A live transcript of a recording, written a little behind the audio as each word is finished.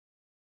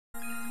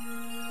Hello,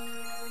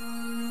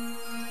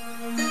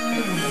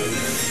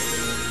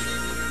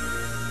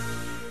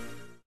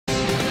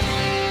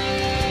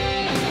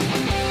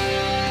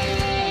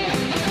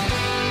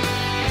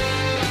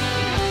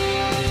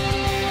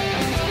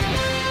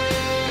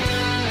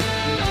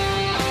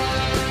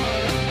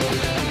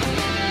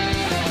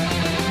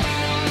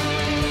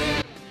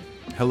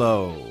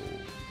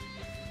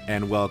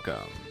 and welcome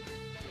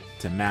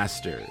to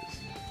Masters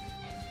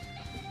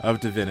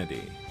of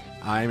Divinity.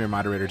 I'm your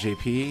moderator,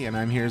 JP, and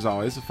I'm here as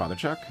always with Father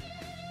Chuck.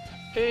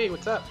 Hey,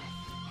 what's up?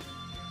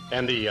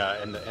 And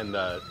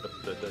the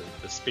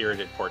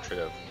spirited portrait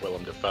of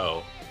Willem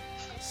Dafoe.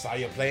 Saw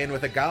you playing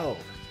with a gull.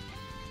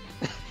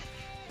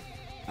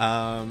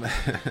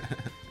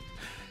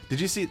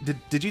 Did you see?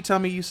 Did you tell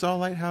me you saw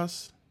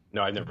Lighthouse?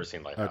 No, I've never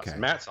seen Lighthouse. Okay.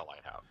 Matt saw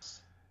Lighthouse.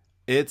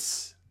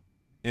 It's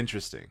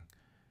interesting.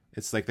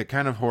 It's like the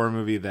kind of horror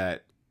movie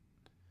that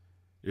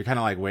you're kind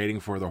of like waiting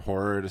for the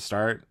horror to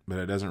start, but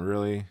it doesn't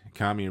really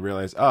come. You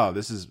realize, oh,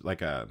 this is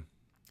like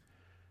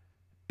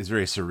it's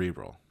very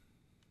cerebral,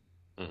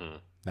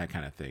 that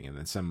kind of thing. And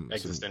then some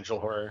existential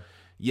horror.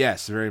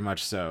 Yes, very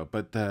much so.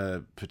 But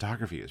the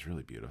photography is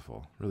really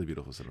beautiful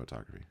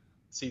cinematography.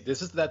 See,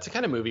 that's the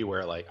kind of movie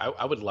where like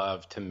I would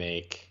love to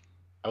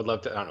I don't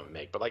know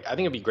make, but like I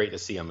think it'd be great to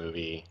see a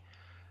movie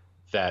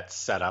that's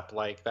set up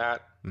like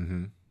that.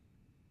 Mm-hmm.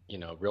 You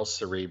know, real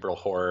cerebral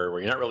horror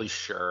where you're not really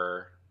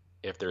sure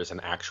if there's an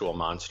actual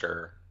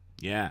monster,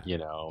 you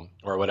know,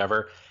 or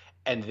whatever.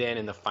 And then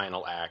in the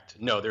final act,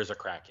 no, there's a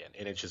kraken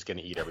and it's just going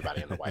to eat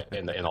everybody in the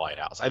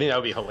lighthouse. I think that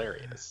would be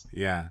hilarious.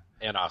 Yeah.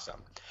 And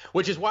awesome.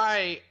 Which is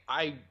why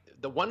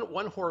the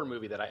one horror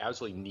movie that I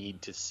absolutely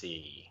need to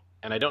see,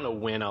 and I don't know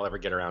when I'll ever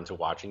get around to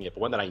watching it,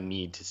 but one that I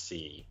need to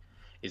see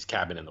is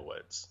Cabin in the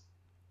Woods.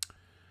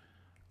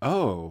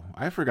 Oh,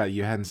 I forgot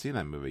you hadn't seen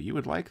that movie. You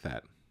would like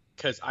that.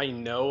 Because I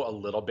know a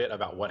little bit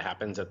about what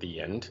happens at the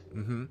end,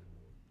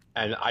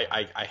 and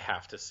I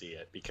have to see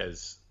it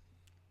because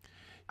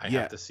I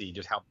have to see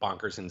just how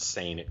bonkers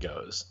insane it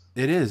goes.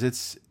 It is.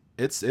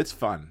 It's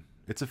fun.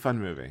 It's a fun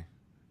movie.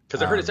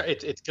 Because I heard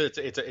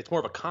it's more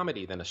of a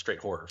comedy than a straight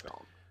horror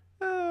film.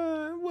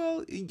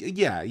 Well,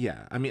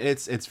 yeah. I mean,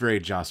 it's very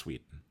Joss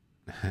Whedon.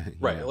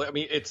 Right. know? I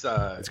mean, it's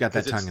got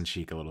that tongue in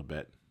cheek a little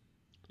bit.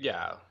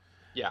 Yeah.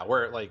 Yeah,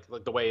 where like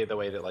the way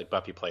that like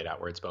Buffy played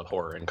out, where it's both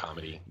horror and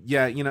comedy.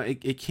 Yeah, you know,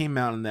 it came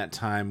out in that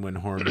time when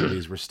horror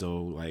movies were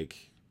still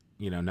like,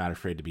 you know, not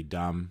afraid to be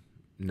dumb.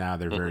 Now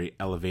they're very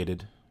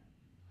elevated.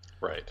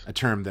 Right. A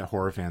term that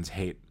horror fans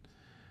hate.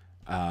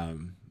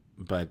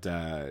 But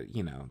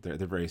you know, they're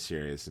very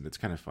serious, and it's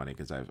kind of funny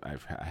because I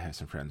have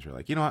some friends who are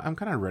like, you know, I'm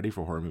kind of ready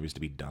for horror movies to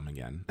be dumb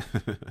again.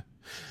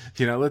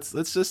 You know, let's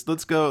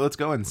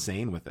go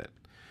insane with it,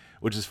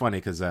 which is funny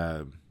because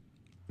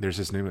there's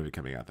this new movie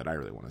coming out that I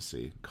really want to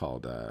see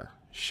called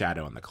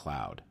Shadow in the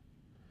Cloud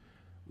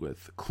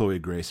with Chloe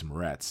Grace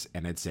Moretz,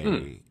 and it's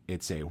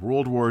a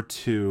World War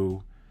II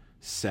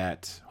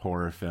set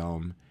horror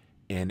film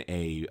in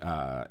a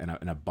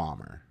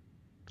bomber.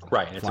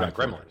 Right, and it's about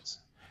gremlins.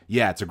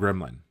 Yeah, it's a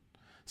gremlin.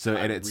 So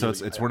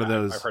it's one of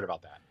those. I've heard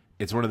about that.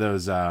 It's one of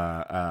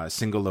those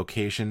single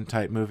location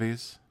type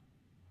movies.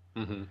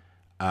 Mm-hmm.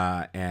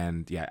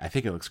 And yeah, I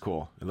think it looks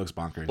cool. It looks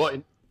bonkers.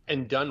 Well,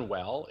 and done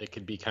well, it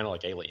could be kind of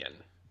like Alien.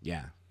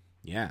 Yeah,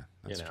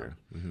 that's true.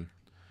 Mm-hmm.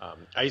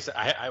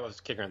 I was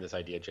kicking around this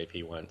idea,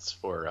 JP, once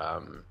for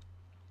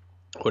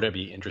would it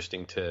be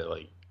interesting to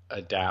like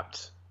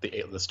adapt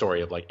the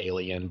story of like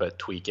Alien, but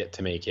tweak it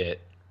to make it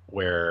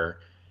where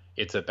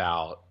it's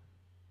about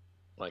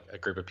like a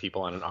group of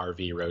people on an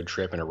RV road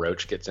trip and a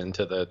roach gets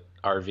into the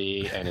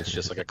RV and it's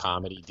just like a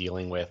comedy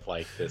dealing with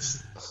like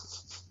this.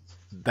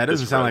 That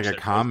doesn't sound like a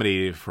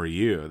comedy for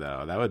you,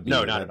 though. That would be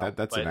no, not at all.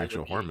 That's an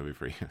actual horror movie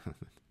for you.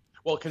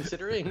 Well,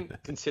 considering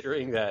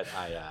that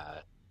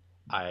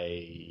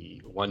I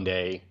one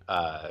day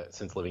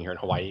since living here in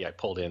Hawaii, I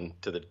pulled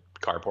into the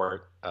carport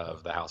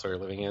of the house we were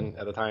living in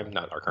at the time,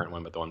 not our current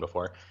one, but the one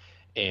before,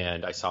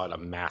 and I saw a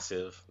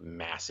massive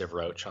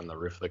roach on the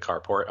roof of the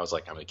carport. I was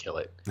like, I'm gonna kill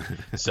it.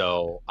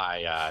 So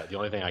I the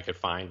only thing I could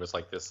find was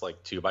like this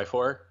like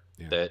 2x4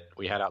 that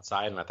we had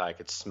outside, and I thought I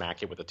could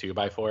smack it with a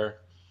 2x4.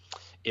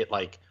 It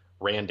like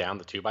ran down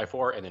the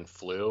 2x4 and then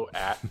flew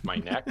at my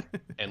neck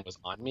and was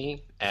on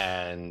me,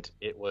 and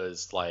it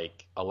was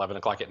like 11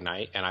 o'clock at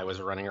night, and I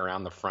was running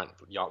around the front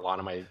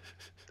lawn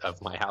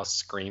of my house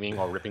screaming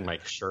while ripping my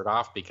shirt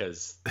off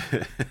because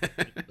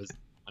it was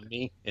on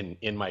me and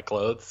in my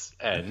clothes.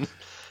 And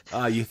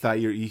you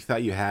thought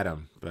you had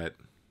him, but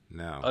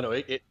no. Oh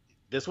no,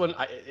 this one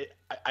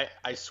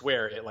I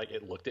swear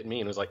it looked at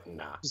me and was like,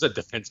 nah, this is a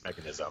defense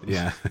mechanism.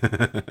 Yeah.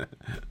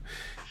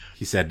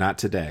 He said, not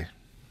today.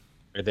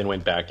 And then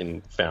went back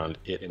and found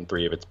it and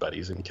 3 of its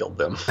buddies and killed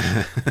them.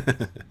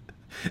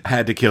 I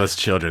had to kill its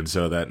children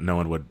so that no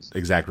one would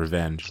exact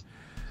revenge.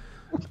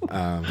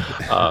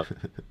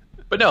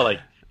 But no, like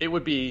it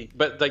would be,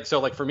 but like so,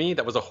 like for me,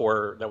 that was a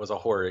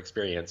horror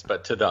experience.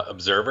 But to the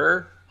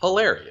observer,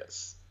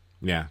 hilarious.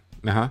 Yeah.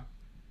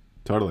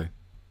 Totally.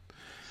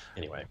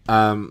 Anyway.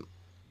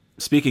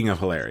 Speaking of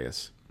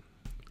hilarious,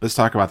 let's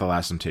talk about The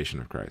Last Temptation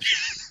of Christ.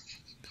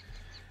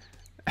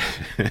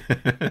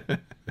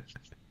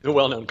 The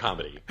well-known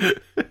comedy. Hey,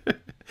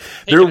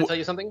 There- can I tell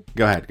you something?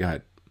 Go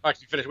ahead.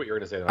 Actually, finish what you were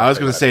going to say. then I I'll was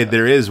tell you going to what say I've got.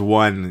 there is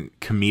one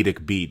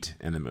comedic beat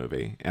in the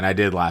movie, and I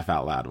did laugh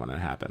out loud when it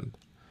happened.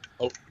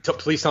 Oh,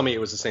 please tell me it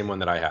was the same one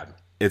that I had.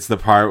 It's the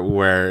part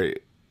where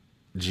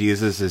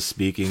Jesus is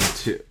speaking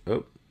to.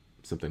 Oh,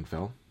 something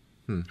fell.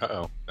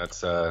 Uh-oh.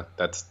 That's the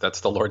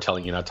Lord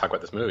telling you not to talk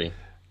about this movie.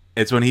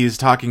 It's when he's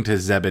talking to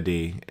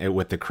Zebedee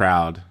with the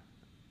crowd,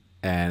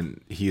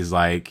 and he's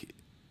like,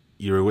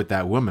 "You were with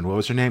that woman. What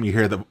was her name?" You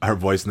hear her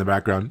voice in the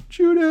background,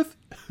 Judith.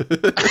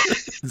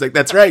 He's like,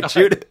 "That's right,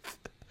 Judith."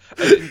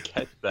 I didn't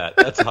catch that.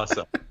 That's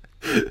awesome.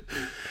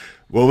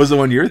 What was the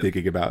one you were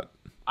thinking about?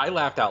 I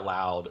laughed out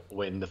loud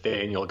when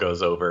Nathaniel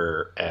goes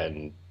over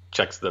and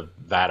checks the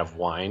vat of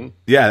wine.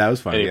 Yeah, that was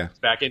And funny. he Yeah, comes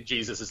back in,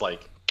 Jesus is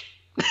like,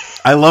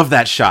 I love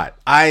that shot.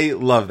 I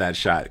love that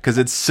shot because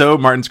it's so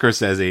Martin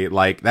Scorsese.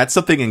 Like that's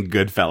something in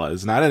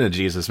Goodfellas, not in a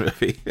Jesus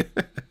movie.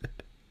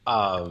 what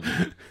I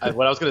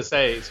was going to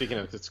say, speaking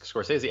of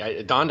Scorsese,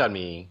 it dawned on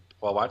me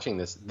while watching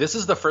this. This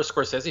is the first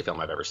Scorsese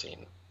film I've ever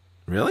seen.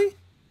 Really?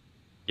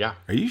 Yeah.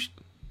 Are you?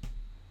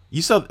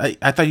 You saw?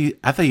 I thought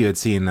you had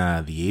seen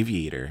The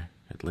Aviator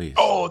at least.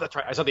 Oh, that's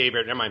right. I saw The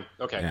Aviator. Never mind.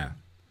 Okay. Yeah.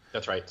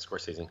 That's right.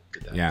 Scorsese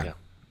did that. Yeah.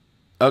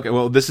 Okay.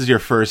 Well, this is your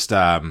first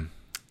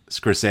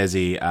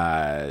Scorsese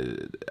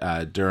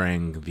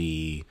during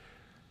the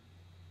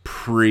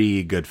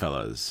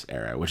pre-Goodfellas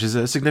era, which is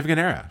a significant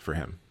era for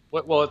him.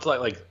 Well, it's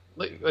like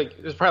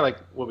it's probably like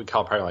what we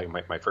call probably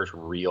like my first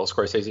real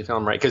Scorsese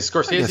film, right? Because I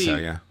guess Scorsese, so,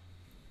 yeah.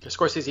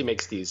 Scorsese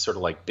makes these sort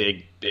of like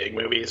big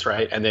movies,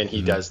 right? And then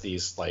he does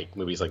these like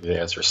movies like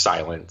this or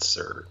Silence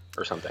or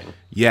something.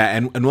 Yeah,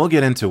 and we'll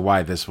get into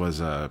why this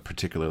was a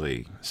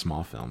particularly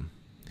small film,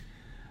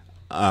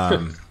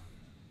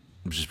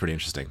 which is pretty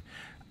interesting.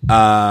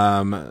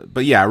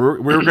 But yeah,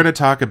 we're going to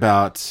talk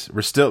about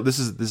this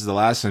is the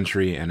last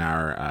entry in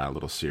our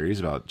little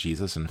series about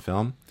Jesus and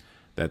film.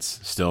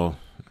 That's still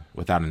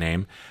without a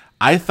name.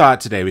 I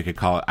thought today we could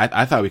call it.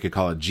 I thought we could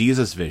call it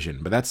Jesus Vision,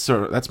 but that's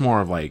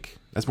more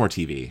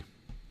TV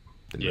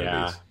than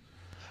movies.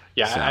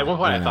 Yeah. So, at one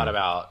point, I I don't thought know.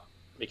 about,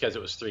 because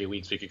it was 3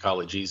 weeks, we could call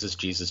it Jesus,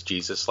 Jesus,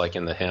 Jesus, like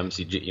in the hymns.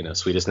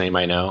 Sweetest name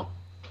I know.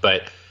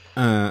 But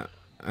I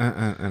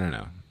don't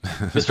know.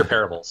 Mr.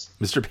 Parables.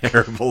 Mr.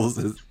 Parables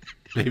is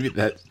maybe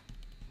that.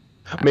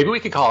 Maybe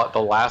we could call it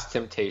the Last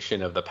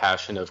Temptation of the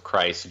Passion of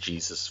Christ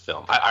Jesus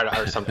film,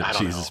 or something. I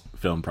don't Jesus know.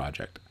 film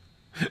project.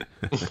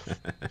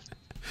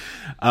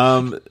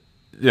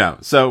 Yeah.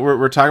 So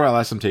we're talking about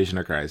Last Temptation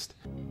of Christ.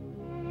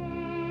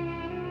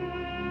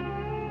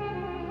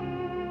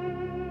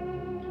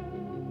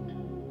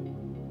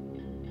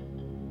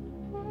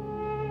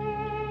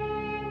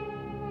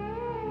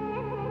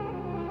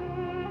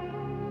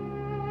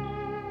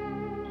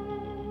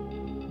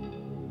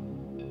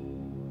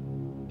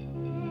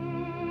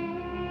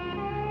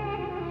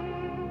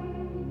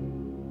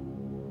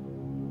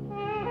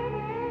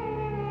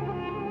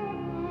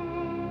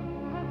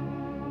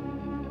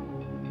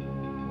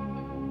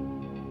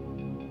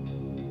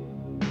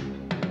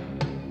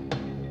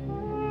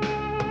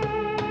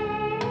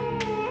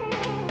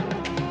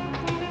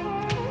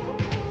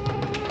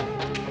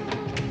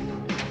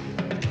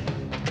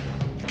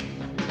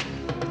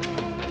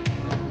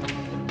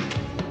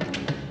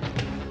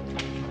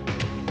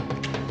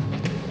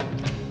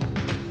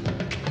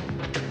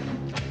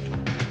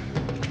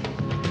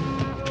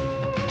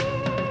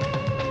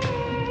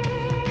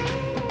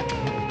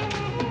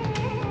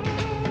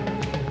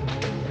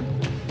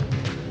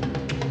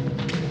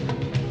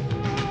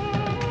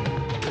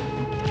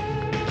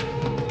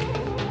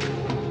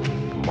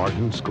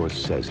 Martin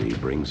Scorsese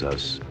brings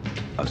us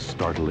a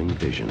startling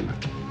vision,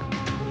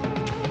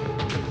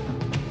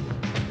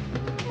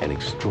 an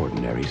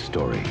extraordinary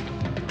story.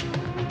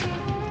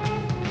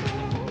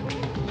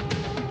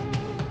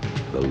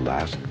 The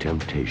Last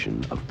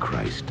Temptation of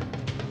Christ.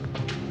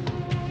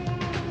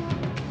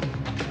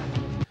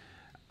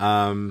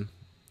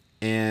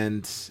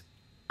 And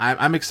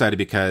I'm excited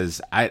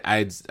because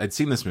I'd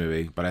seen this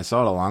movie, but I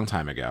saw it a long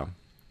time ago,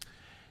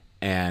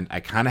 and I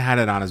kind of had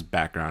it on as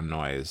background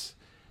noise.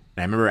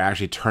 And I remember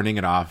actually turning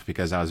it off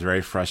because I was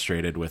very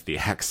frustrated with the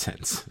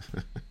accents,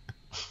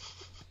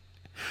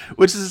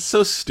 which is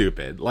so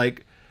stupid.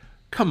 Like,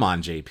 come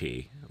on,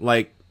 JP.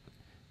 Like,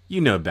 you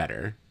know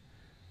better.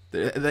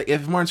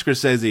 If Martin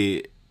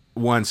Scorsese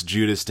wants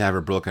Judas to have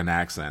a Brooklyn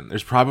accent,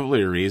 there's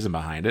probably a reason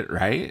behind it,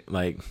 right?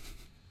 Like,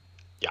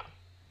 Yeah.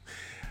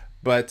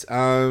 but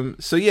what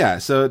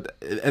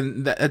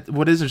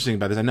is interesting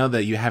about this, I know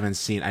that you haven't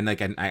seen.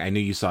 I knew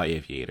you saw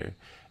Aviator,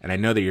 and I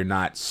know that you're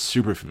not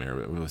super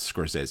familiar with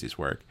Scorsese's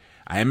work.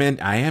 I am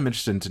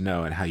interested to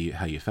know and how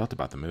you felt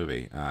about the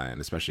movie, and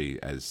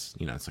especially as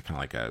you know, it's kind of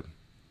like a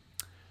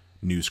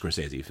new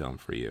Scorsese film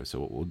for you.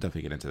 So we'll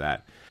definitely get into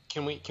that.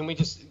 Can we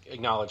just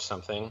acknowledge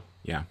something?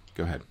 Yeah,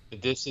 go ahead.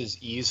 This is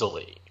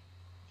easily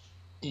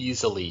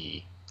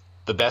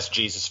the best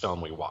Jesus film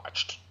we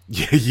watched.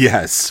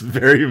 Yes,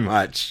 very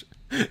much,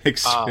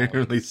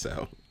 extremely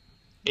so.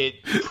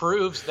 it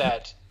proves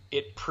that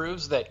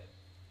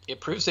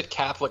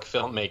Catholic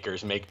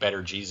filmmakers make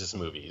better Jesus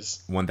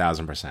movies.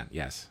 1000%.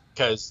 Yes.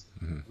 Because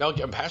Passion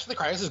of the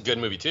Christ is a good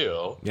movie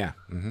too. Yeah.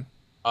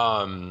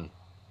 But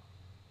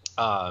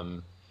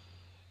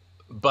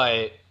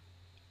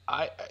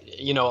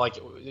like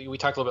we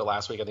talked a little bit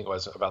last week, I think it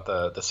was about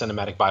the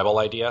cinematic Bible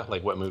idea,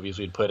 like what movies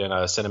we'd put in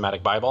a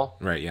cinematic Bible.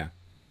 Right. Yeah.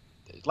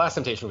 Last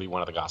Temptation would be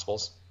one of the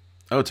Gospels.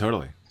 Oh,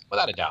 totally.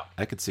 Without a doubt.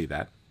 I could see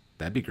that.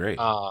 That'd be great.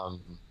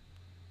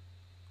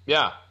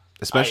 Yeah.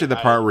 Especially the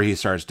part where he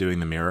starts doing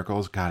the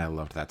miracles. God, I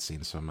loved that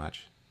scene so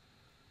much.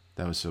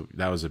 That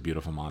was a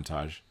beautiful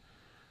montage.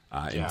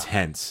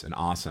 Intense and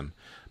awesome.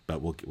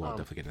 But we'll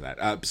definitely get to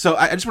that. So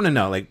I just want to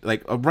know,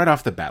 like right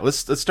off the bat,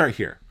 let's start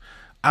here.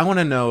 I want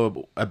to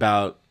know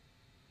about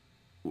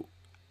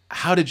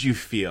how did you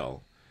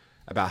feel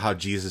about how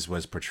Jesus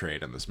was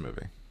portrayed in this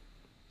movie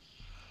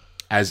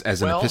as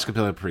an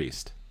Episcopalian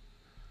priest.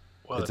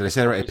 Well, did I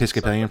say that right?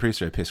 Episcopalian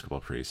priest or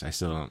Episcopal priest? I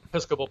still don't.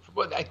 Episcopal.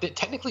 Well,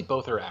 technically,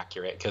 both are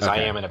accurate because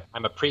okay.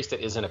 I'm a priest that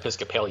is an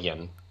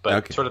Episcopalian, but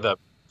okay. sort of the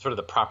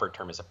proper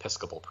term is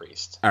Episcopal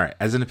priest. All right,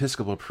 as an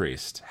Episcopal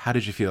priest, how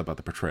did you feel about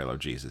the portrayal of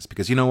Jesus?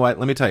 Because you know what?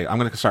 Let me tell you. I'm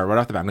going to start right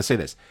off the bat. I'm going to say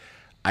this.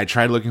 I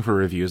tried looking for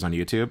reviews on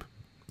YouTube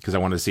because I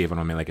wanted to see if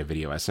anyone made like a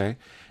video essay,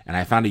 and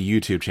I found a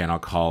YouTube channel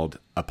called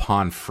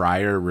Upon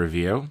Friar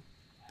Review.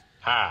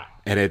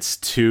 And it's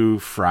two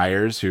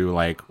friars who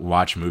like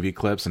watch movie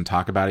clips and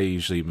talk about it,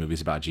 usually movies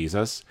about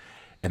Jesus,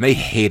 and they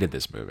hated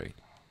this movie.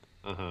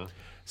 Mm-hmm.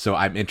 So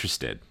I'm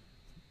interested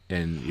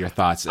in your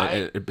thoughts,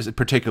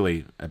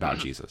 particularly about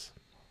Jesus.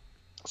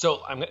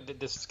 So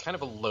this is sort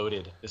of a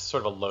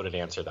loaded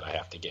answer that I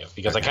have to give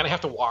because okay. I kind of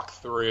have to walk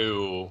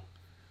through.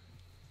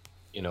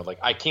 Like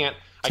I can't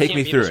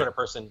be the sort of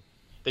person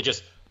that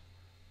just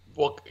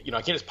I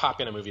can't just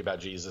pop in a movie about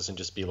Jesus and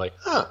just be like,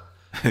 huh,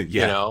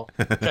 yeah.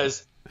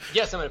 Because.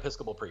 Yes, I'm an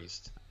Episcopal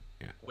priest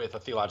with a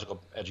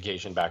theological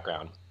education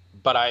background,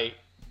 but I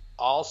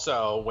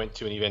also went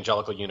to an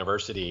evangelical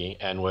university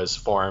and was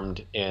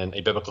formed in a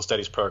biblical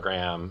studies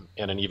program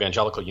in an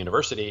evangelical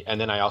university,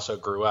 and then I also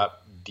grew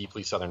up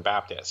deeply Southern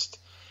Baptist.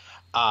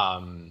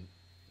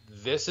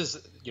 This is,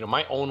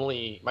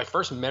 my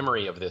first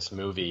memory of this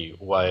movie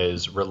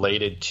was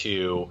related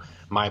to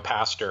my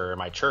pastor,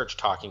 my church,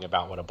 talking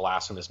about what a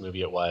blasphemous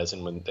movie it was,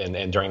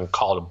 and during the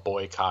call to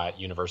boycott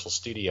Universal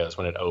Studios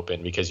when it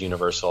opened because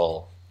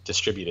Universal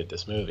distributed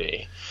this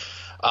movie.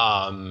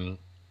 I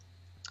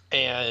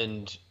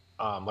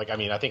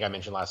think I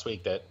mentioned last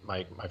week that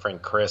my friend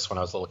Chris, when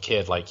I was a little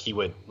kid, like he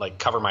would like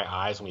cover my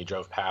eyes when we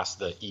drove past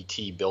the ET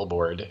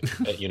billboard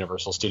at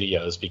Universal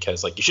Studios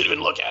because like you should even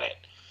look at it.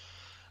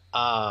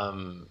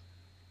 And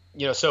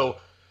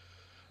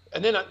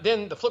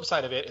then the flip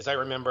side of it is I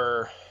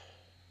remember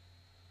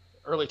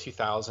early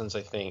 2000s,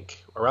 I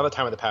think, around the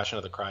time of the Passion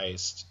of the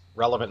Christ,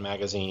 Relevant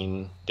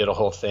Magazine did a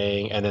whole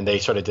thing, and then they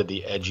sort of did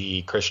the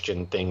edgy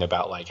Christian thing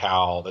about like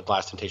how The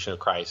Last Temptation of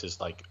Christ is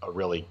like a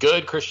really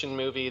good Christian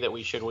movie that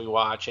we should be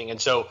watching.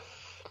 And so,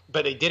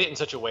 but they did it in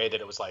such a way that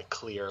it was like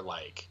clear,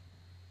 like,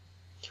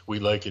 we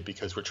like it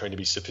because we're trying to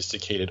be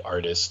sophisticated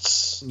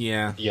artists.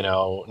 Yeah.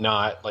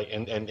 Not like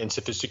and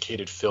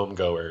sophisticated film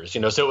goers.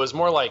 So it was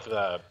more like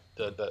the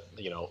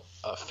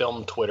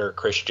film Twitter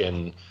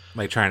Christian,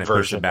 like trying to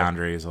push the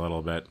boundaries a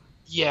little bit.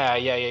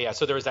 Yeah.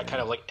 So there was that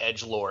kind of like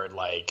edgelord,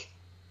 like,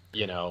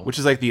 which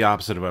is like the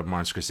opposite of what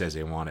Martin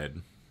Scorsese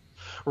wanted.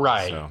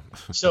 Right.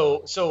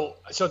 So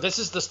this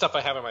is the stuff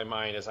I have in my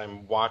mind as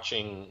I'm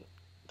watching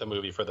the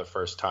movie for the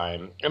first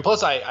time. And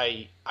plus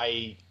I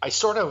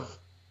sort of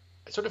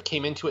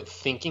came into it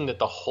thinking that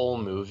the whole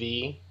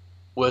movie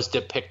was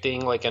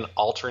depicting like an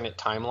alternate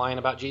timeline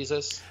about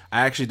Jesus.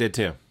 I actually did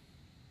too.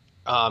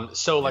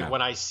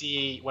 When I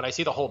see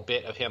the whole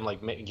bit of him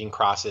like making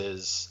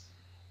crosses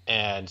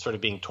and sort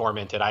of being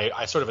tormented,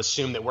 I sort of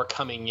assume that we're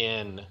coming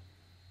in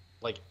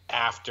like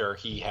after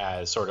he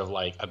has sort of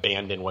like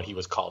abandoned what he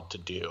was called to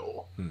do.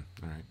 All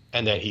right.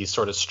 And that he's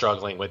sort of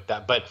struggling with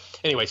that. But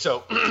anyway,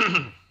 so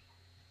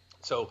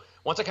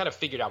once I kind of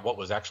figured out what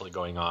was actually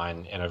going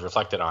on and I've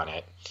reflected on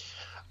it,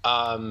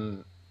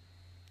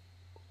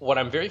 what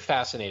I'm very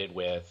fascinated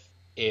with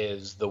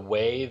is the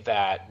way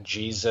that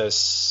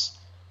Jesus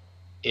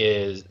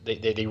is.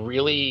 They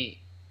really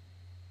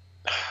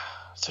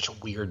such a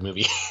weird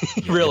movie.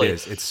 Really, it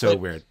is. It's so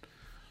weird.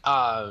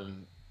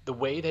 The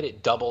way that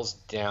it doubles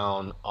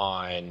down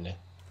on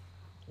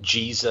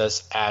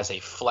Jesus as a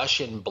flesh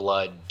and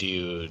blood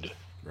dude,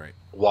 right,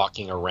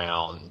 walking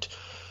around.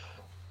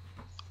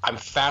 I'm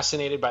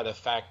fascinated by the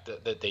fact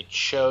that they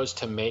chose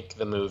to make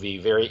the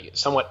movie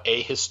somewhat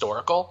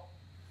ahistorical,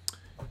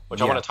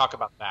 which I want to talk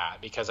about that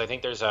because I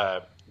think there's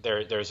a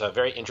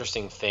very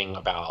interesting thing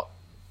about.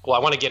 Well, I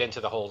want to get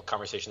into the whole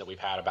conversation that we've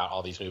had about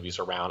all these movies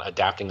around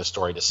adapting the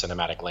story to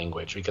cinematic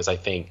language because I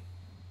think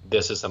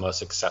this is the most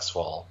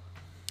successful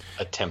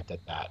attempt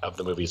at that of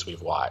the movies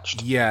we've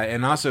watched. Yeah,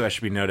 and also it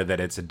should be noted that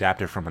it's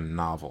adapted from a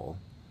novel,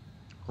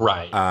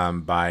 right?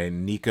 By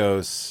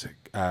Nikos.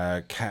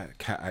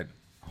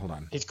 Hold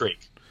on. He's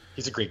Greek.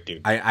 He's a Greek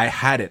dude. I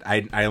had it.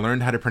 I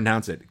learned how to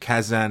pronounce it.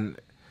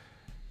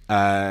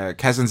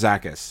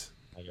 Kazantzakis.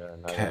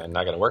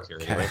 Not gonna work here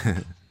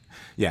anyway.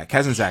 Yeah,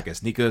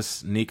 Kazantzakis.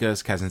 Nikos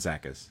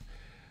Kazantzakis.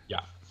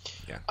 Yeah.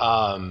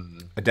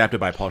 Adapted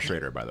by Paul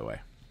Schrader, by the way.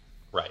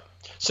 Right.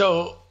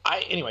 So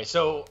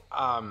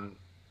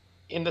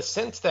in the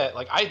sense that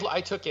like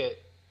I took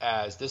it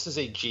as this is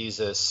a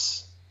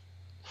Jesus.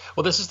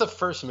 Well, this is the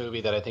first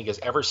movie that I think has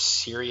ever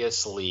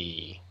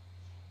seriously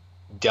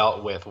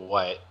dealt with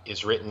what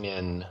is written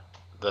in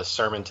the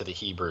Sermon to the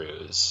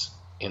Hebrews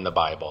in the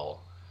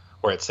Bible,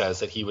 where it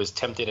says that he was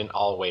tempted in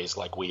all ways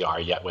like we are,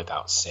 yet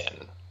without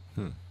sin.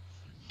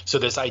 So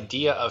this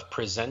idea of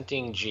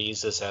presenting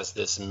Jesus as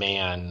this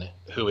man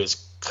who is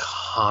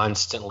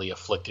constantly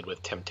afflicted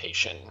with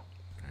temptation.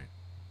 Right.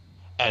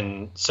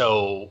 And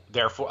so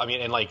therefore, I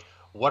mean, and like,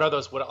 what are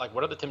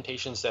the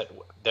temptations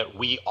that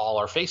we all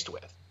are faced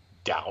with?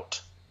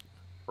 Doubt,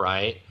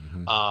 right?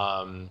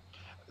 Mm-hmm.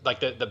 Like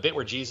the bit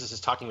where Jesus is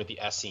talking with the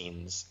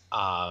Essenes,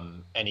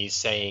 and he's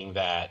saying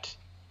that,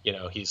 you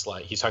know, he's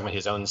talking about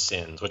his own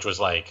sins, which was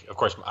like, of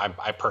course,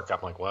 I perk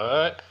up, I'm like,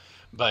 what?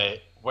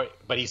 But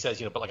he says,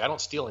 you know, but like I don't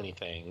steal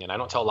anything, and I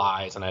don't tell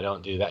lies, and I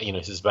don't do that. You know,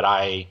 he says, but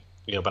I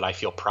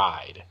feel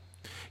pride.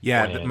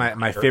 Yeah,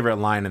 my favorite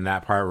line in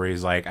that part where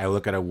he's like, I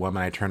look at a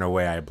woman, I turn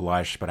away, I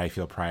blush, but I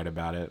feel pride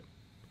about it.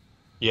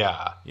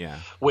 Yeah. Yeah.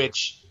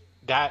 Which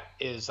that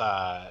is,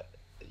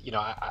 you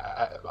know,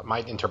 my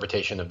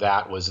interpretation of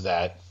that was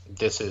that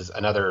this is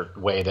another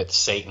way that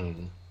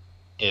Satan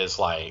is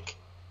like,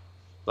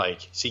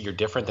 see, you're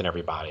different than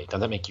everybody. Doesn't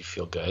that make you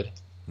feel good?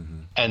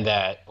 Mm-hmm. And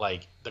that,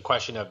 like, the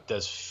question of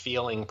does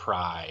feeling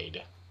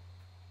pride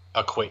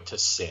equate to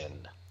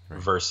sin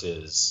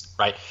versus,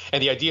 right?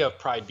 And the idea of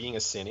pride being a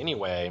sin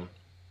anyway,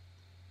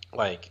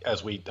 like,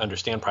 as we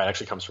understand, pride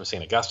actually comes from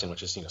St. Augustine,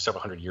 which is, you know,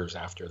 several hundred years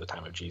after the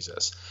time of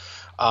Jesus.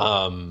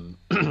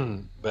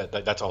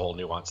 But that's a whole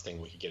nuanced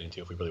thing we could get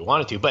into if we really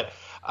wanted to. But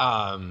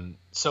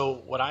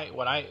so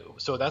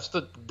so that's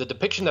the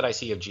depiction that I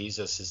see of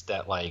Jesus is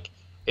that, like,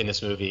 in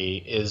this movie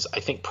is, I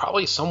think,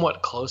 probably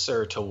somewhat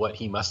closer to what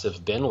he must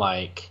have been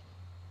like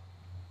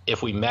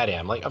if we met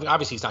him. Like,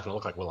 obviously he's not going to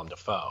look like Willem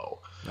Dafoe,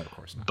 no, of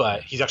course not.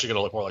 But he's actually going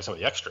to look more like some of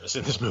the extras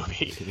in this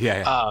movie.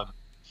 Yeah.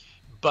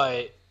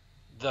 But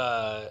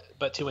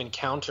to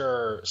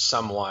encounter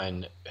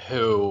someone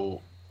who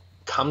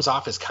comes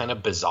off as kind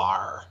of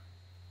bizarre,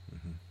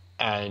 mm-hmm.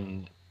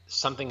 and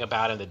something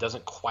about him that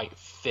doesn't quite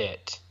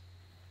fit,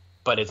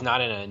 but it's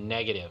not in a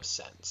negative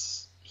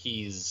sense.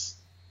 He's,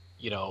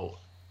 you know,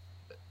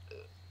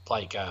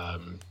 like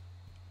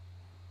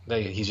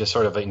he's just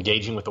sort of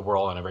engaging with the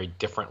world in a very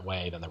different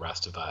way than the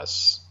rest of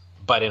us,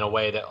 but in a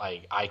way that,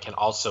 like, I can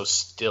also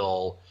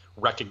still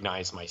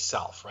recognize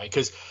myself, right?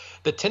 Because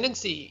the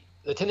tendency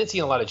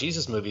in a lot of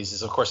Jesus movies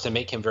is, of course, to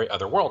make him very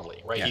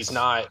otherworldly, right? Yes.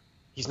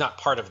 He's not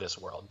part of this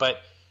world,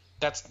 but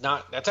that's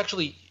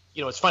actually,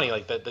 you know, it's funny,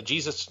 like the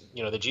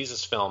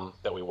Jesus film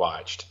that we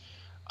watched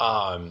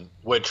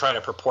would try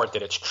to purport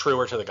that it's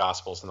truer to the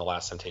Gospels than the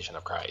Last Temptation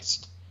of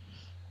Christ,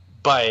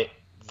 but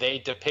they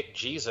depict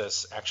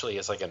Jesus actually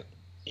as like an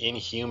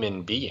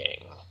inhuman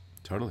being.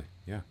 Totally,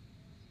 yeah.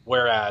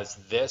 Whereas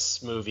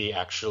this movie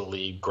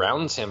actually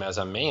grounds him as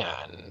a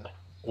man,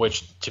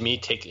 which to me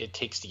takes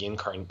the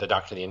doctrine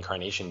of the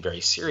incarnation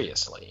very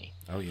seriously.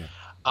 Oh yeah.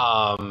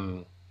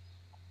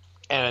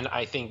 And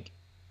I think,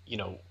 you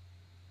know,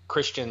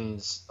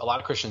 a lot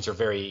of Christians are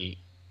very,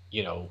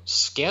 you know,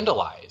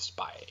 scandalized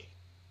by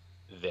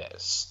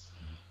this.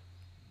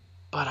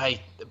 But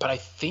I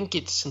think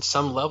it's in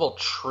some level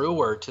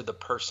truer to the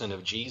person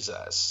of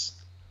Jesus.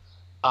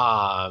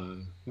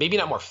 Maybe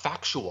not more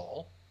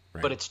factual,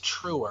 right, but it's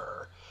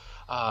truer.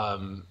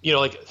 You know,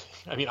 like,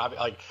 I mean,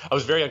 I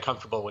was very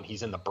uncomfortable when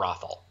he's in the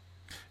brothel.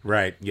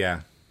 Right.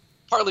 Yeah.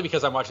 Partly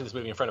because I'm watching this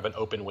movie in front of an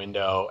open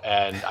window,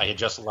 and I had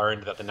just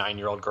learned that the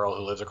 9-year-old girl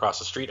who lives across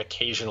the street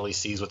occasionally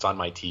sees what's on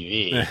my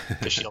TV,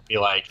 because she's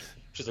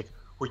like,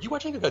 were you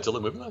watching a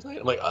Godzilla movie last night?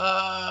 I'm like,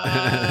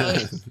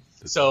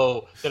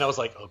 So then I was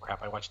like, oh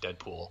crap, I watched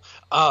Deadpool.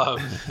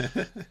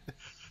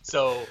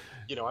 So,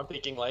 you know, I'm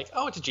thinking like,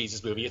 oh, it's a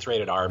Jesus movie. It's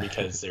rated R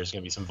because there's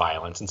going to be some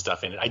violence and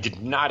stuff in it. I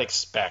did not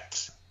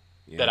expect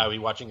that I would be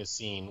watching a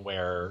scene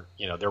where,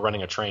 you know, they're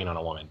running a train on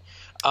a woman.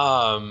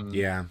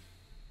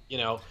 You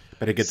know,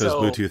 better get those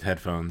Bluetooth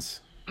headphones.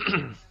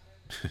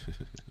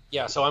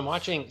 Yeah. So I'm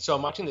watching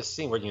this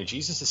scene where, you know,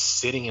 Jesus is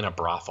sitting in a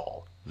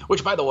brothel,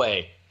 which, by the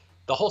way,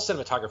 the whole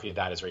cinematography of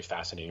that is very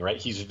fascinating, right?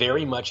 He's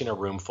very much in a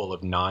room full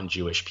of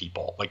non-Jewish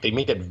people. Like, they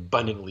make it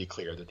abundantly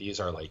clear that these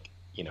are, like,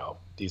 you know,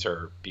 these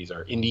are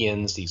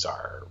Indians, these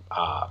are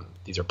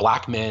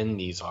black men,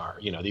 these are,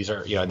 you know,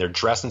 and they're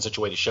dressed in such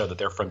a way to show that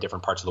they're from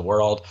different parts of the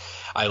world.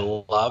 I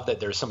love that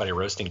there's somebody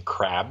roasting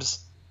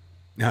crabs,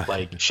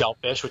 like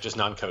shellfish, which is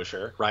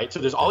non-kosher, right? So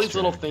there's all these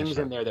little things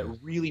in there that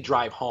really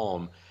drive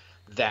home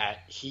that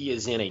he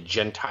is in a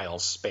Gentile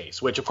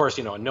space, which, of course,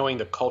 you know, knowing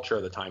the culture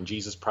of the time,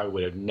 Jesus probably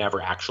would have never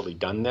actually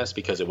done this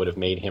because it would have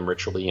made him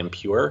ritually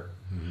impure.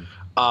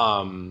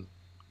 Mm-hmm.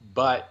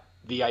 But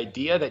the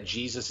idea that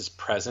Jesus is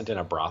present in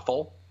a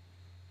brothel,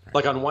 right,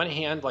 like, on one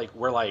hand, like,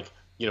 we're like,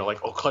 you know, like,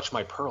 oh, clutch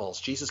my pearls,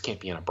 Jesus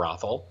can't be in a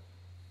brothel.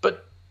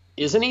 But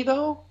Isn't he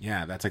though?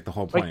 Yeah, that's like the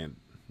whole Like, point.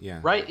 Yeah.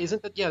 right?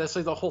 Isn't that, yeah, that's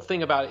like the whole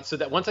thing about it. So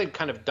that once it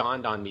kind of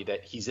dawned on me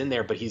that he's in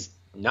there, but he's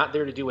not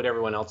there to do what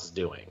everyone else is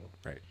doing.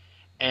 Right.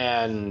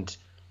 And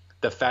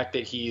the fact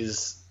that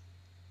he's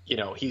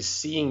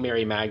seeing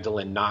Mary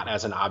Magdalene not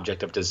as an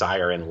object of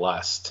desire and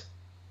lust,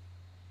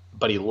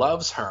 but he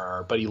loves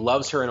her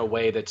in a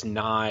way that's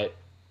not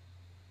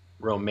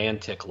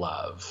romantic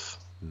love.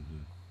 Mm-hmm.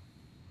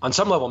 On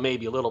some level,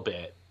 maybe a little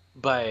bit,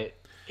 but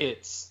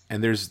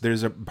and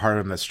there's a part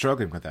of him that's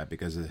struggling with that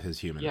because of his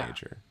human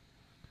nature.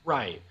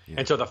 Right. Yeah.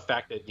 And so the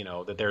fact that,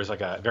 that there's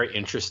like a very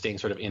interesting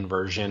sort of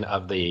inversion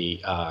of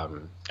the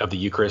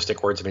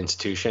Eucharistic words of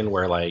institution,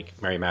 where like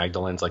Mary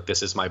Magdalene's like,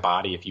 this is my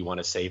body. If you want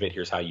to save it,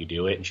 here's how you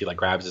do it. And she like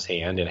grabs his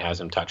hand and has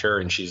him touch her.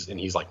 And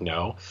he's like,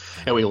 no.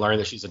 And we learn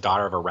that she's a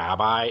daughter of a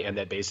rabbi, and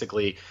that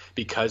basically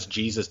because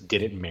Jesus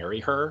didn't marry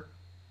her,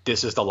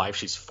 this is the life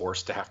she's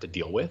forced to have to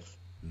deal with.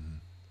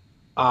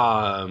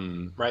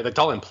 Right, that's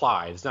all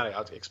implied. It's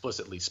not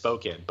explicitly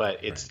spoken,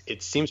 but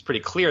it seems pretty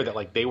clear that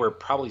like they were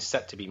probably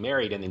set to be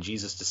married, and then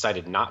Jesus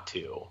decided not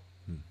to,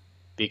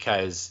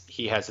 because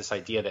he has this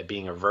idea that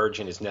being a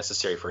virgin is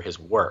necessary for his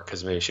work.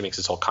 Because she makes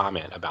this whole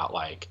comment about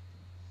like,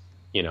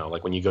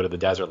 like when you go to the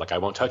desert, like I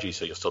won't touch you,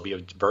 so you'll still be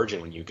a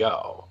virgin when you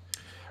go,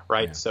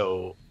 right? Yeah.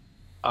 So,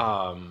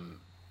 and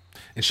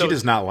she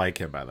does not like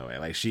him, by the way.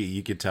 Like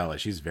you could tell, like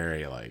she's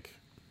very like.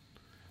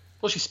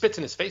 Well, she spits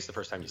in his face the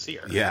first time you see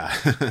her. Yeah,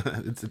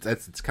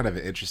 it's kind of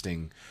an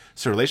interesting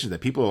sort of relation that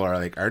people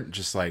aren't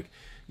just like,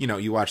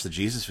 you watch the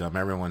Jesus film,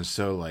 everyone's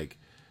so like,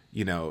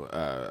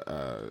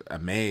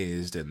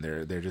 amazed, and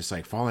they're just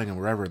like following him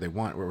wherever they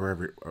want,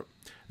 wherever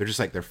they're just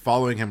like they're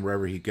following him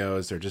wherever he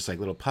goes. They're just like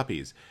little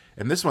puppies.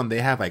 And this one, they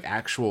have like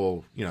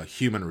actual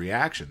human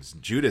reactions.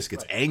 Judas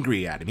gets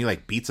angry at him. He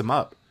like beats him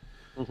up.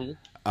 Mm-hmm.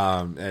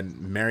 And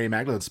Mary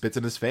Magdalene spits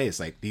in his face.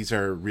 Like these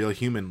are real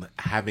human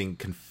having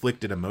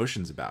conflicted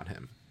emotions about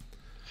him.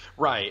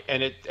 Right.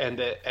 And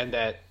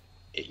that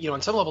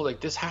on some level, like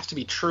this has to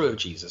be true of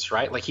Jesus,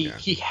 right? Like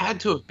he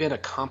had to have been a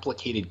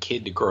complicated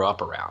kid to grow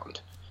up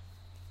around.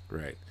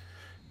 Right.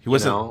 He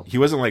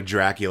wasn't like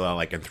Dracula,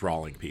 like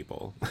enthralling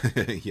people,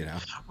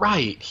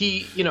 Right.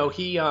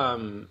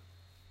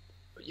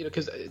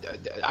 Because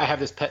I have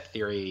this pet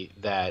theory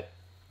that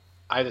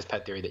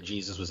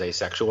Jesus was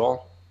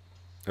asexual.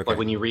 Okay. Like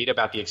when you read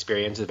about the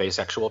experience of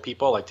asexual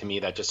people, like to me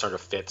that just sort of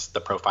fits the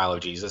profile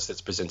of Jesus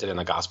that's presented in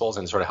the Gospels,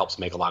 and sort of helps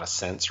make a lot of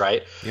sense,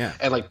 right? Yeah.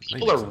 And like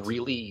people are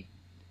really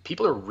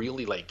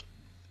like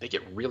they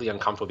get really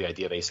uncomfortable with the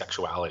idea of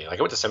asexuality. Like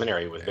I went to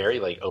seminary with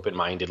very like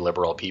open-minded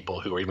liberal people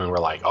who were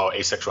like, "Oh,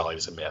 asexuality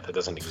is a myth; it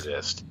doesn't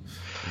exist."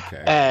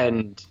 Okay.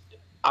 And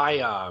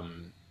I,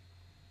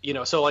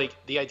 so like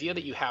the idea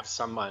that you have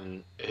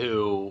someone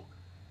who,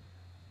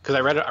 because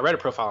I read a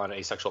profile on an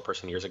asexual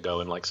person years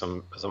ago in like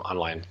some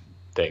online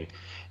thing.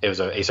 It was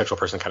an asexual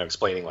person kind of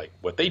explaining like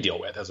what they deal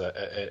with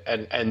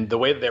and the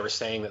way that they were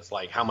saying that's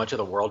like how much of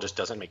the world just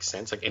doesn't make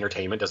sense, like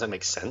entertainment doesn't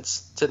make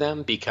sense to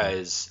them,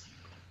 because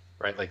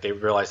right, like they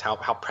realize how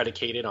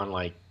predicated on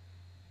like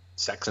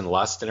sex and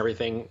lust and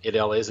everything it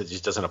all is. It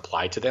just doesn't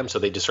apply to them, so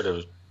they just sort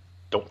of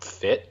don't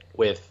fit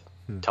with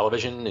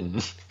television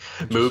and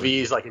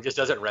movies. Like it just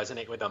doesn't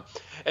resonate with them.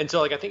 And so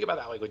like I think about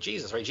that like with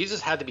Jesus, right?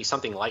 Jesus had to be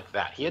something like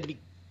that. He had to,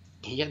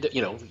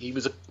 he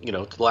was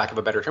to lack of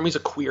a better term, he's a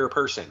queer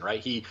person,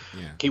 right? He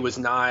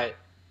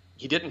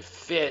didn't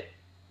fit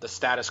the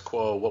status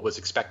quo, what was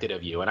expected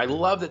of you. And I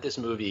love that this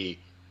movie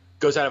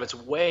goes out of its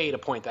way to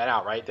point that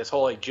out, right? This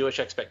whole like Jewish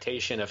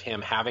expectation of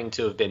him having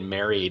to have been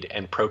married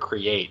and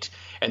procreate,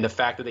 and the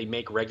fact that they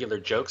make regular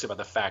jokes about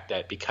the fact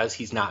that because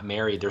he's not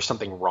married, there's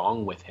something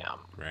wrong with him.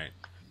 Right.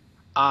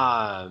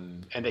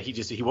 And that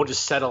he won't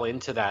just settle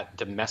into that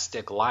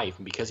domestic life,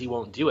 and because he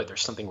won't do it,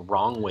 there's something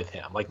wrong with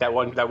him. Like that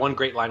one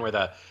great line where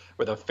the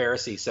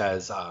Pharisee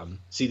says,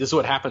 see, this is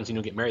what happens when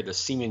you get married. The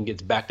semen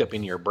gets backed up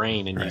in your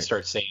brain and you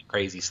start saying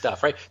crazy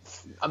stuff, right?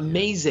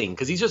 Amazing.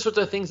 Because these are sorts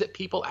of things that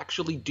people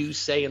actually do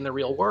say in the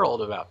real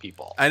world about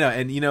people. I know.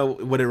 And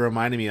what it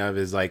reminded me of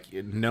is like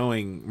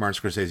knowing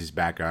Martin Scorsese's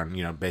background,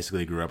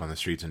 basically grew up on the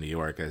streets of New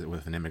York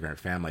with an immigrant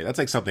family. That's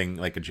like something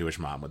like a Jewish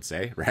mom would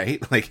say,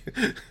 right? Like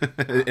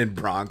in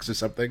Bronx or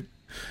something.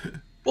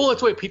 Well,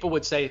 it's what people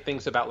would say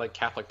things about like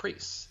Catholic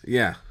priests.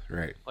 Yeah,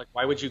 right. Like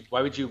why would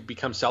you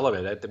become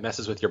celibate? That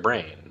messes with your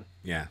brain.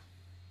 Yeah.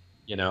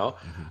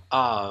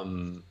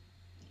 Mm-hmm.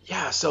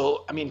 Yeah.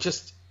 So I mean,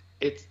 just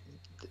it's.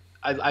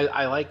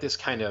 I like this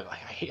kind of.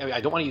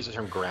 I don't want to use the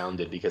term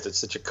grounded because it's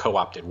such a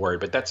co-opted word,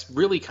 but that's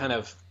really kind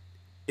of.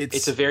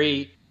 He's a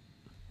very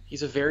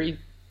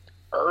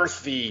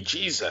earthy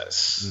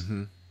Jesus.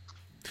 Mm-hmm.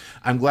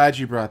 I'm glad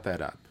you brought that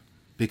up,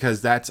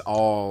 because that's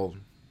all.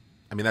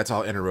 I mean, that's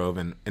all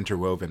interwoven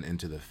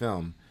into the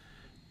film,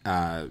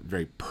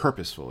 very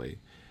purposefully,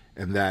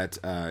 and that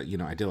I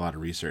did a lot of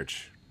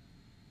research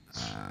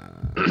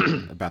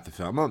about the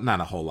film. Well, not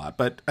a whole lot,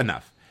 but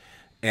enough.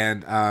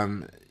 And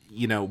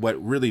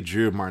what really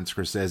drew Martin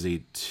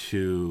Scorsese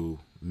to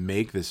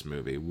make this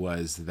movie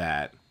was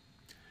that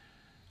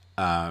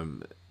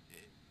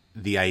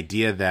the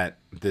idea that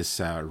this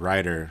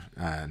writer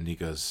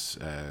Nikos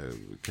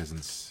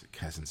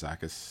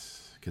Kazantzakis.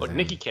 Look,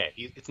 Nicky K.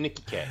 It's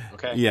Nicky K.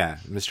 Okay. Yeah,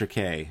 Mr.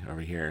 K over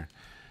here.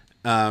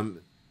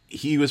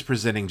 He was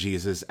presenting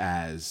Jesus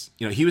as,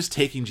 he was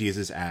taking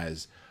Jesus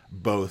as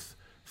both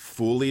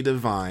fully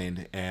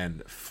divine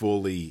and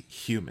fully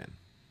human.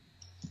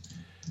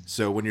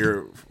 So when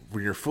you're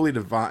fully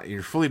divine,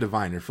 you're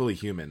fully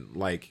human.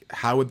 Like,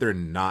 how would there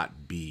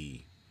not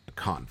be a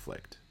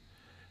conflict?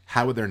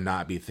 How would there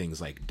not be things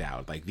like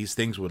doubt? Like, these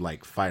things would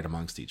like fight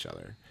amongst each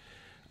other.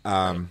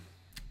 I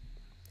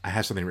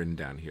have something written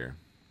down here.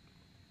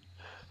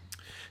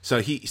 So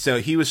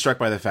he was struck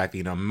by the fact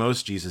that,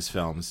 most Jesus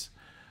films,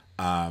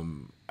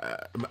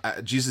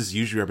 Jesus is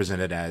usually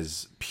represented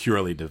as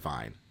purely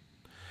divine,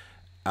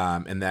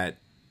 and that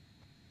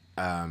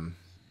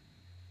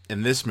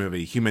in this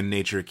movie, human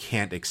nature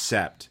can't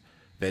accept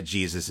that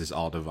Jesus is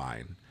all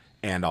divine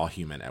and all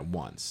human at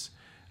once,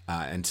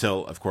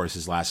 until, of course,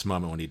 his last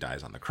moment when he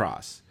dies on the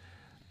cross.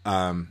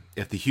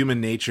 If the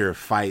human nature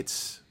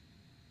fights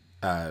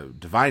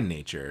divine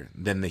nature,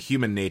 then the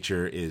human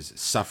nature is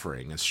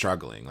suffering and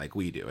struggling like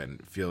we do,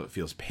 and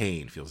feels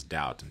pain, feels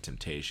doubt and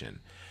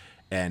temptation,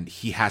 and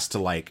he has to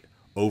like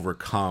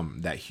overcome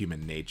that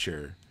human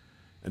nature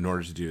in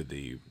order to do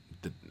do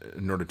the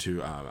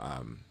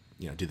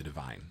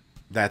divine.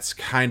 That's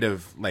kind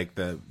of like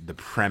the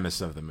premise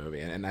of the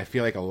movie, and I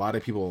feel like a lot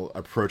of people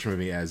approach the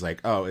movie as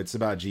like, oh, it's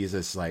about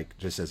Jesus like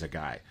just as a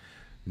guy.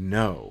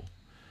 No,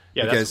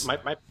 because my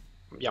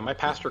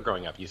pastor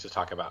growing up used to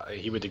talk about,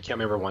 I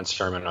remember one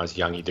sermon when I was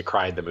young, he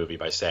decried the movie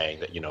by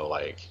saying that,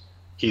 like,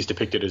 he's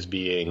depicted as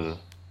being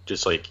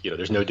just like,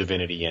 there's no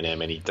divinity in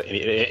him, and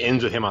it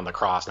ends with him on the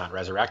cross, not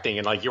resurrecting.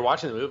 And like, you're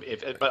watching the movie,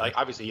 but like,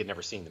 obviously he had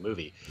never seen the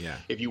movie. Yeah.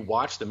 If you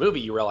watch the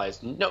movie, you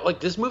realize, no, like,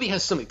 this movie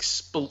has some,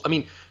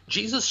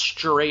 Jesus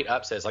straight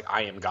up says, like,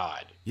 I am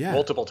God,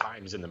 multiple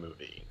times in the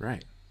movie.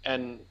 Right.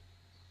 And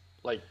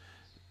like,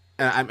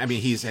 I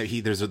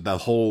mean, there's the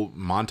whole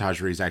montage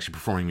where he's actually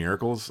performing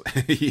miracles,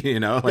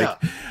 and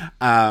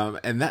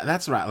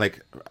that's right.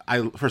 Like,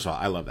 first of all,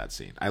 I love that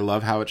scene. I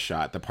love how it's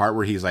shot. The part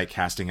where he's like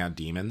casting out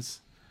demons.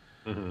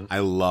 Mm-hmm. I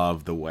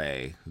love the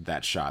way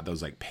that shot,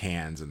 those like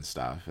pans and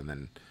stuff.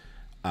 And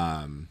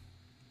then,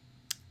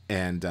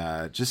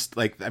 just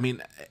like, I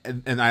mean,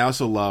 and I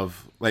also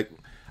love like,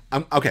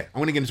 I'm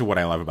going to get into what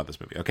I love about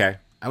this movie. Okay.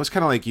 I was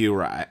kind of like you,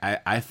 where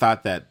I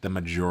thought that the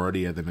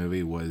majority of the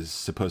movie was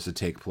supposed to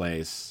take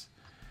place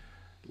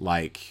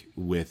like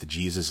with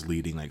Jesus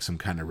leading like some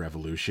kind of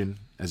revolution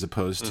as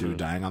opposed to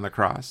dying on the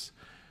cross,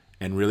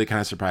 and really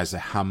kind of surprised at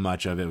how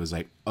much of it was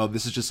like, oh,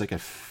 this is just like a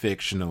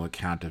fictional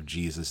account of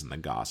Jesus in the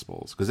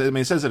Gospels. Because, I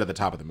mean, it says it at the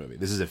top of the movie.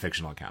 This is a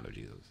fictional account of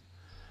Jesus.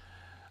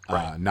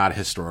 Right. Not a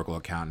historical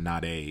account,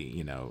 not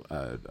a,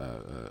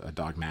 a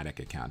dogmatic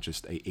account,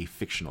 just a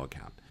fictional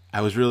account.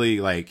 I was really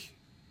like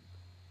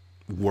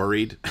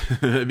worried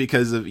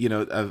because of,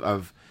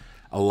 of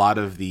a lot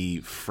of the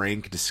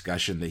frank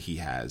discussion that he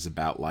has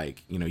about,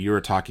 like, you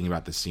were talking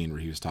about the scene where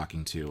he was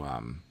talking to,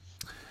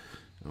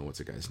 what's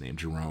the guy's name?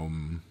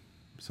 Jerome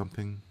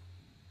something?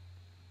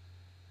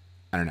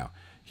 I don't know.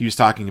 He was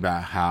talking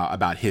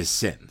about his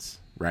sins,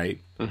 right?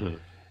 Mm-hmm.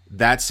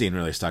 That scene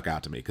really stuck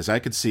out to me because I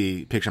could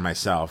picture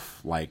myself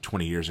like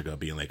 20 years ago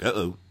being like,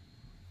 uh-oh,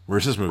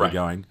 where's this movie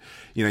going?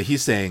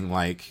 He's saying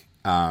like,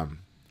 I'm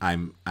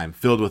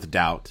filled with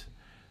doubt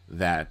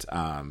that,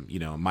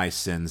 my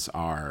sins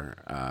are,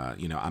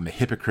 I'm a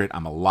hypocrite,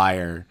 I'm a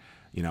liar,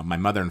 my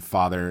mother and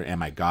father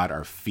and my God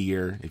are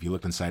fear. If you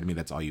looked inside me,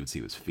 that's all you would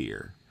see was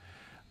fear.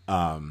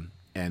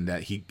 And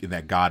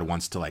that God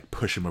wants to like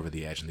push him over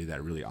the edge and do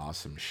that really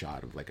awesome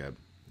shot of like a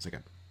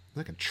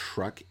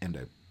truck and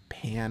a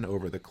pan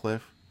over the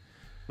cliff.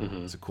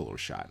 Mm-hmm. It's a cool little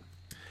shot.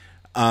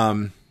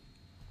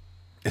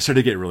 I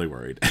started to get really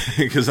worried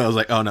because I was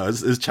like, "Oh no,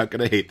 is Chuck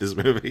gonna hate this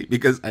movie?"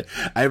 Because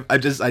I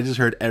just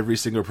heard every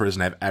single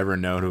person I've ever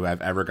known who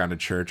I've ever gone to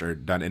church or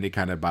done any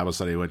kind of Bible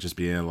study with just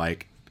being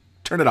like,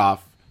 "Turn it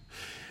off."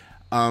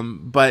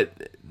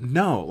 But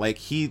no, like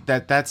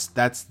that's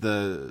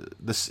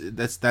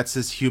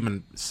his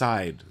human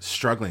side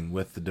struggling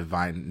with the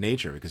divine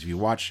nature. Because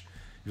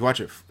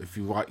if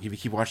you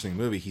keep watching the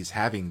movie, he's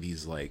having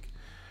these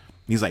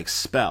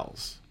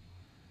spells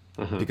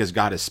because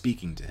God is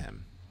speaking to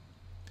him.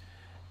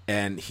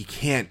 And he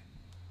can't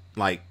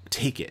like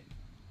take it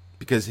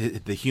because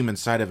the human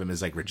side of him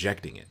is like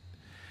rejecting it.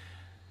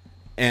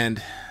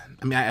 And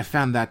I mean, I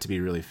found that to be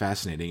really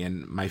fascinating.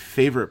 And my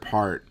favorite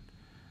part,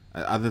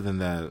 other than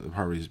the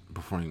part where he's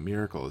performing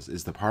miracles,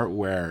 is the part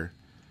where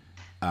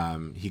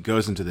he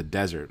goes into the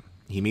desert.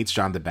 He meets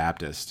John the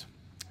Baptist,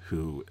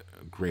 who,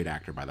 great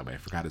actor, by the way, I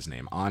forgot his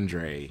name,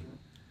 Andre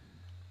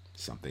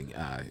something.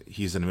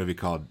 He's in a movie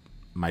called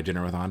My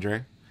Dinner with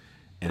Andre.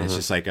 And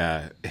it's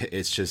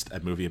just a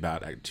movie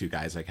about two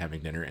guys like having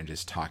dinner and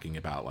just talking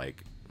about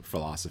like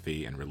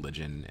philosophy and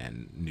religion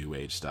and new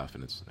age stuff,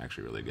 and it's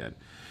actually really good.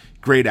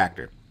 Great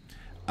actor.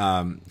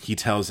 He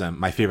tells him,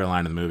 my favorite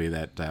line in the movie,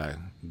 that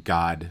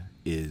God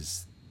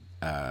is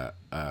the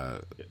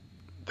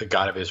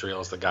God of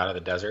Israel is the God of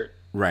the desert.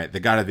 Right. The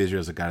God of Israel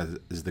is the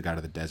God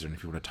of the desert. And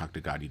if you want to talk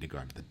to God, you need to go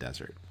out to the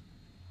desert,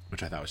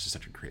 which I thought was just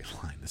such a great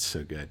line. That's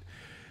so good.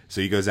 So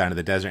he goes down to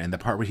the desert, and the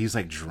part where he's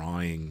like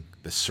drawing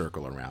the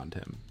circle around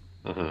him,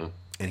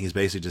 and he's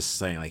basically just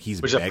saying like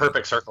which is a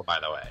perfect circle,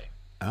 by the way.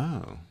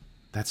 Oh,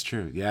 that's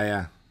true. Yeah,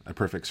 yeah, a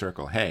perfect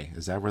circle. Hey,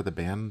 is that where the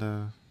band?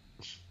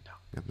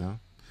 No.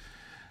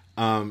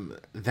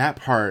 That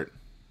part,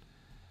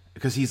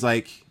 because he's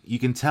like, you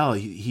can tell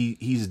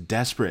he's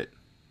desperate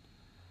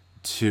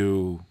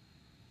to.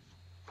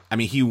 I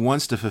mean, he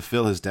wants to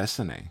fulfill his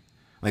destiny.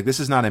 Like, this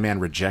is not a man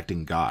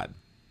rejecting God.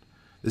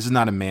 This is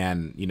not a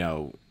man,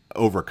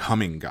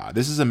 overcoming God.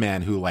 This is a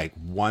man who like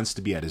wants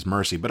to be at his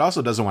mercy, but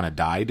also doesn't want to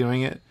die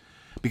doing it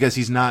because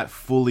he's not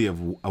fully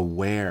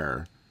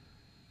aware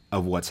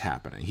of what's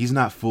happening. He's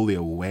not fully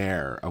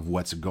aware of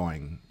what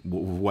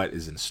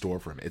is in store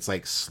for him. It's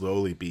like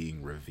slowly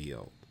being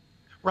revealed.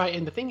 Right.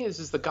 And the thing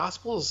is the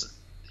Gospels,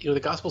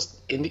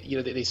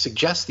 they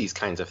suggest these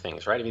kinds of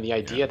things, right? I mean, the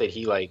idea that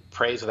he like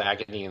prays with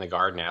agony in the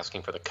garden,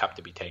 asking for the cup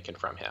to be taken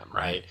from him,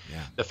 right?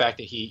 Yeah. The fact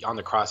that he on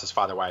the cross says,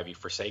 "Father, why have you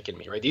forsaken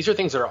me?" Right? These are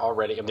things that are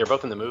already, and they're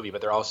both in the movie, but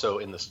they're also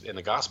in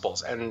the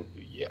Gospels, and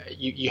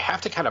you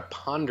have to kind of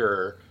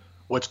ponder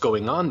what's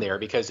going on there,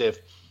 because if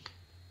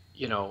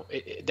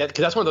because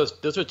that's one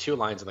of those are two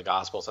lines in the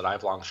Gospels that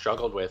I've long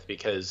struggled with,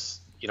 because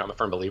I'm a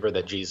firm believer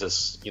that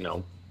Jesus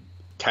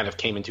kind of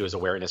came into his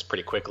awareness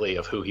pretty quickly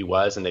of who he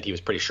was, and that he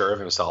was pretty sure of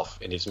himself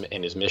in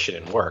his mission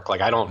and work. Like,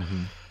 I don't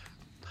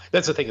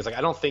that's the thing, is like, I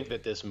don't think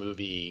that this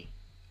movie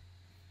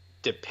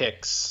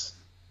depicts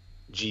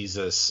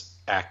Jesus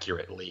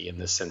accurately in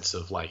the sense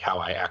of like how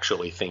I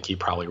actually think he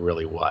probably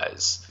really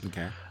was.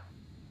 Okay.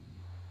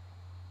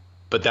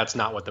 But that's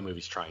not what the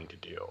movie's trying to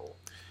do.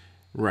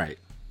 Right.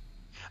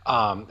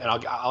 And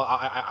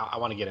I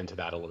want to get into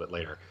that a little bit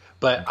later,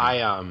 but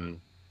okay.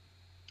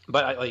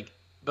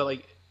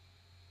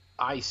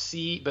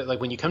 But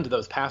when you come to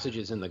those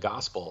passages in the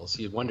Gospels,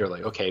 you wonder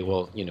like, okay,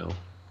 well,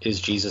 is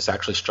Jesus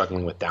actually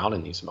struggling with doubt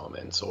in these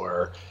moments,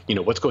 or,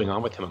 what's going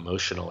on with him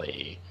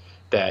emotionally,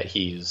 that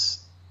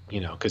he's,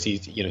 because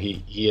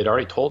he had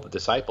already told the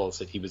disciples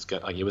that he was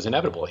it was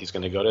inevitable. He's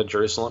going to go to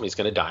Jerusalem. He's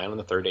going to die, and on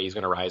the third day he's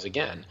going to rise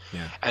again.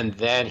 Yeah. And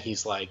then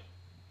he's like,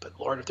 but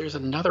Lord, if there's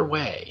another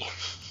way,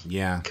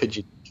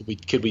 could we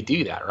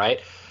do that? Right.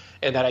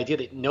 And that idea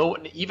that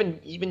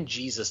even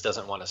Jesus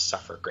doesn't want to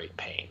suffer great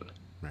pain.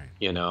 Right.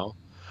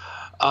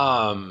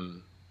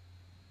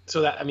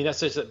 So that, I mean,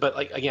 that's just, but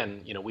like,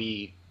 again,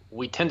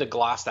 we tend to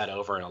gloss that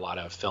over in a lot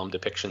of film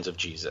depictions of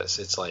Jesus.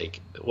 It's like,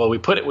 well, we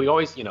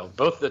always,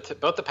 both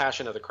the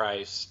Passion of the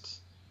Christ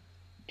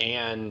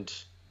and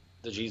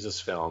the Jesus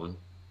film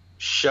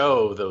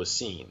show those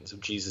scenes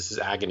of Jesus's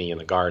agony in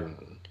the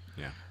garden.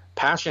 Yeah.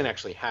 Passion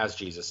actually has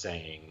Jesus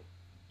saying,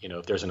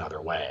 if there's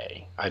another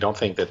way. I don't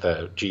think that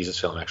the Jesus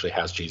film actually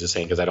has Jesus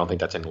saying, because I don't think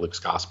that's in Luke's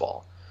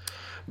gospel.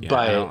 Yeah,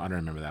 but I don't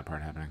remember that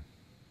part happening.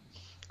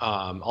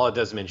 All it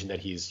does mention that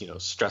he's,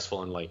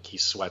 stressful and like he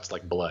sweats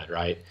like blood,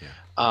 right?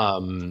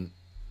 Yeah.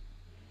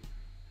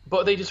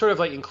 But they just sort of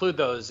like include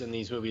those in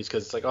these movies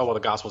because it's like, oh well, the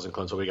gospel's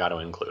included, so we got to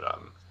include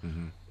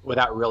them,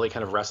 without really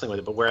kind of wrestling with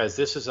it. But whereas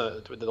this is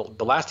the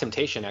Last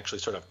Temptation actually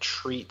sort of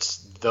treats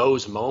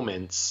those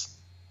moments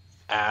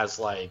as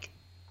like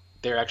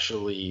they're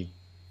actually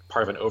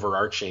part of an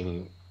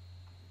overarching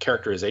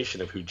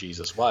characterization of who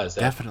Jesus was.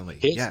 Definitely.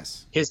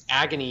 Yes. His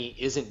agony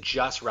isn't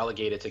just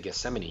relegated to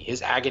Gethsemane.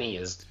 His agony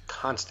is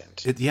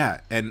constant.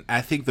 And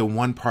I think the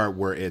one part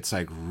where it's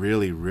like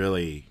really,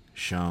 really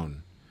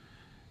shown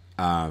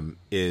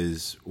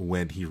is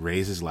when he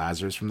raises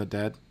Lazarus from the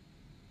dead.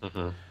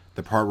 Mm-hmm.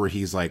 The part where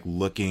he's like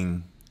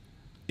looking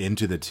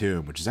into the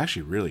tomb, which is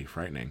actually really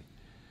frightening.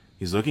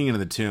 He's looking into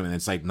the tomb, and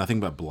it's like nothing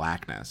but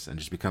blackness, and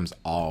just becomes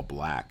all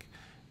black.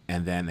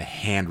 And then the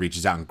hand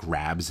reaches out and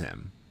grabs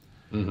him.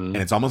 Mm-hmm. And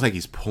it's almost like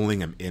he's pulling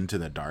him into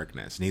the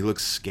darkness, and he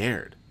looks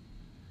scared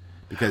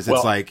because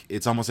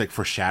it's almost like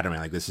foreshadowing,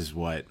 like this is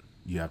what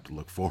you have to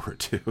look forward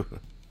to.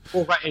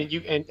 Well, right,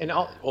 and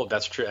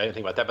that's true. I didn't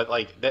think about that, but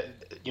like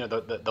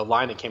that, the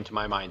line that came to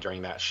my mind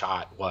during that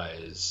shot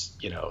was,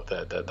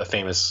 the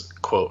famous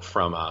quote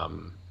from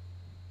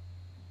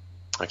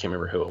I can't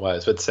remember who it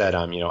was, but it said,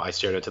 I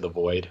stared into the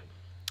void.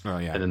 Oh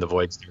yeah. And then the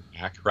void stared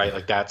back, right?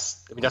 Like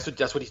that's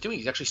what he's doing.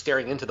 He's actually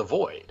staring into the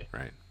void.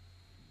 Right.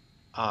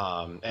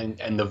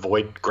 And the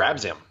void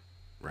grabs him.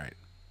 Right.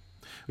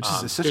 Which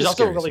is such a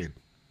scary scene.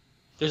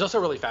 There's also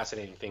a really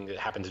fascinating thing that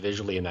happens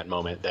visually in that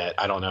moment that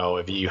I don't know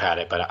if you had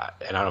it, and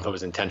I don't know if it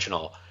was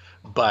intentional,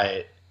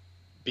 but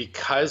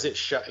because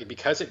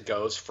it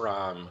goes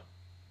from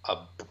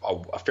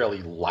a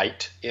fairly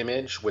light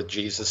image with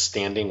Jesus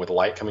standing with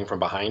light coming from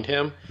behind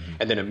him,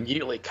 and then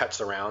immediately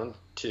cuts around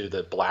to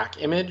the black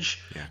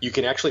image, you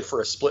can actually for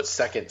a split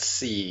second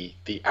see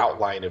the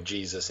outline of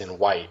Jesus in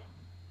white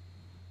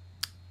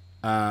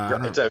I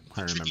don't It's a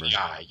quite remember.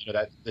 eye.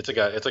 That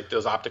it's like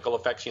those optical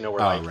effects. Where Oh,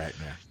 like right,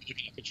 yeah. you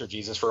can picture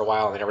Jesus for a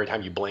while, and then every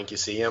time you blink, you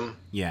see him.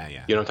 Yeah,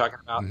 yeah. You know what I'm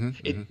talking about?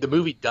 Mm-hmm. The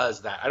movie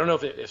does that. I don't know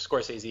if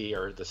Scorsese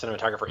or the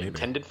cinematographer Maybe.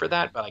 intended for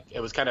that, but like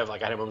it was kind of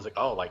like I had a moment like,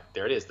 oh, like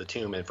there it is, the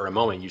tomb, and for a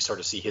moment you sort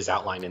of see his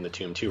outline in the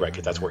tomb too, right?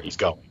 Because that's where he's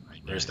going.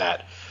 Right? There's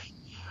that.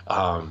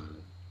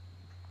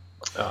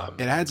 It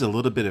adds a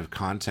little bit of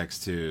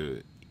context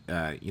to,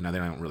 they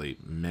don't really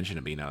mention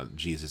it, but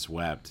Jesus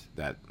wept,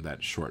 that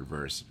short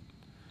verse,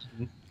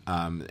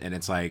 and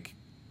it's like,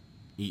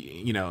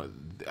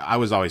 I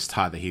was always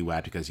taught that he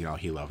wept because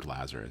he loved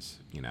Lazarus,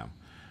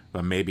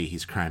 but maybe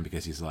he's crying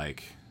because he's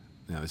like,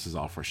 this is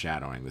all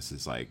foreshadowing. This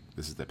is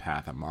the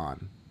path I'm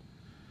on.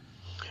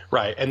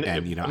 Right, and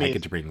I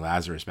get to bring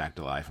Lazarus back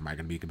to life. Am I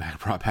going to be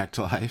brought back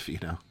to life?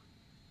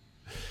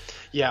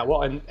 Yeah,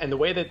 well, and the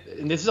way that,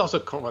 and this is also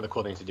one of the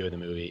cool things to do in the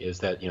movie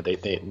is that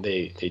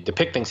they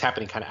depict things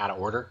happening kind of out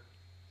of order.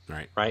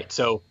 Right. Right.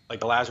 So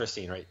like the Lazarus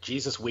scene, right?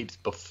 Jesus weeps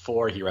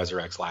before he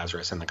resurrects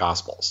Lazarus in the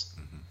Gospels,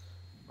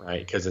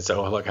 right? Because it's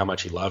look how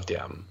much he loved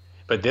him.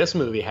 But this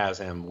movie has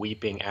him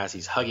weeping as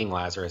he's hugging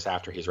Lazarus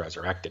after he's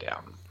resurrected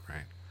him.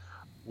 Right.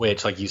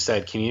 Which, like you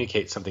said,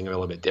 communicates something a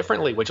little bit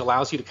differently, which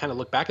allows you to kind of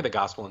look back at the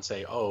gospel and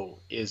say, oh,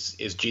 is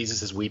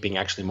Jesus' weeping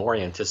actually more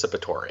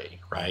anticipatory,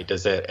 right?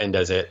 Does it, and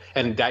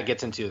that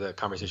gets into the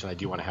conversation I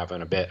do want to have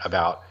in a bit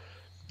about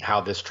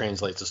how this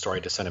translates the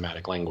story to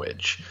cinematic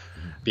language,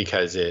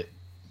 because it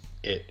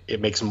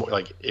makes more,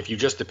 like, if you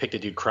just depict a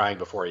dude crying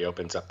before he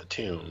opens up the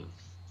tomb,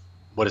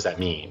 what does that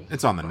mean?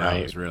 It's on the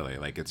nose, really.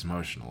 Like, it's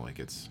emotional. Like,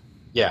 it's...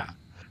 Yeah.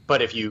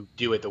 But if you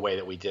do it the way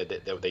that we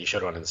did, that you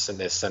showed on this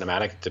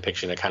cinematic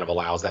depiction, it kind of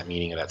allows that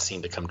meaning of that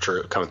scene to come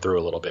through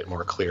a little bit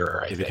more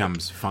clearer. I think.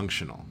 Becomes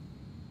functional.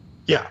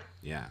 Yeah.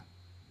 Yeah.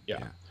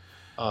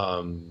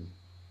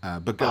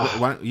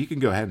 But you can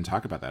go ahead and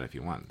talk about that if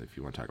you want. If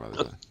you want to talk about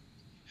that.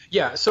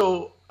 Yeah.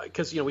 So,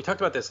 because we talked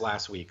about this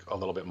last week a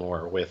little bit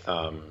more with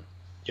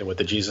with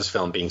the Jesus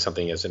film being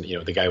something as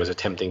the guy was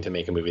attempting to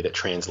make a movie that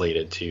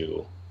translated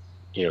to,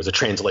 as a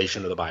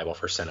translation of the Bible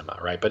for cinema,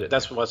 right? But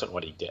that wasn't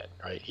what he did,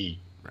 right? He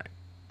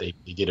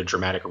did a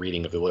dramatic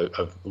reading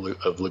of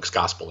Luke's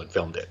gospel and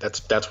filmed it.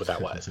 That's what that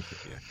was.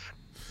 Yeah.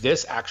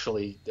 This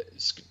actually,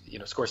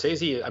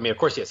 Scorsese, I mean, of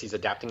course, yes, he's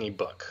adapting a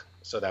book.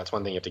 So that's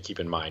one thing you have to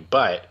keep in mind.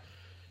 But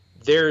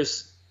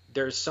there's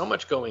so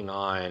much going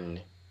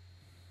on.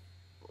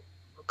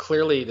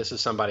 Clearly, this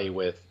is somebody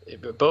with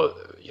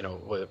both,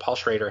 Paul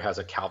Schrader has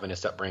a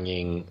Calvinist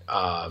upbringing.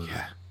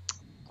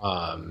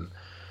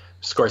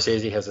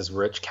 Scorsese has this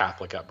rich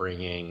Catholic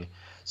upbringing.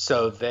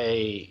 So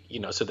they're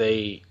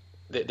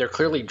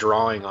clearly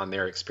drawing on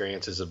their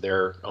experiences of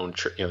their own,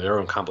 their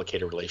own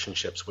complicated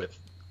relationships with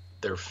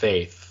their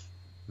faith,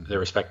 their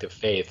respective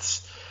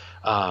faiths,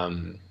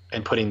 and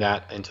putting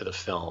that into the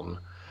film,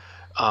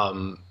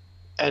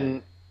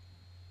 and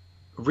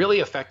really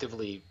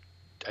effectively,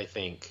 I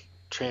think,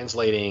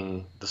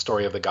 translating the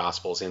story of the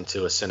Gospels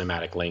into a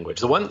cinematic language.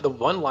 The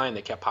one line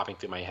that kept popping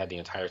through my head the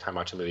entire time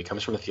watching the movie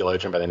comes from a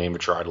theologian by the name of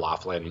Gerard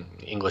Laughlin,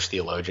 English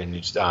theologian,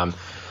 who's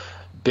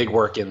big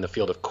work in the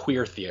field of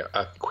queer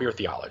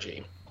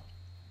theology.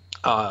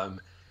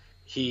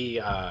 He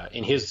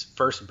in his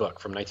first book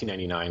from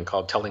 1999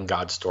 called Telling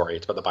God's Story,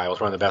 it's about the Bible.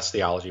 It's one of the best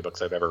theology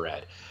books I've ever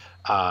read.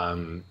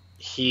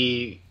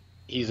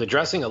 He's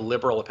addressing a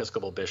liberal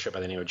Episcopal bishop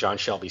by the name of John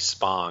Shelby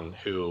Spong,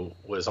 who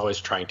was always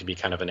trying to be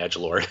kind of an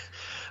edgelord,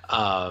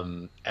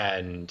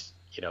 and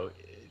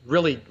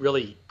really,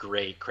 really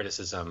great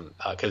criticism,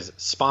 because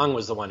Spong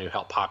was the one who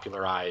helped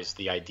popularize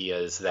the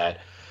ideas that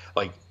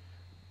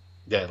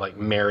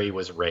Mary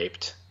was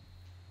raped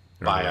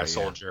by a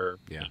soldier,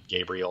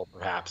 Gabriel,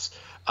 perhaps,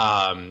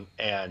 and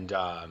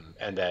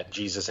that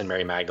Jesus and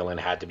Mary Magdalene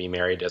had to be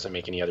married. Doesn't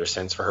make any other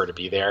sense for her to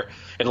be there.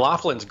 And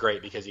Laughlin's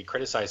great because he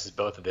criticizes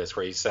both of this,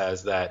 where he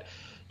says that,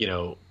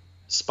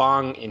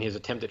 Spong, in his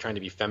attempt at trying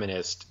to be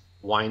feminist,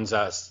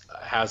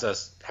 has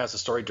the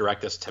story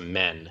direct us to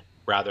men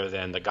rather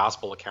than the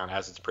gospel account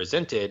as it's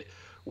presented,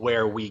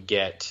 where we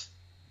get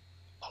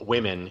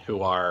women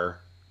who are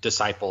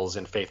disciples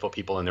and faithful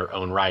people in their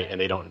own right,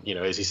 and they don't,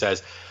 as he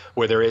says,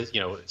 where there is,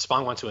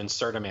 Spong wants to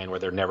insert a man where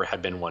there never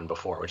had been one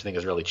before, which I think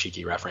is a really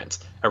cheeky reference,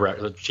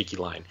 a cheeky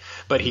line.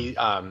 But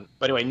but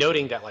anyway,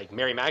 noting that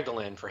Mary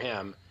Magdalene for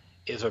him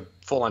is a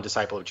full-on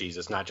disciple of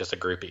Jesus, not just a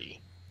groupie,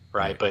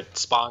 right? But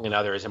Spong and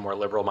others and more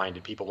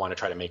liberal-minded people want to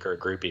try to make her a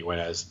groupie,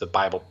 whereas the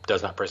Bible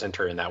does not present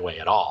her in that way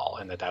at all,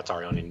 and that's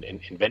our own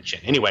invention.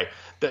 Anyway,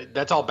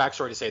 that's all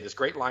backstory to say this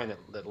great line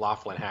that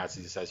Laughlin has.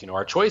 He says,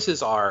 our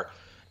choices are,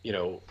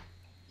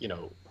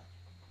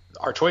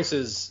 our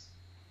choices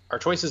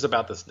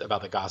about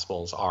the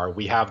Gospels are,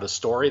 we have the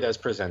story that's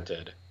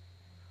presented,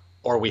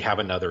 or we have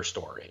another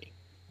story.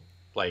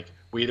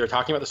 We're either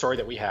talking about the story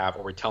that we have,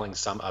 or we're telling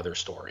some other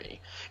story.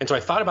 And so I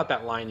thought about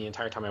that line the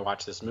entire time I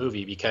watched this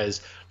movie,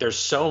 because there's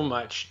so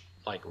much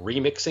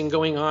remixing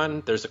going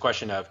on. There's the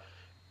question of,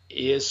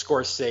 is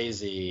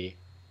Scorsese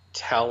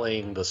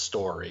telling the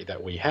story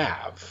that we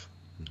have,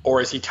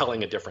 or is he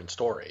telling a different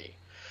story?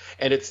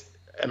 And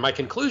and my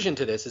conclusion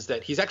to this is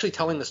that he's actually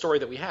telling the story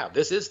that we have.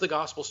 This is the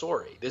gospel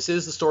story. This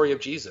is the story of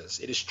Jesus.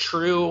 It is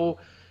true.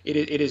 It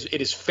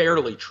is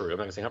fairly true. I'm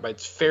not going to say how, but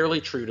it's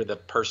fairly true to the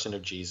person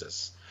of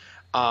Jesus,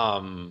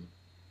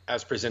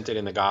 as presented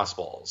in the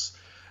Gospels.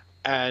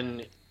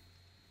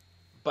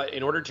 But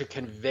in order to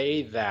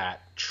convey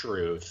that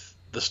truth,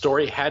 the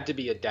story had to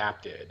be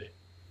adapted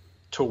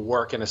to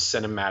work in a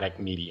cinematic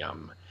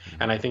medium.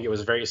 And I think it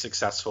was very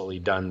successfully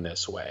done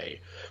this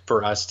way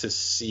for us to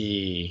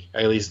see,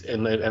 at least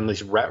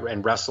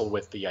wrestle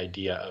with the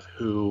idea of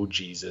who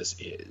Jesus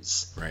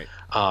is, right?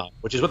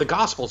 Which is what the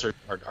Gospels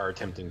are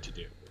attempting to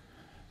do.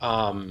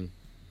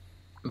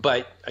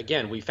 But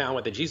again, we found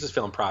with the Jesus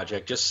Film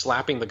Project, just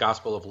slapping the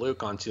Gospel of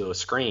Luke onto a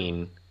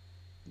screen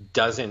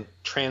doesn't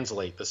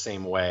translate the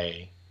same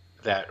way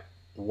that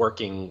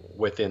working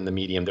within the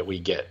medium that we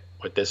get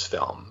with this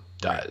film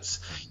does.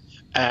 Right.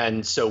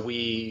 And so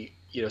we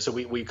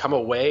come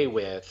away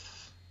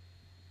with,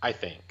 I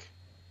think,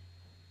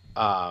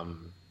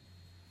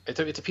 it's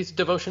a piece of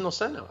devotional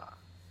cinema.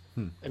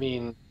 I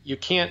mean, you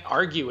can't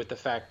argue with the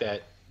fact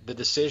that the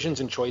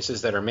decisions and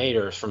choices that are made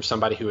are from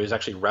somebody who is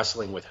actually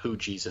wrestling with who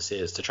Jesus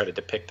is to try to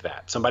depict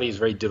that. Somebody who's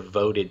very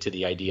devoted to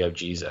the idea of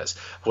Jesus.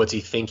 What's he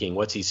thinking?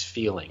 What's he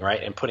feeling?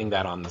 Right. And putting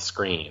that on the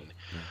screen.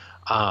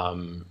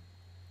 And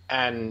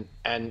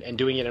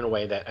doing it in a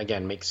way that,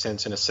 again, makes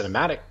sense in a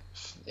cinematic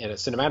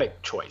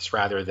choice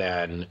rather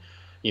than,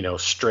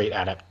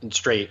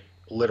 straight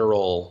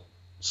literal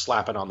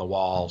slap it on the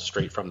wall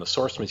straight from the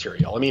source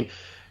material. I mean,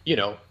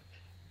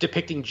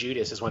 depicting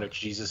Judas as one of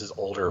Jesus's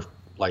older,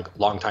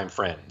 longtime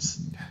friends.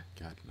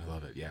 God, I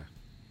love it. Yeah.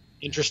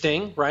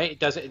 Interesting, right? It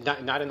doesn't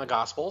not in the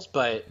Gospels,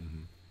 but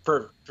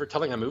for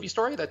telling a movie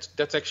story,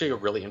 that's actually a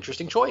really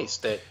interesting choice.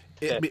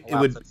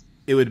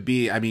 It would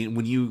be. I mean,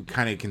 when you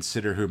kind of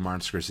consider who Martin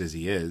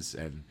Scorsese is,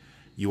 and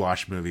you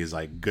watch movies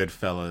like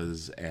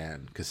Goodfellas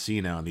and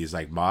Casino and these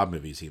mob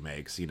movies he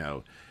makes,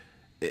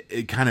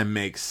 it kind of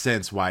makes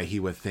sense why he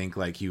would think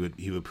he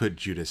would put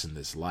Judas in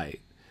this light.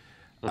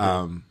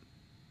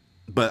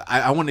 But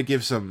I want to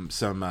give some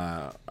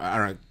I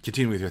don't know,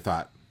 continue with your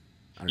thought.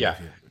 Yeah.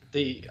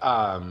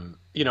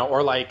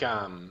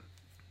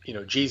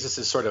 Jesus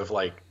is sort of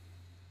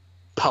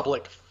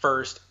public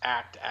first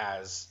act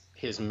as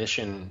his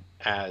mission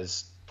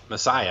as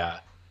Messiah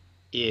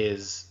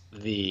is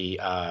the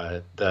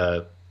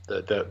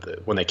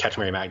when they catch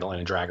Mary Magdalene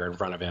and drag her in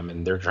front of him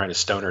and they're trying to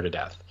stone her to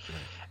death. Right.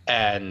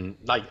 And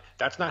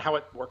that's not how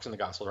it works in the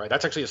gospel, right?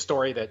 That's actually a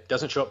story that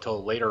doesn't show up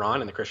till later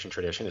on in the Christian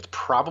tradition. It's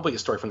probably a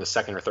story from the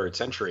 2nd or 3rd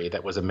century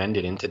that was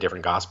amended into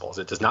different gospels.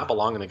 It does not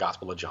belong in the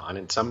Gospel of John.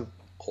 In some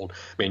old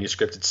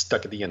manuscripts, it's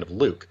stuck at the end of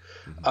Luke.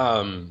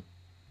 But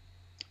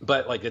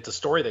it's a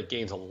story that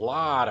gains a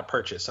lot of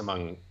purchase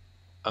among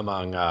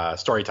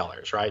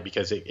storytellers, right?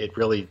 Because it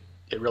really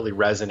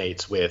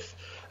resonates with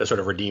the sort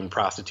of redeemed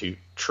prostitute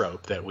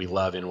trope that we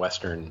love in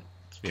Western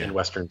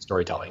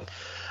storytelling.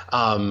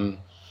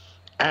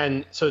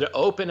 And so to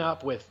open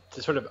up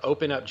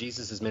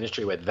Jesus's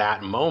ministry with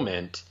that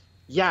moment,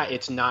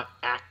 it's not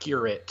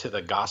accurate to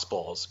the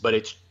Gospels, but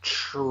it's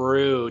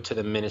true to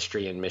the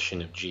ministry and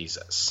mission of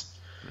Jesus.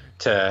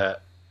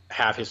 To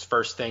have his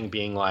first thing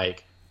being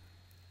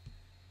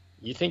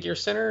you think you're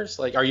sinners?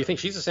 Or you think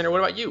she's a sinner? What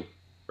about you?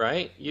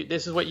 Right?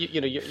 This is what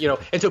you.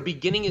 And so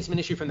beginning his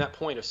ministry from that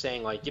point of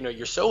saying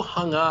you're so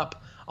hung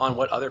up on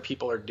what other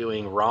people are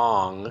doing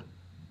wrong.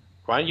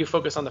 Why don't you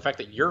focus on the fact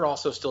that you're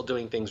also still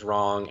doing things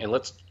wrong, and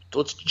let's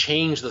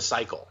change the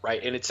cycle,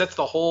 right? And it sets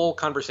the whole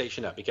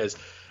conversation up because,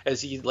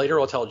 as he later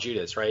will tell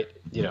Judas, right?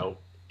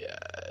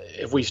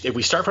 If we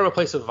start from a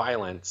place of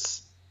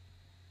violence,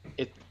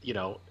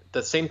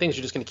 the same things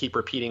are just going to keep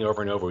repeating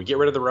over and over. We get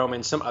rid of the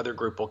Romans, some other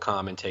group will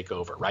come and take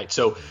over, right?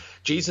 So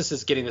Jesus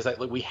is getting this,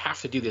 we have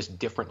to do this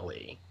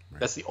differently. Right.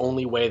 That's the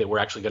only way that we're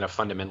actually going to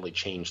fundamentally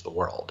change the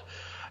world.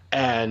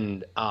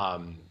 And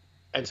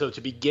so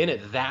to begin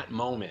at that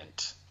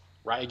moment,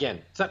 right?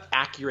 Again, it's not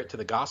accurate to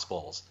the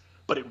Gospels,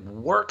 but it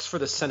works for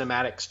the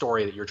cinematic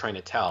story that you're trying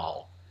to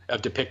tell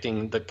of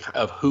depicting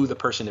of who the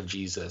person of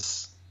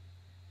Jesus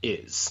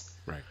is.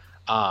 Right.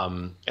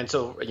 And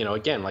so,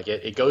 again,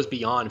 it goes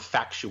beyond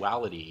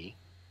factuality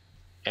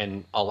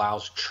and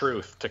allows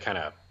truth to kind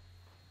of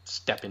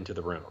step into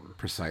the room.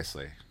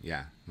 Precisely.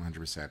 Yeah,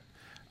 100%.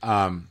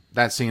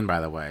 That scene, by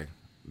the way,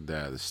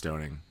 the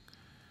stoning,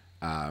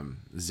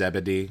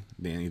 Zebedee,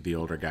 the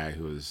older guy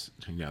who was,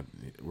 John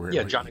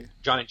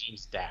and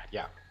James' dad.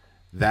 Yeah.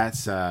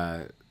 That's,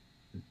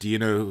 do you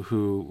know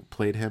who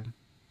played him?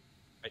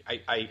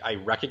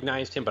 I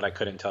recognized him, but I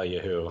couldn't tell you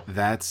who.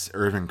 That's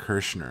Irvin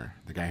Kershner,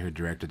 the guy who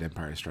directed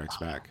Empire Strikes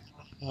Back.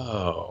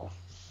 Oh.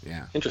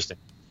 Yeah. Interesting.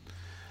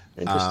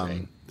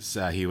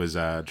 So he was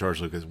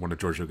one of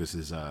George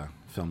Lucas's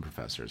film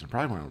professors, and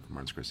probably one of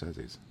Martin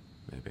Scorsese's,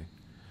 maybe.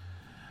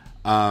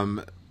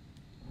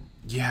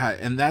 Yeah,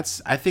 and I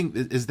think,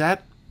 is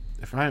that,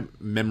 if my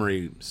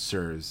memory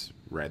serves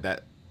right,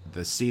 that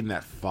the scene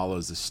that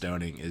follows the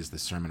stoning is the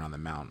Sermon on the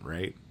Mount,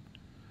 right?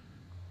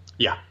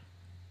 Yeah.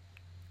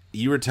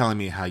 You were telling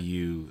me how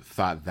you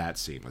thought that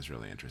scene was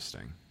really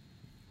interesting.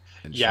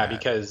 Yeah,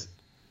 because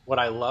what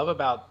I love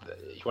about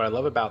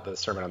the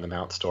Sermon on the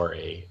Mount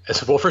story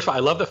is, well, first of all, I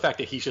love the fact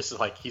that he's just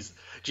like,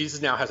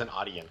 Jesus now has an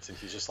audience, and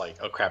he's just like,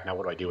 oh crap, now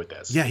what do I do with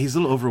this? Yeah, he's a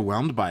little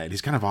overwhelmed by it.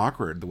 He's kind of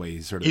awkward the way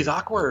He's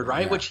awkward,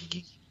 right? Yeah. Which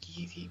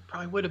he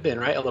probably would have been,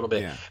 right, a little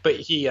bit. Yeah. But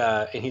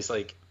he's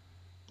like,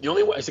 the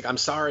only way, he's like, I'm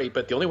sorry,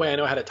 but the only way I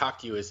know how to talk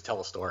to you is to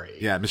tell a story.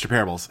 Yeah, Mr.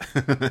 Parables.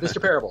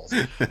 Mr. Parables.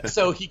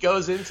 So he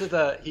goes into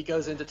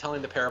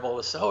telling the parable of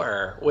the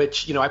sower,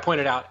 which, you know, I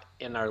pointed out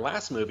in our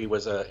last movie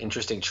was an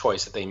interesting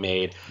choice that they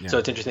made. Yeah. So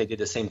it's interesting they did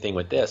the same thing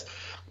with this.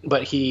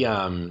 But he, you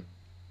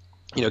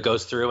know,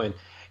 goes through and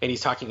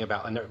he's talking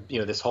about, and you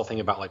know, this whole thing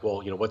about like,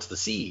 well, you know, what's the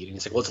seed? And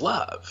he's like, well, it's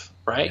love,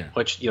 right? Yeah.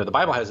 Which, you know, the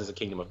Bible has as a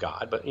kingdom of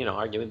God, but, you know,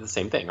 arguably the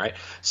same thing, right?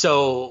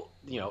 So,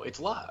 you know, it's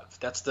love.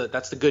 That's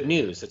the good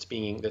news that's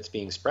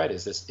being spread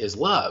is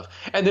love.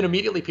 And then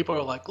immediately people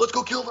are like, let's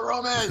go kill the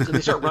Romans, and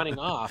they start running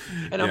off.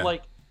 And Yeah. I'm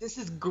like, this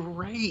is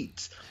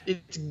great.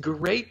 It's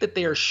great that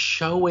they are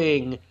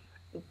showing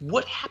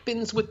what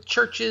happens with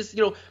churches.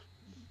 You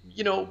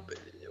know,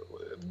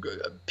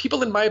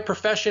 people in my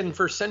profession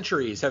for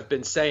centuries have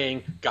been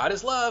saying, God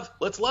is love.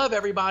 Let's love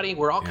everybody.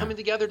 We're all coming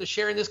together to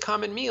share in this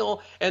common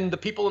meal. And the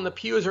people in the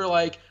pews are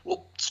like,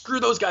 well, screw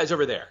those guys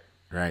over there.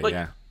 Right, Like,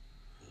 yeah.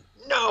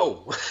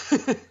 No.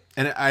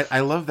 And I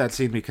love that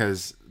scene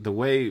because the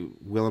way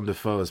Willem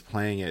Dafoe is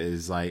playing it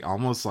is like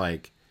almost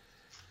like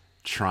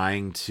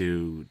trying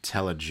to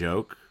tell a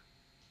joke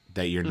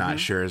that you're not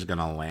sure is going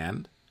to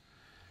land.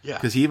 Yeah.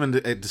 Because he even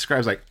it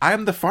describes like,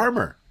 I'm the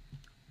farmer.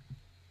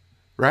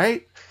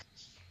 Right?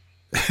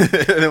 And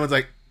everyone's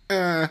like,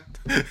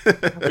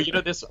 But you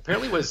know, this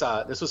apparently was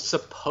this was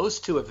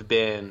supposed to have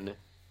been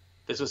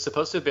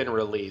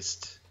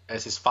released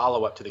as his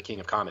follow-up to The King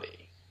of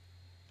Comedy.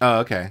 Oh,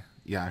 okay.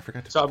 Yeah, I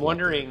forgot to. So I'm pull up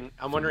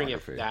the wondering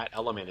if filmography. that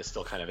element is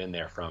still kind of in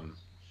there from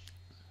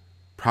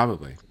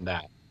Probably.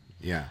 that.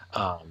 Yeah.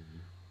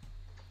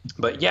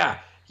 But yeah,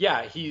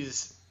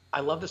 I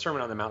love the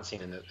Sermon on the Mount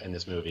scene in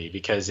this movie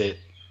because the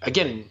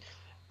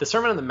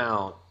Sermon on the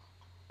Mount,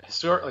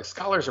 like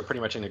scholars are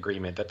pretty much in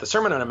agreement that the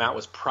Sermon on the Mount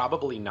was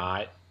probably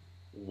not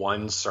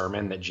one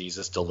sermon that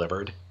Jesus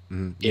delivered.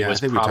 Mhm. It Yeah, I was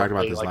think we talked about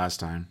probably this like- last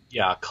time.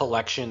 Yeah, a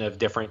collection of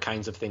different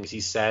kinds of things he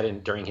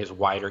said during his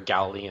wider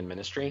Galilean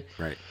ministry.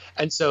 Right.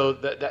 And so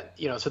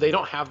so they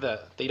don't have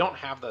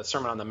the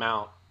Sermon on the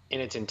Mount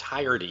in its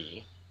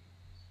entirety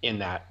in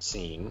that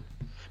scene,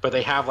 but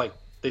they have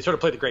they sort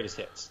of play the greatest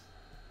hits,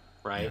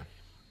 right?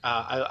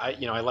 I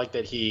like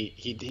that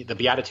the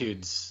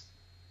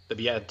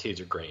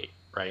Beatitudes are great,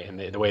 right? And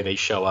the way they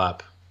show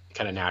up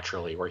kind of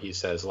naturally, where he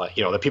says like,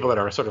 you know, the people that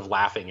are sort of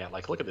laughing at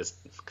like, look at this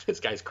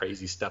guy's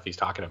crazy stuff he's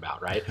talking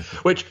about, right?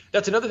 Which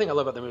that's another thing I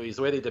love about the movie is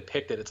the way they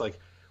depict it. It's like,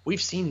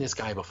 we've seen this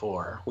guy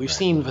before. We've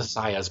seen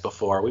messiahs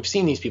before. We've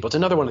seen these people. It's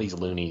another one of these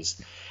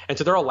loonies. And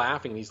so they're all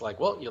laughing. And he's like,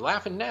 well, you're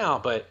laughing now,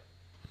 but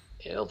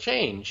it'll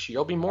change.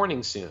 You'll be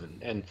mourning soon.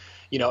 And,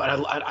 you know,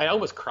 and I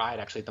almost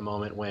cried actually at the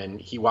moment when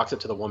he walks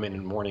up to the woman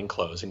in mourning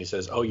clothes and he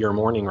says, oh, you're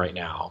mourning right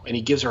now. And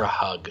he gives her a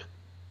hug.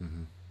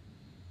 Mm-hmm.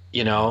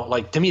 You know,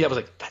 like to me, that was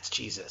like, that's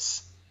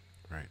Jesus.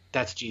 Right.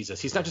 That's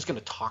Jesus. He's not just going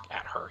to talk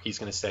at her. He's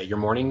going to say, you're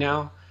mourning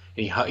now.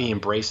 And he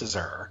embraces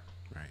her.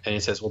 Right. And he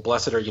says, well,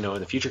 blessed are, you know, in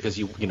the future, because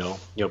you know,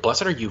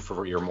 blessed are you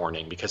for your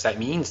mourning, because that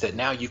means that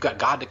now you've got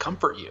God to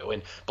comfort you.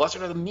 And blessed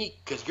are the meek,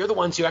 because you're the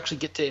ones who actually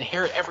get to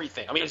inherit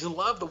everything. I mean, I just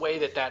love the way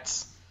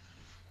it's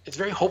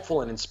very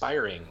hopeful and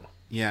inspiring.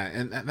 Yeah,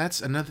 and that's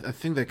another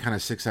thing that kind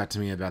of sticks out to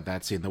me about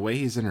that scene. The way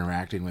he's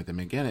interacting with him,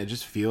 again, it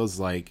just feels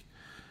like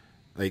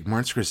Martin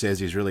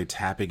Scorsese is really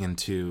tapping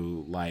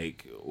into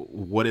like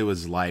what it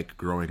was like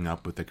growing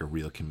up with like a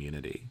real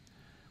community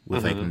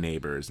with like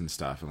neighbors and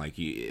stuff, and like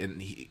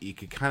he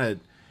could kind of,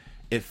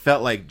 it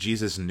felt like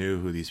Jesus knew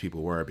who these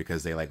people were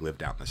because they like lived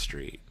down the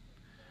street,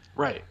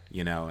 Right.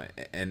 you know,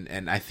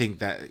 and I think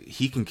that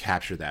he can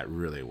capture that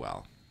really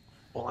well.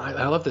 Well,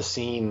 I love the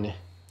scene.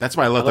 That's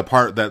why I love the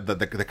part that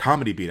the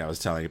comedy beat I was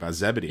telling you about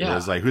Zebedee. Yeah. It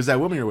was like, who's that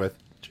woman you're with?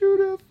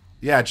 Judith.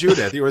 Yeah,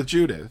 Judith. You're with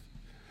Judith.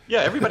 Yeah,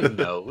 everybody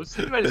knows.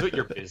 Everybody knows what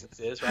your business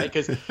is, right?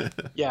 Because,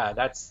 yeah,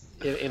 that's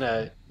in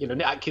a, you know,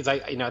 kids.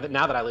 Now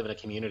that I live in a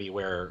community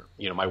where,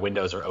 you know, my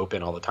windows are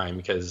open all the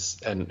time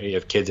and you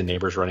have kids and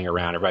neighbors running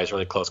around. Everybody's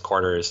really close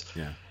quarters.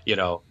 Yeah. You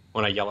know,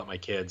 when I yell at my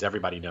kids,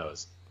 everybody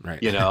knows.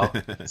 Right. You know,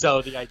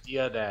 so the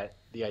idea that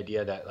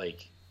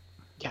like,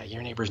 yeah,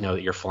 your neighbors know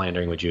that you're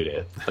philandering with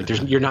Judith. Like,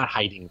 you're not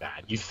hiding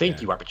that. You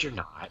think you are, but you're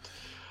not.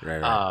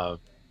 Right.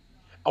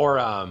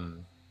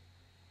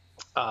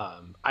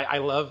 I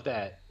love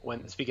that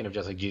when speaking of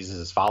just like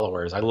Jesus's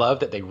followers, I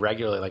love that they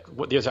regularly like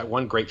there's that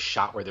one great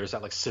shot where there's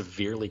that like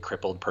severely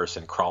crippled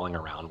person crawling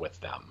around with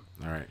them,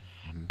 All right.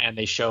 Mm-hmm. and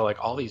they show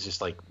like all these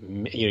just like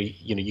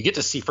you get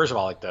to see first of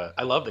all like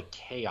I love the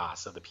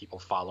chaos of the people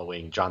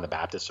following John the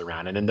Baptist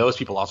around, and then those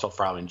people also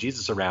following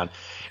Jesus around,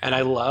 and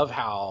I love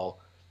how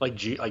like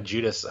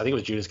Judas, I think it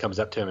was Judas, comes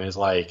up to him and is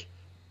like,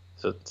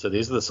 so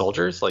these are the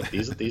soldiers, like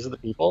these are the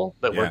people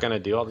that we're gonna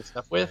do all this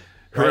stuff with.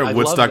 Her Right? at I love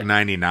Woodstock that.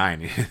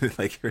 '99.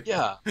 Like,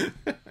 Yeah,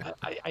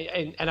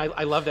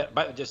 I love that.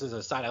 But just as an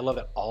aside, I love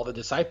that all the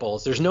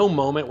disciples. There's no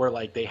moment where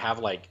like they have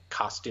like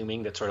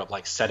costuming that's sort of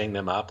like setting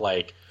them up,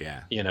 like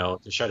yeah, to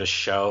try to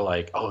show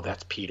like, oh,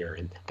 that's Peter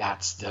and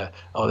that's they're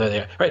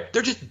there. Right?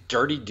 They're just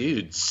dirty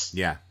dudes.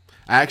 yeah.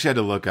 I actually had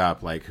to look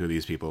up like who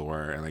these people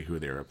were and like who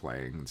they were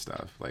playing and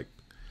stuff. Like,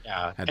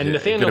 Yeah, had and a good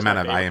Nathaniel's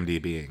amount my of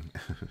favorite. IMDbing.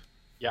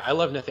 Yeah, I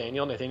love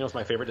Nathaniel. Nathaniel's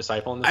my favorite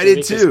disciple in this I movie.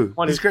 did 'cause too.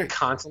 One He's who's great.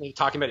 constantly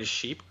talking about his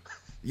sheep.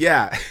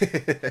 Yeah.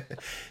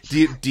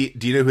 Do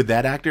you know who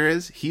that actor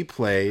is? He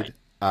played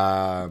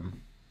the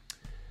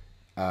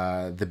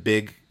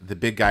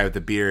big guy with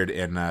the beard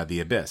in The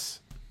Abyss.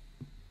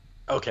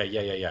 Okay,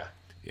 yeah.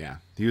 Yeah,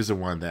 he was the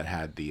one that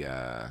had the.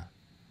 I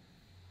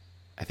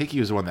think he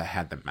was the one that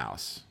had the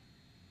mouse.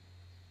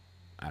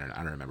 I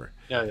don't remember.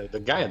 Yeah, the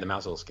guy in the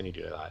mouse little skinny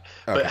dude. Okay.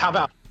 But how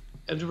about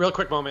a real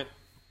quick moment?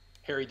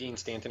 Harry Dean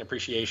Stanton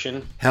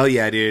appreciation. Hell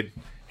yeah, dude!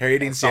 Harry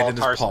Dean Saul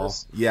Stanton is Paul.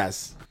 Tarsus.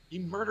 Yes. He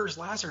murders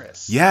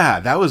Lazarus. Yeah,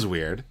 that was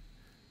weird.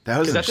 That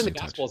was because that's in the interesting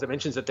touch. Gospels. It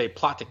mentions that they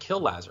plot to kill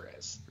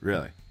Lazarus.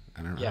 Really,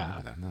 I don't Yeah,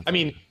 remember that. No. I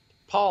mean,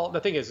 Paul. The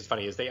thing is, it's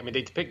funny is they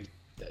depict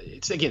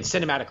it's again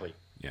cinematically.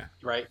 Yeah.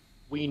 Right.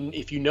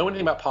 If you know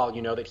anything about Paul,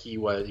 you know that he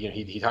was,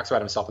 he talks about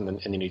himself in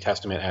the New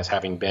Testament as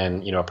having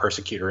been, a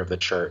persecutor of the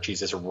church. He's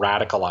this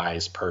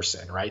radicalized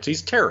person, right? So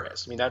he's a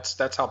terrorist. I mean, that's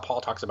how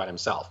Paul talks about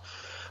himself.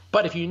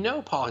 But if you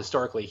know Paul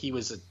historically, he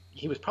was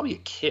probably a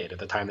kid at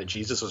the time that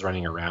Jesus was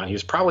running around. He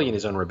was probably in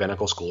his own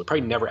rabbinical school. He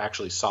probably never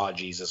actually saw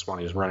Jesus when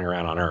he was running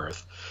around on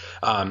earth.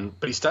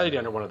 But he studied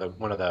under one of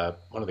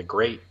the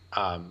great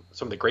some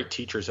of the great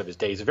teachers of his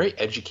day. He's a very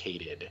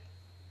educated,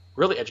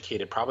 really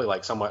educated, probably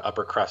like somewhat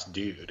upper crust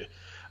dude.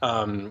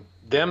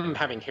 Them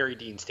having Harry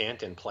Dean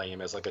Stanton play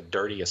him as like a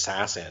dirty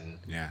assassin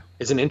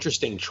is an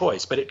interesting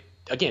choice, but it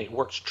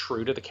works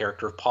true to the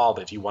character of Paul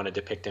that you want to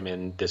depict him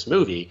in this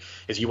movie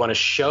is you want to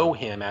show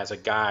him as a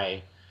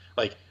guy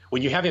like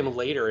when you have him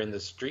later in the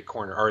street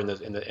corner or in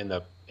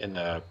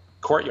the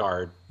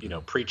courtyard,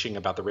 preaching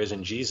about the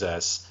risen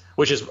Jesus,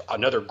 which is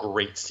another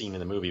great scene in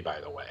the movie, by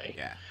the way.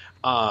 Yeah.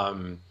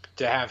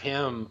 To have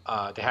him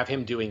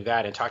doing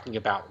that and talking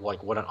about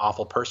like what an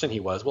awful person he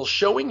was, well,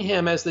 showing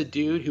him as the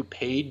dude who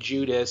paid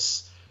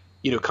Judas,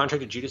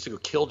 contracted Judas to go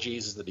kill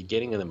Jesus at the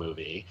beginning of the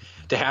movie,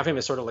 to have him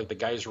as sort of like the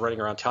guy who's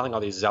running around telling all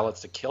these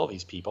zealots to kill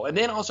these people, and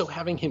then also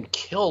having him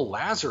kill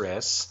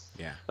Lazarus.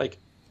 Yeah. Like,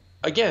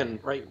 again,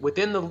 right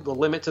within the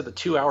limits of the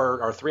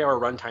 2-hour or 3-hour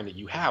runtime that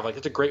you have, like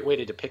it's a great way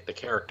to depict the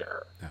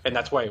character, and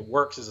that's why it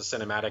works as a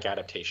cinematic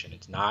adaptation.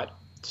 It's not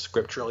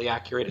scripturally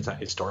accurate, it's not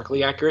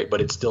historically accurate,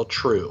 but it's still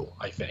true,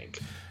 I think.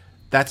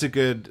 That's a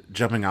good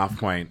jumping off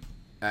point.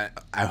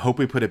 I hope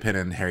we put a pin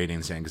in Harry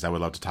Dean Stanton because I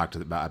would love to talk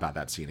about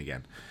that scene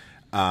again.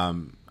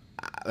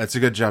 That's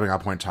a good jumping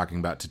off point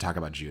to talk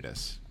about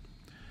Judas,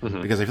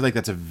 because I feel like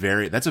that's a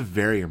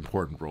very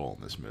important role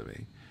in this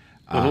movie.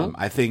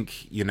 I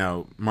think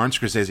Martin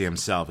Scorsese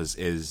himself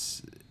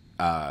is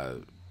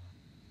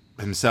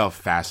himself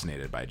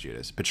fascinated by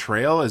Judas.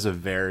 Betrayal is a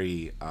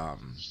very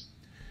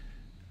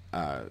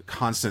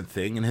constant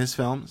thing in his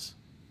films.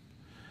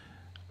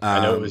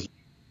 I know it was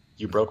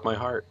You Broke My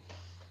Heart.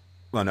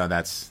 Well, no,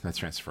 that's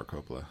Francis Ford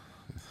Coppola.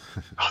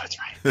 Oh, that's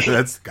right.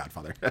 That's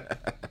Godfather.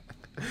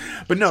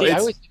 But no,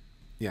 See,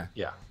 yeah.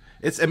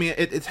 It's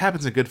It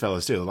happens in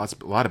Goodfellas too. A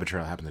lot of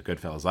betrayal happens in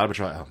Goodfellas. A lot of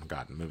betrayal. Oh my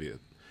God, in the movie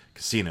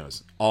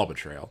Casinos, all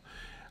betrayal.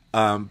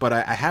 But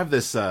I have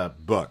this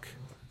book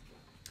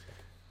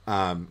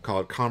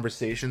called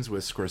Conversations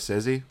with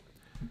Scorsese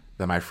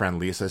that my friend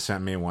Lisa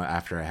sent me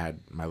after I had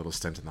my little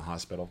stint in the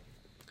hospital.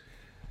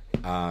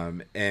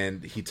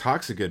 And he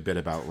talks a good bit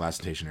about Last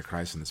Temptation of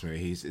Christ in this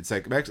movie. It's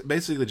like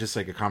basically just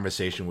like a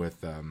conversation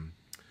with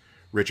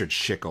Richard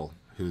Schickel,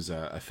 who's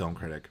a film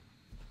critic.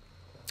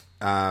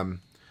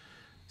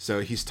 So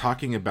he's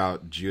talking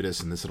about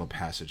Judas in this little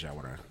passage I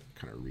want to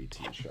kind of read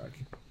to you, Chuck.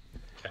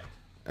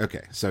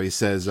 Okay, so he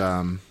says,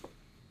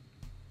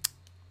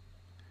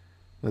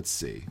 let's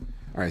see.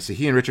 All right, so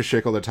he and Richard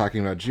Schickel are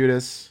talking about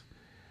Judas,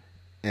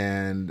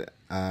 and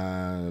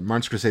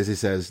Martin Scorsese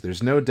says,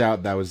 "There's no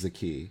doubt that was the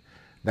key.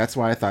 That's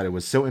why I thought it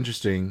was so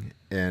interesting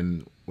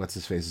in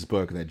What's-His-Face's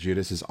book that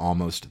Judas is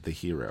almost the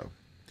hero.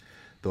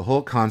 The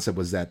whole concept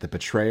was that the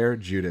betrayer,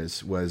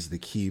 Judas, was the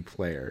key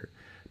player,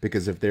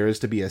 because if there is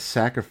to be a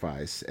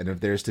sacrifice, and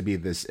if there is to be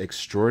this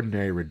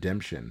extraordinary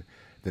redemption,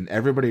 then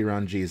everybody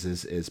around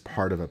Jesus is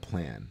part of a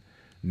plan.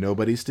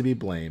 Nobody's to be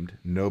blamed.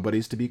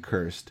 Nobody's to be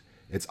cursed.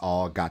 It's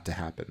all got to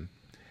happen.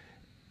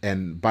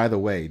 And by the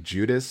way,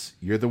 Judas,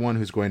 you're the one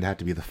who's going to have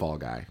to be the fall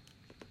guy.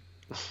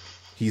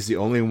 He's the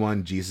only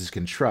one Jesus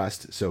can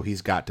trust, so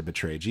he's got to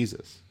betray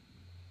Jesus.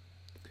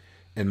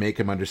 And make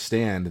him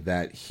understand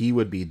that he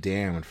would be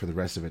damned for the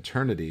rest of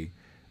eternity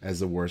as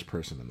the worst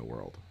person in the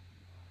world."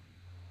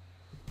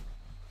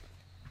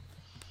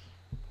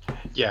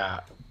 Yeah,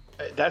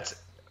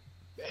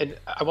 and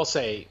I will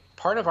say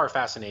part of our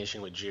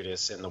fascination with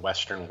Judas in the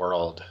Western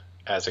world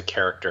as a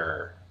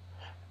character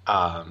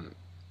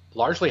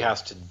largely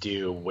has to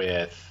do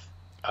with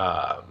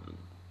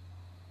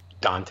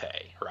Dante,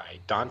 right?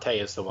 Dante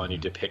is the one who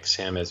depicts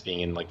him as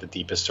being in like the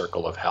deepest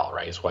circle of hell,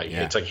 right? It's like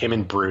it's like him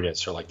and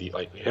Brutus, or like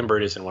him,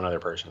 Brutus, and one other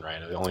person, right?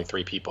 The only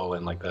three people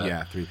in like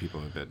the 3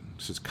 people have been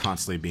just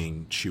constantly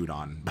being chewed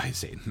on by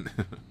Satan.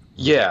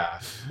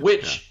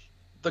 Which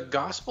the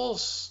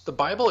Gospels, the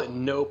Bible, at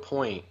no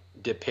point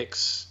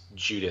depicts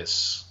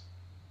Judas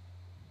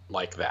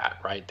like that,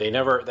 right? They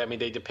never. I mean,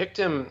 they depict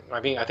him.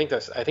 I think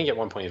at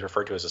one point he's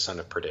referred to as a son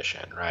of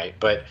perdition, right?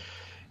 But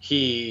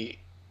he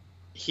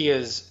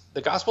is.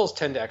 The Gospels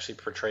tend to actually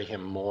portray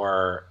him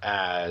more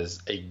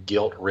as a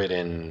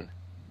guilt-ridden,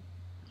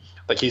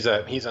 like he's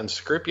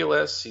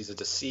unscrupulous, he's a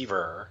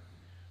deceiver,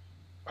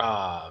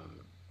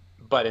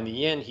 but in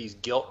the end he's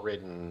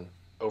guilt-ridden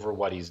over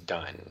what he's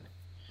done.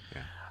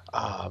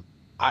 There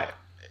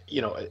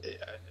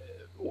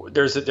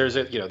was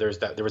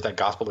that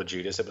Gospel of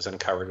Judas that was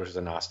uncovered, which was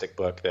a Gnostic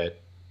book that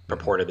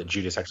purported that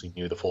Judas actually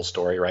knew the full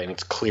story, right? And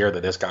it's clear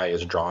that this guy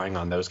is drawing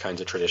on those kinds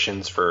of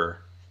traditions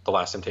for the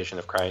Last Temptation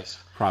of Christ.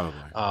 Probably.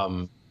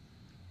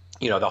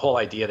 The whole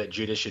idea that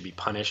Judas should be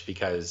punished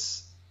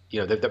because,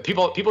 the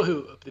people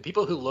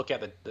who look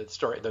at the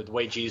story, the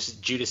way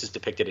Judas is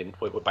depicted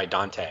by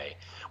Dante,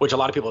 which a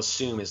lot of people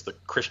assume is the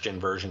Christian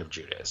version of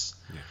Judas,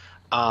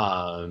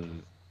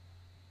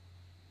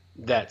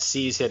 that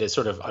sees it as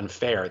sort of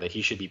unfair that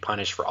he should be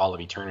punished for all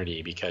of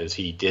eternity because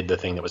he did the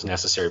thing that was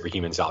necessary for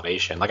human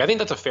salvation. Like, I think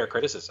that's a fair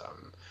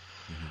criticism.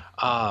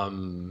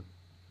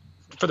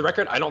 For the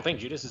record, I don't think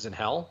Judas is in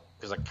hell,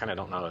 because I kind of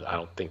don't know. I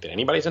don't think that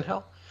anybody's in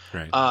hell.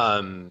 Right. Or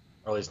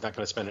at least not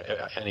going to spend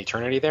an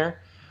eternity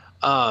there.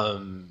 I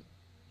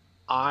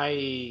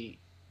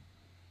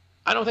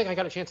don't think I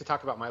got a chance to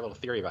talk about my little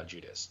theory about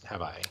Judas,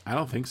 have I? I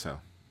don't think so.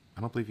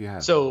 I don't believe you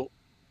have. So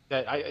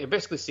that I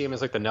basically see him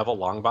as like the Neville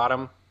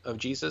Longbottom of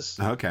Jesus.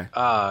 Okay.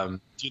 Do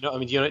you know? I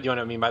mean, do you know what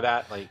I mean by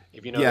that? Like,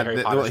 if you know the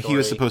Harry Potter story, he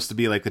was supposed to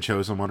be like the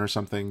chosen one or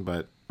something,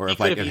 if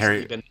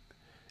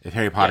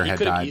Harry Potter had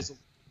died.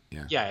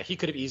 He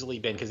could have easily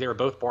been, because they were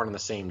both born on the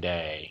same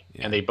day,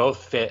 and they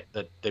both fit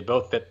the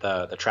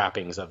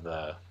trappings of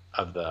the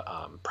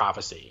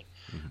prophecy.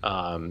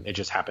 It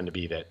just happened to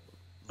be that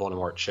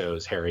Voldemort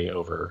chose Harry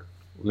over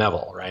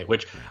Neville, right?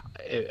 Which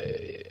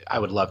I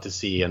would love to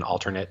see an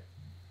alternate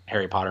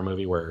Harry Potter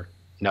movie where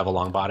Neville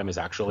Longbottom is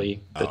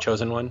actually the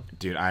chosen one.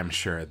 Dude, I'm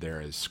sure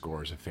there is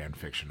scores of fan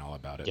fiction all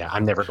about it. Yeah,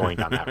 I'm never going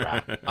down that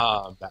route.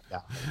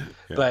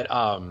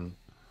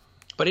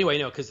 But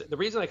anyway, because the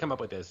reason I come up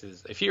with this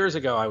is a few years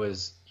ago, I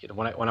was,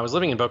 when I was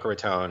living in Boca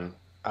Raton,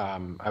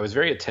 I was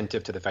very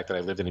attentive to the fact that I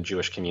lived in a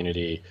Jewish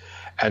community,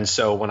 and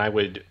so when I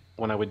would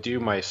do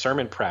my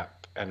sermon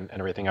prep and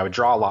everything, I would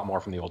draw a lot more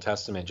from the Old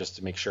Testament just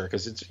to make sure,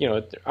 because it's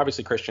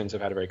obviously Christians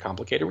have had a very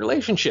complicated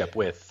relationship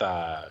with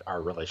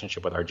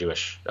our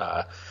Jewish,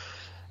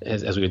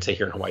 as we would say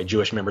here in Hawaii,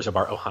 Jewish members of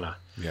our Ohana.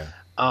 Yeah.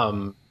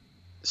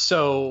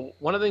 So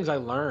one of the things I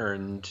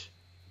learned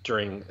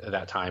during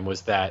that time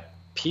was that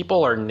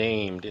people are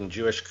named in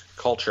Jewish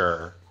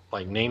culture,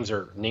 like names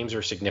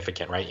are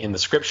significant, right? In the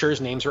scriptures,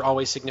 names are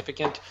always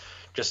significant,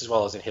 just as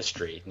well as in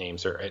history.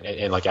 Names are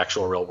in like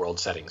actual real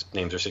world settings,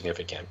 names are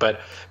significant.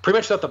 But pretty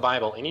much throughout the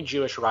Bible, any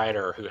Jewish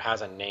writer who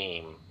has a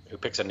name, who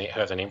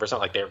has a name for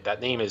something, like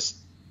that name is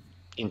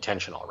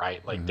intentional,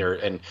 right? Like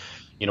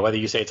whether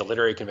you say it's a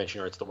literary convention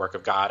or it's the work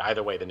of God,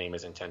 either way, the name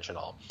is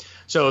intentional.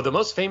 So the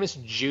most famous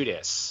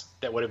Judas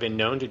that would have been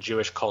known to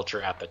Jewish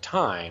culture at the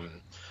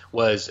time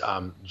was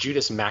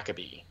Judas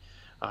Maccabee,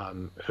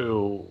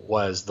 who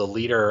was the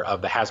leader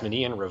of the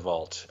Hasmonean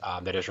revolt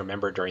that is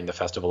remembered during the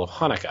festival of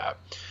Hanukkah.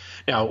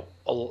 Now,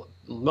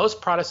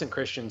 most Protestant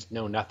Christians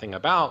know nothing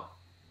about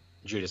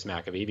Judas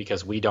Maccabee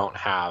because we don't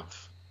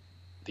have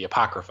the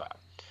Apocrypha.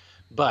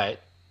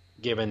 But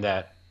given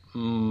that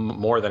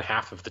more than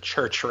half of the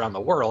church around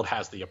the world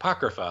has the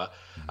Apocrypha,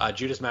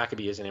 Judas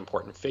Maccabee is an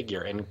important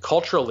figure, and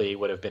culturally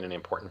would have been an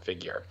important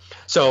figure.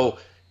 So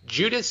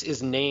Judas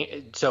is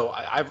named. So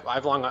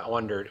I've long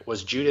wondered,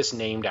 was Judas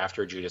named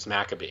after Judas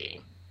Maccabee?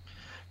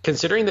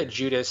 Considering that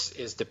Judas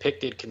is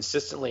depicted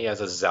consistently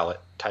as a zealot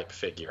type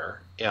figure,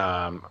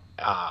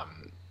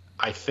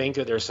 I think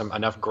that there's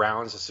enough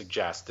grounds to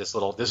suggest this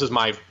is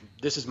my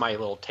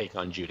little take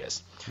on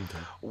Judas. Okay.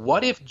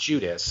 What if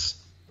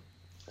Judas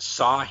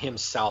saw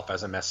himself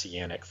as a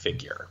messianic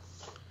figure?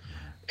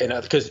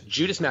 And because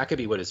Judas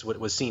Maccabee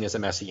was seen as a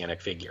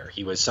messianic figure,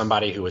 he was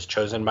somebody who was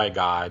chosen by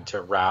God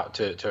to rouse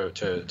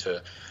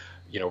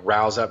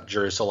up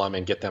Jerusalem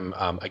and get them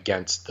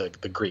against the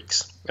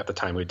Greeks at the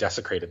time who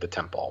desecrated the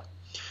temple.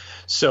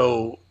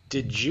 So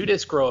did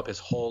Judas grow up his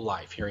whole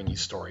life hearing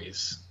these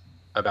stories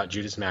about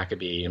Judas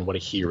Maccabee and what a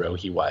hero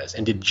he was?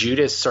 And did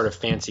Judas sort of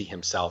fancy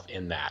himself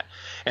in that?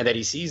 And that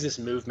he sees this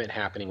movement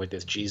happening with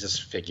this Jesus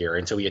figure,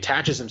 and so he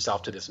attaches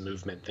himself to this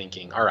movement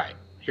thinking, all right,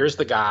 here's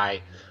the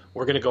guy.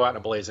 We're going to go out in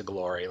a blaze of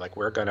glory. Like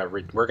we're going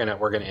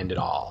to end it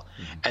all.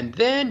 Mm-hmm. And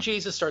then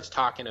Jesus starts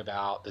talking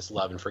about this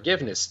love and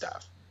forgiveness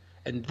stuff.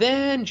 And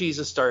then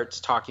Jesus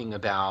starts talking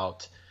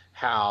about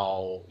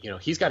how,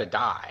 he's got to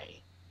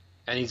die.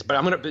 And don't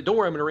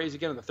worry, I'm going to raise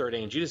again on the third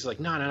day. And Judas is like,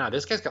 no,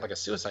 this guy's got like a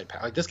suicide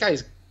pact. Like this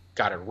guy's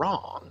got it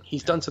wrong.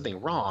 He's done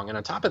something wrong. And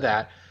on top of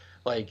that,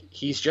 like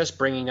he's just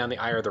bringing down the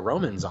ire of the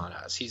Romans on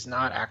us. He's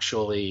not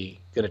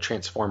actually going to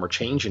transform or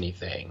change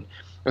anything.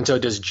 And so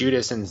does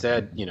Judas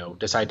instead,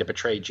 decide to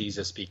betray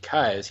Jesus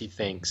because he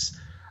thinks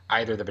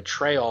either the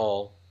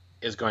betrayal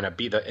is going to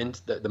be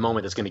the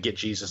moment that's going to get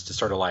Jesus to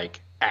sort of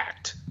like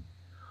act,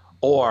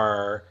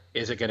 or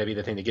is it going to be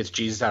the thing that gets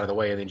Jesus out of the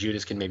way, and then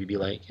Judas can maybe be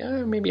like,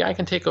 yeah, maybe I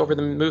can take over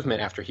the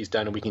movement after he's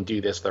done, and we can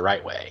do this the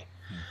right way.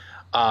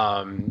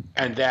 And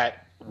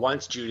that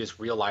once Judas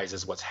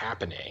realizes what's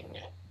happening,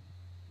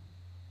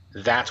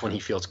 that's when he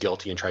feels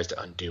guilty and tries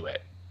to undo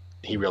it.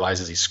 He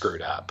realizes he's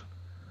screwed up.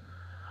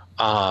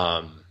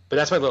 But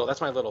that's my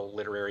little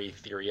literary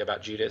theory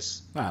about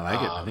Judas. Oh, I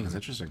like it. I think it's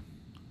interesting.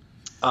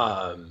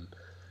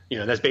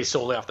 That's based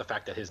solely off the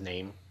fact that his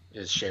name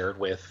is shared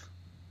with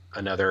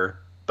another.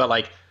 But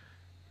like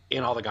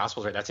in all the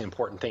Gospels, right, that's an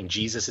important thing.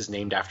 Jesus is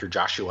named after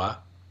Joshua,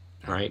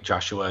 right?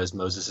 Joshua is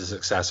Moses'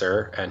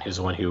 successor, and who's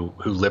the one who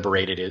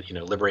liberated it,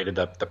 liberated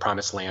the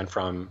promised land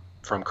from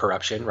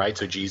corruption, right?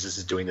 So Jesus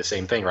is doing the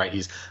same thing, right?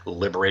 He's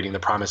liberating the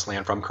promised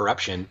land from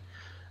corruption,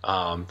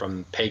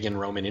 from pagan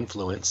Roman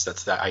influence.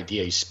 That's the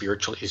idea. He's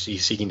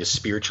seeking to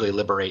spiritually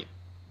liberate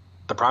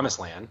the promised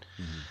land.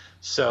 Mm-hmm.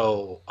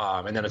 So,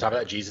 and then on top of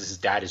that, Jesus'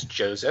 dad is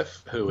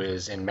Joseph, who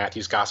is in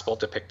Matthew's gospel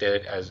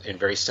depicted as in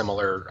very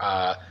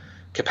similar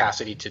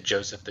capacity to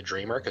Joseph the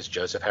dreamer, because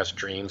Joseph has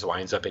dreams,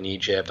 winds up in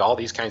Egypt, all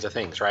these kinds of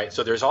things, right?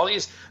 So there's all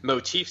these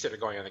motifs that are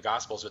going on in the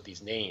gospels with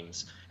these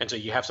names. And so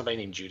you have somebody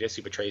named Judas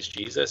who betrays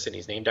Jesus, and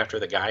he's named after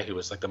the guy who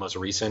was like the most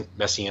recent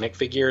messianic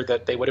figure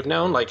that they would have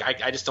known. Like,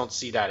 I just don't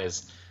see that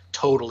as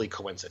totally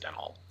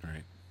coincidental.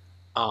 Right.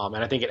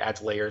 And I think it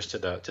adds layers to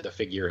the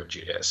figure of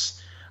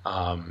Judas.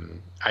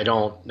 I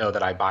don't know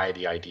that I buy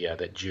the idea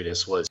that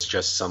Judas was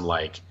just some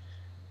like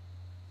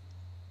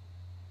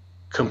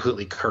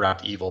completely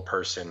corrupt, evil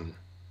person.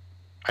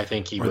 I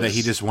think he that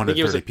he just wanted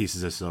 30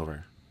 pieces of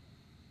silver.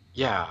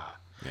 Yeah.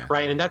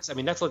 Right. And that's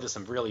led to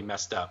some really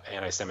messed up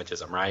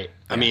anti-Semitism, right?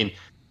 Yeah. I mean,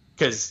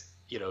 because,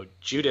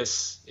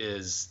 Judas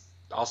is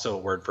also a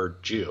word for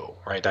Jew,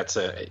 right?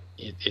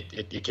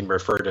 It can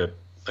refer to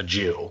a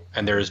Jew.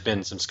 And there's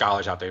been some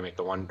scholars out there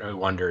who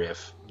wonder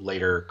if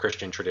later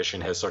Christian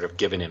tradition has sort of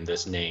given him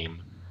this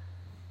name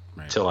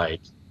to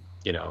like,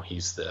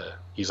 he's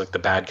like the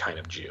bad kind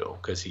of Jew,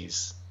 because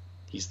he's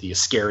the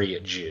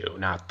Iscariot Jew,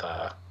 not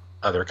the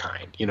other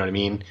kind. You know what I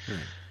mean?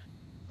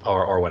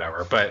 Or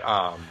whatever. But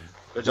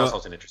it's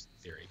also an interesting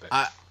theory.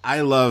 But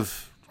I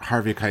love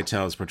Harvey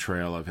Keitel's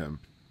portrayal of him.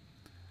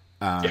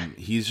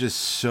 He's just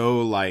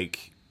so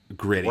like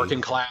gritty, working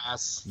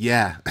class.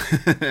 Yeah.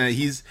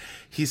 he's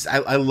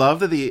I love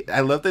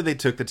that they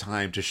took the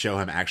time to show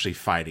him actually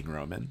fighting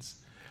Romans.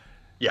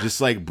 Yeah. Just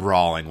like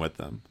brawling with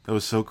them. That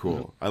was so cool.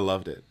 Mm-hmm. I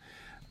loved it.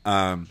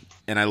 And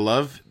I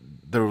love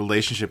the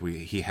relationship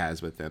he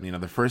has with them.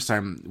 The first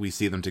time we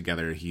see them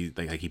together, he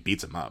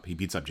beats him up. He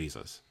beats up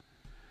Jesus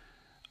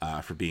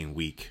for being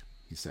weak,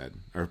 he said,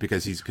 or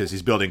because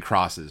he's building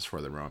crosses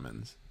for the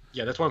Romans.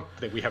 Yeah, that's one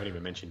thing we haven't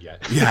even mentioned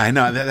yet. Yeah, I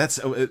know. That's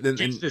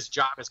Jesus'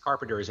 job as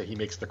carpenter is that he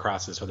makes the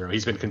crosses for the Romans.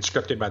 He's been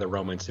conscripted by the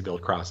Romans to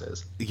build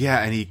crosses. Yeah,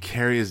 and he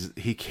carries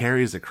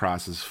the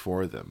crosses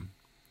for them,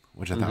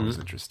 which I thought was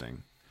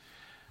interesting.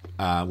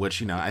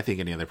 Which I think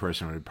any other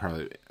person would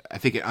probably. I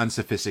think an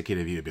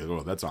unsophisticated view would be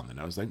like, "Oh, that's on the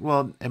nose." Like,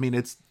 well, I mean,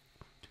 it's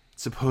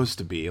supposed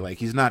to be like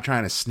he's not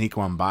trying to sneak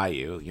one by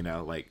you.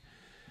 Like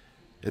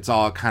it's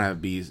all kind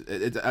of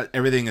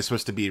everything is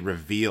supposed to be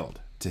revealed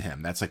to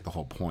him. That's like the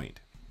whole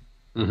point.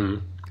 Mm-hmm.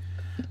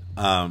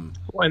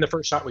 Well, and the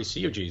first shot we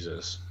see of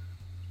Jesus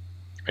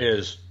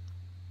is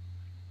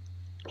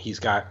he's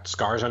got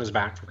scars on his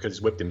back because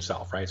he's whipped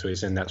himself, right? So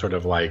he's in that sort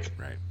of like,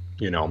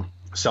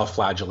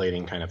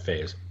 self-flagellating kind of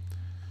phase.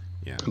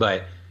 Yeah.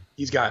 But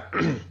he's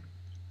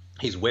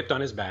whipped on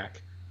his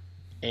back,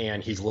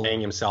 and he's laying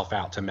himself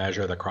out to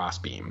measure the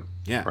crossbeam,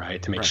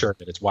 right? To make sure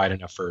that it's wide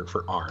enough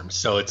for arms.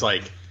 So it's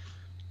like,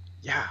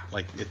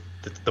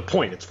 the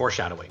point. It's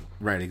foreshadowing.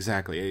 Right,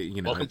 exactly.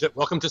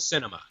 Welcome to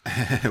cinema.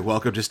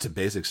 Welcome just to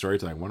basic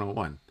storytelling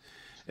 101.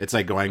 It's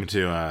like going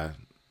to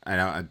I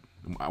know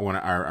one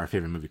of our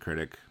favorite movie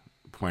critic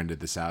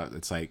pointed this out.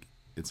 It's like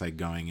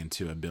going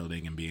into a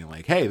building and being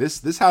like, "Hey,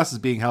 this house is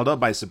being held up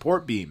by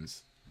support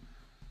beams."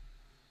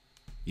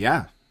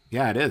 Yeah,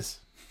 it is.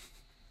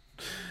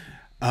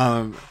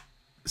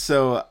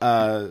 So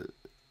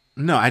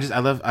no, I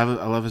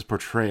love his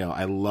portrayal.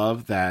 I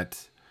love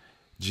that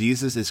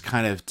Jesus is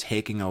kind of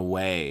taking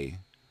away,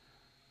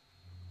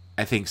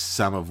 I think,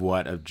 some of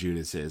what of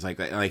Judas is like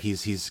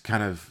he's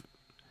kind of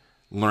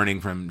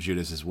learning from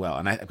Judas as well.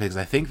 And because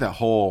I think the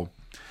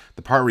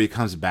part where he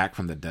comes back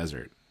from the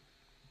desert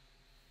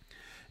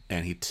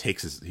and he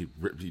takes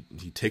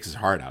his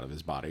heart out of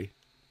his body,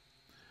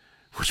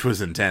 which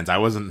was intense. I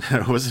wasn't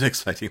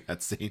expecting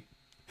that scene.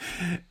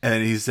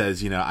 And he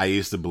says, I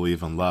used to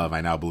believe in love.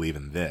 I now believe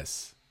in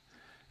this.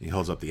 He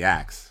holds up the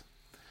axe.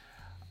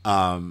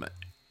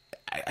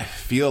 I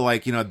feel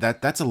like,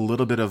 that's a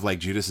little bit of like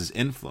Judas's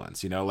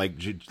influence,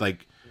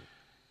 like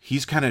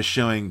he's kind of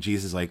showing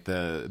Jesus like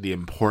the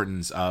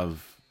importance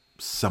of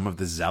some of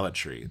the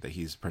zealotry that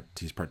he's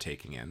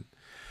partaking in,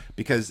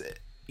 because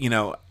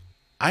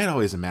I had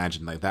always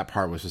imagined like that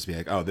part was supposed to be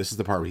like, oh, this is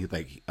the part where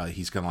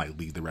he's gonna like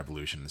lead the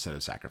revolution instead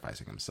of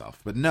sacrificing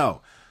himself. But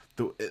no,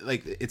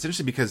 it's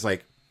interesting because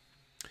like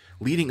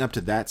leading up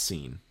to that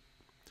scene,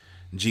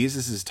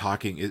 Jesus is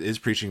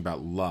preaching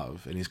about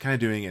love, and he's kind of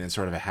doing it in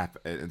kind of a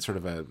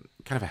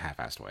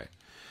half-assed way.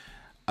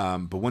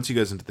 But once he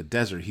goes into the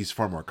desert, he's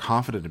far more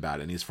confident about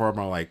it, and he's far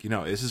more like,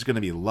 this is going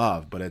to be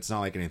love, but it's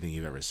not like anything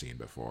you've ever seen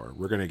before.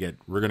 We're gonna get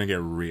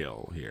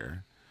real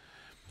here.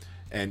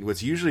 And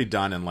what's usually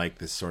done in like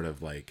this sort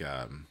of like,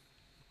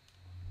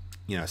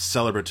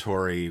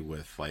 celebratory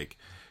with like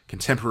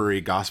contemporary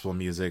gospel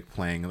music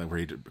playing, where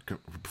he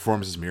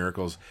performs his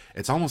miracles,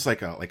 it's almost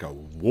like a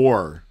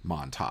war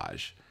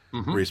montage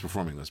where he's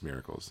performing those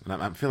miracles. And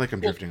I feel like I'm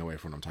drifting away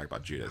from when I'm talking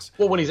about Judas.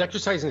 Well, when he's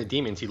exorcising the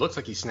demons, he looks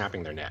like he's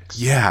snapping their necks.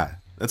 Yeah,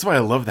 that's why I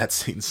love that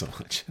scene so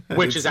much.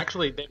 Which is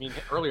actually,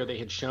 earlier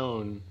they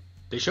showed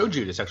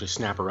Judas actually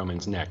snap a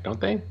Roman's neck,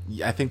 don't they?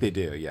 Yeah, I think they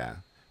do. Yeah,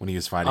 when he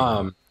was fighting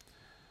them.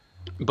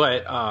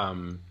 But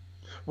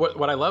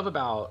what I love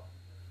about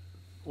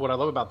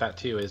that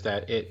too is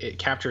that it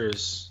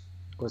captures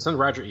what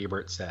Roger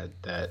Ebert said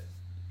that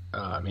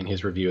in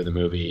his review of the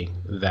movie,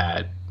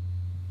 that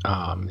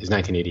his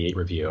 1988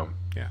 review,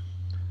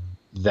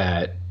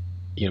 that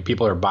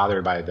people are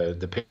bothered by the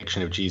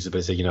depiction of Jesus,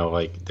 but say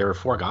like there are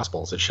 4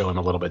 gospels that show him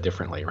a little bit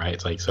differently, right?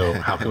 It's like, so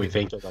how can we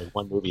think that like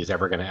one movie is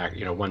ever going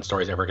to one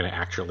story is ever going to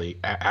actually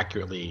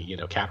accurately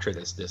capture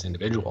this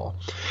individual?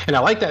 And I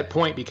like that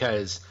point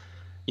because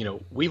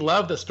we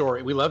love the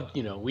story. We love,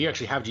 we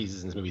actually have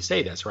Jesus in this movie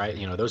say this, right?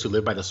 Those who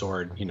live by the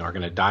sword, are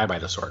going to die by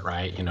the sword,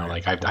 right?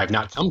 Like I've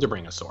not come to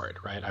bring a sword,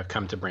 right? I've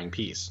come to bring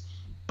peace.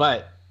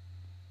 But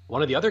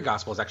one of the other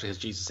gospels actually has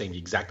Jesus saying the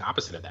exact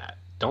opposite of that.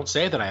 Don't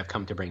say that I have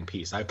come to bring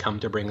peace. I've come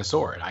to bring a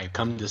sword. I have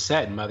come to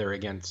set mother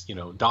against,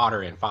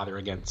 daughter and father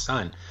against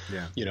son.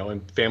 Yeah.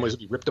 And families will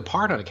be ripped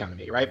apart on account of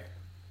me, right?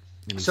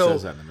 And he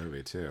says that in the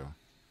movie too.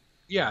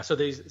 Yeah,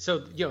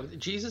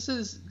 Jesus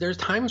is. There's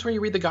times where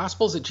you read the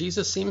Gospels that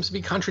Jesus seems to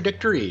be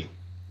contradictory.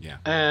 Yeah,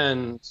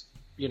 and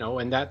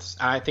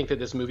I think that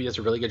this movie does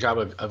a really good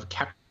job of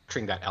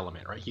capturing that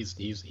element. Right,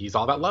 he's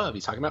all about love.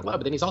 He's talking about love,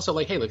 but then he's also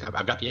like, hey, look,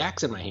 I've got the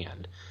axe in my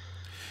hand.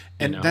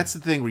 And that's the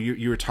thing where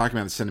you were talking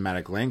about the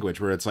cinematic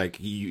language, where it's like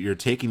you're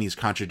taking these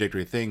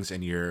contradictory things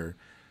and you're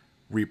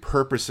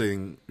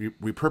repurposing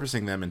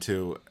them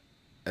into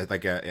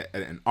like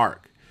an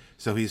arc.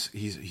 So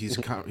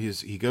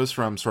he goes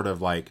from sort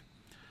of like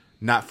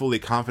not fully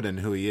confident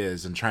in who he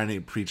is and trying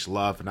to preach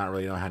love and not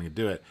really know how to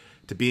do it,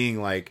 to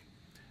being like,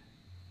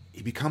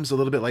 he becomes a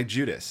little bit like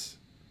Judas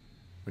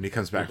when he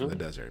comes back from the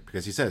desert,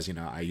 because he says,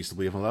 I used to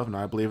believe in love, and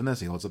now I believe in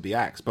this. And he holds up the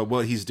axe. But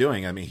what he's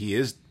doing, I mean, he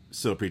is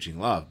still preaching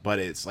love, but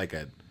it's like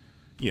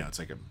it's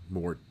like a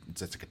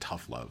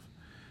tough love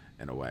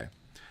in a way.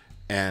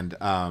 And,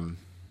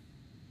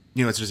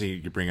 it's just,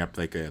 you bring up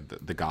like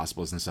the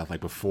Gospels and stuff, like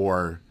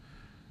before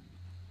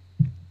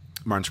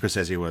Martin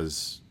Scorsese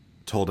was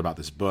told about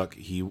this book,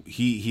 he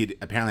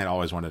apparently had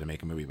always wanted to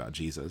make a movie about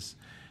Jesus,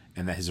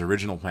 and that his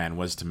original plan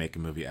was to make a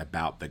movie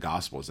about the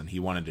Gospels, and he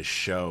wanted to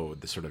show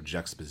the sort of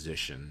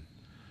juxtaposition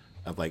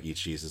of like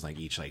each Jesus, like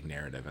each like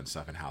narrative and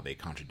stuff, and how they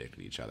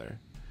contradicted each other.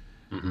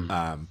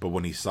 But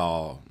when he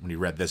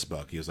read this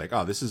book, he was like,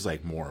 oh, this is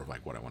like more of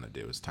like what I want to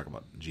do, is talk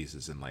about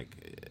Jesus and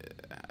like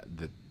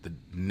the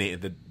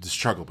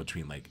struggle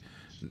between like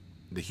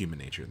the human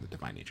nature and the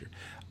divine nature.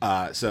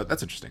 So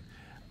that's interesting.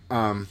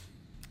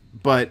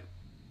 But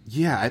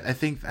yeah, I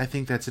think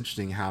that's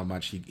interesting how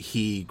much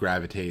he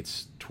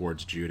gravitates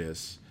towards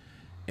Judas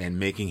and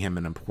making him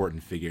an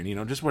important figure.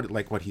 And just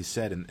what he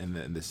said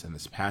in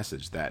this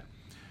passage, that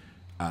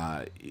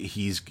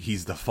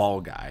he's the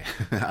fall guy.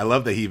 I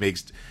love that he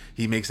makes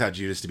out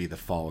Judas to be the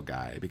fall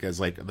guy, because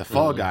like the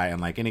fall guy in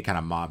like any kind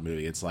of mob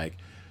movie, it's like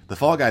the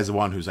fall guy is the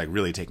one who's like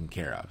really taken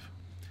care of.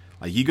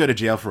 Like, you go to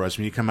jail for us,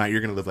 when you come out,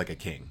 you're gonna live like a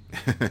king.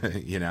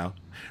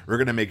 We're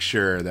gonna make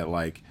sure that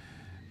like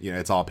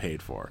it's all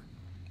paid for.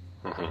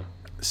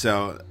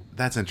 So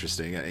that's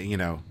interesting.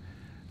 And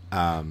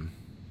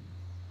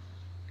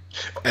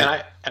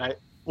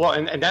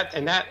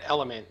that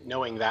element,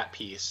 knowing that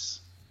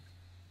piece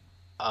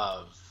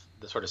of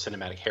the sort of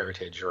cinematic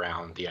heritage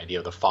around the idea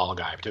of the fall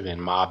guy, particularly in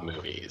mob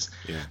movies,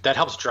 that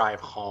helps drive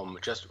home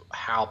just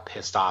how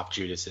pissed off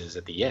Judas is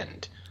at the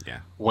end. Yeah,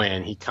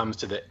 when he comes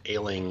to the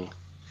ailing,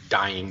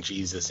 dying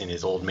Jesus in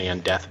his old man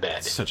deathbed.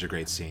 It's such a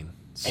great scene.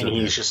 And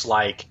he's just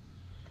like,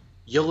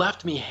 you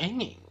left me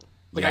hanging.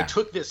 Like, I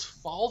took this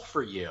fall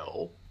for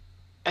you,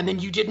 and then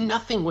you did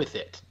nothing with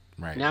it.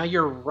 Right. Now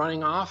you're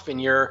running off,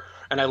 and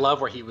I love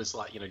where he was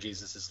like,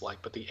 Jesus is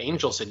like, but the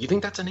angel said, you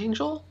think that's an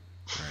angel?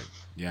 Right.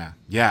 Yeah.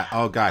 Yeah.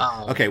 Oh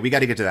God. Okay. We got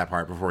to get to that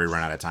part before we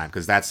run out of time.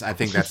 Cause I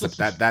think that's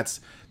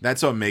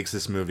what makes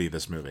this movie.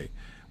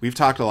 We've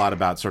talked a lot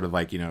about sort of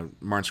like, Martin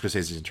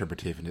Scorsese's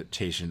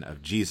interpretation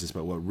of Jesus,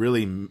 but what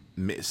really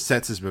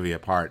sets this movie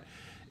apart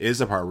is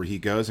the part where he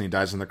goes and he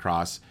dies on the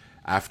cross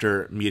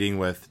after meeting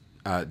with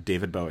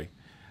David Bowie.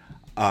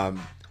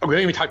 We didn't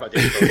even talk about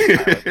David Bowie.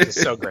 This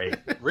is so great.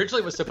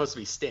 Originally it was supposed to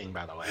be Sting,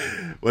 by the way.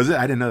 Was it?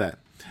 I didn't know that.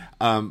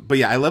 But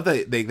yeah, I love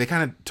that they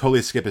kind of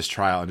totally skip his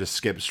trial and just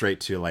skip straight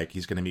to like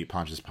he's going to meet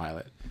Pontius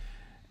Pilate,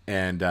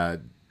 and I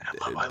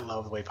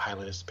love the way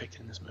Pilate is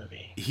depicted in this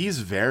movie. He's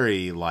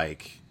very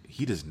like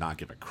he does not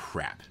give a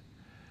crap,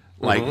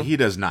 like he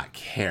does not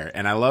care,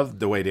 and I love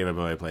the way David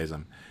Bowie plays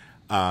him.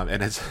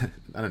 And it's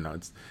I don't know,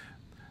 it's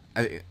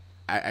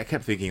I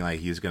kept thinking like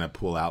he's going to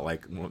pull out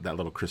like that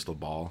little crystal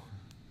ball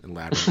in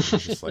Labyrinth,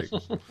 and just like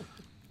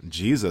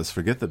Jesus,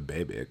 forget the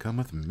baby, come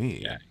with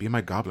me, be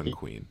my Goblin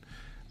Queen.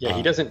 Yeah,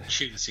 he doesn't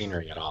chew the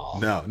scenery at all.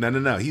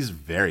 No. He's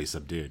very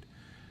subdued.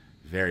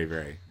 Very,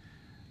 very.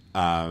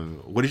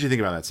 What did you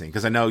think about that scene?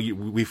 Because I know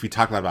we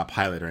talked a lot about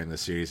Pilate during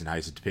this series and how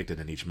he's depicted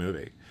in each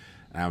movie.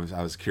 And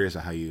I was curious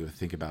about how you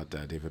think about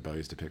David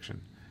Bowie's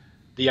depiction.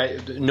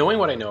 Knowing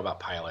what I know about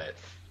Pilate,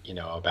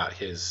 about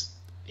his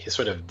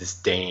sort of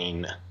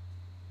disdain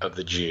of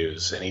the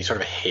Jews, and he sort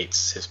of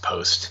hates his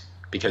post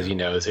because he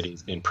knows that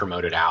he's been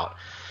promoted out.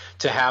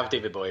 To have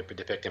David Bowie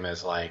depict him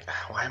as like,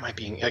 why am I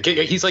being? Like,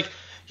 he's like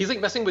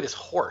messing with his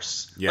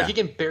horse. Yeah. Like he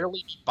can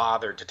barely be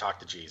bothered to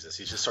talk to Jesus.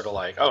 He's just sort of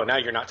like, oh, now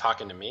you're not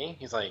talking to me.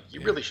 He's like,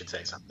 you really should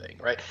say something,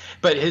 right?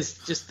 But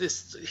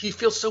he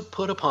feels so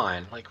put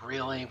upon. Like,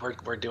 really,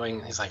 we're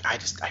doing. He's like, I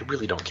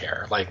really don't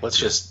care. Like, let's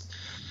just.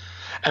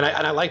 And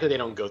I like that they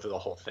don't go through the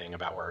whole thing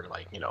about where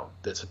like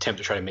this attempt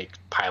to try to make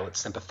Pilate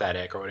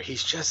sympathetic or whatever.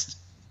 He's just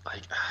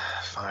like,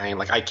 fine.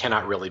 Like I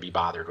cannot really be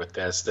bothered with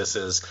this. This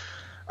is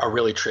a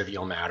really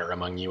trivial matter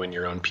among you and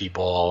your own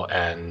people,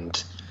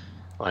 and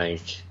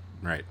like.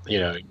 Right.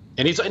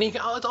 And he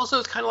also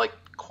is kind of like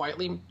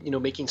quietly,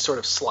 making sort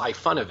of sly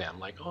fun of him.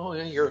 Like, oh,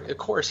 yeah, of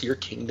course, your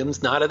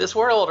kingdom's not of this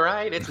world,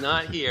 right? It's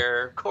not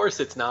here. Of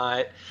course it's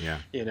not. Yeah.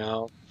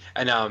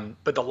 And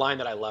but the line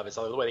that I love is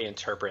the way they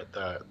interpret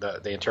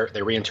they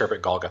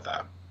reinterpret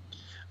Golgotha.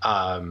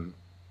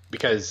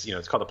 Because,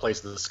 it's called the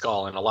place of the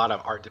skull, and a lot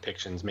of art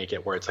depictions make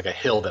it where it's like a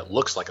hill that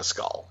looks like a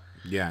skull.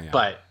 Yeah.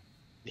 But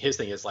his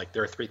thing is like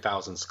there are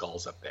 3,000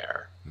 skulls up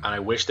there, and I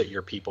wish that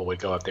your people would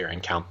go up there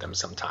and count them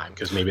sometime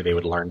because maybe they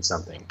would learn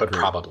something, but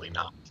probably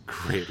not.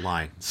 Great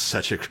line,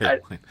 such a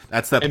great line.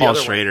 That's that Paul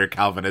Schrader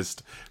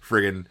Calvinist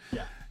friggin'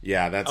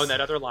 yeah. That's and that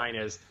other line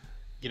is,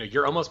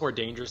 you're almost more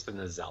dangerous than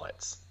the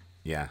zealots.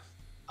 Yeah,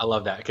 I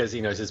love that because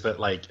it's just but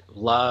like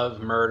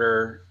love,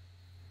 murder,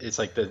 it's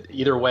like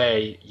either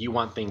way you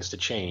want things to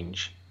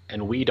change,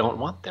 and we don't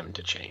want them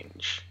to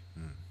change.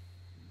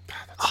 God,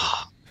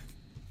 that's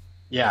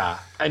yeah.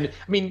 And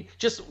I mean,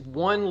 just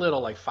one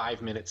little like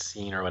 5-minute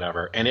scene or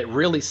whatever, and it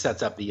really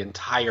sets up the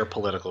entire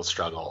political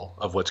struggle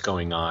of what's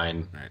going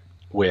on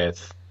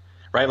with,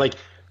 right? Like,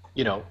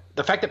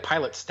 the fact that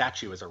Pilate's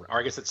statue is, or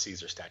I guess it's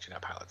Caesar's statue,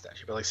 not Pilate's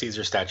statue, but like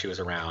Caesar's statue is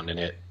around and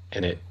it,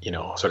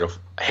 sort of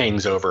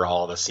hangs over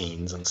all the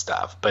scenes and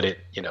stuff. But it,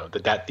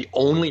 that the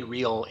only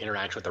real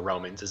interaction with the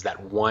Romans is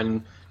that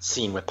one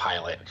scene with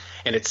Pilate,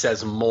 and it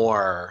says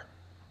more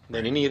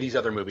than any of these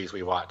other movies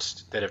we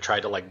watched that have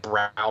tried to like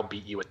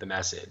browbeat you with the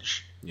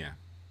message. Yeah.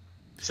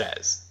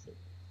 Says.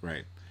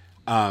 Right.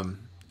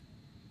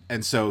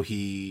 And so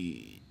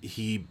he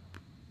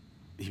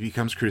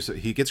becomes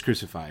he gets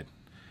crucified,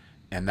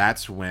 and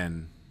that's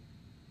when,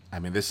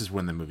 this is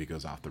when the movie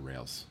goes off the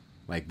rails.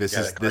 Like this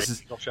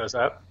shows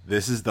up.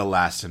 This is the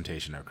last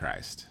temptation of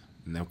Christ,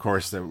 and of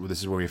course this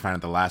is where we find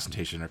out the last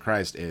temptation of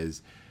Christ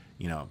is,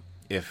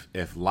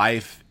 if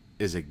life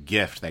is a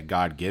gift that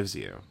God gives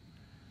you,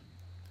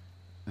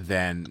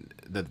 then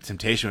the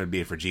temptation would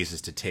be for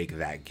Jesus to take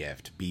that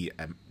gift,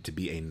 to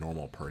be a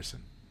normal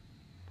person.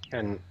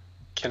 And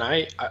can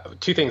I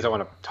two things I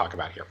want to talk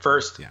about here.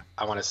 First,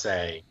 I want to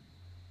say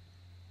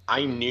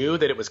I knew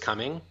that it was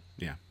coming.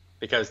 Yeah.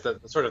 Because the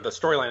sort of the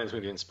storyline of this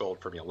movie had been spoiled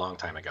for me a long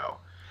time ago.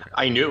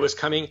 I knew it was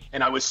coming,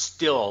 and I was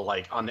still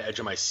like on the edge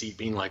of my seat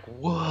being like,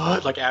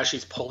 what? Like as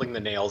she's pulling the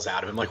nails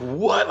out of him, like,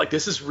 what? Like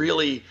this is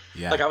really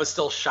like I was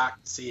still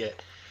shocked to see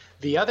it.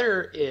 The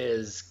other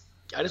is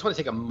I just want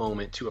to take a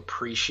moment to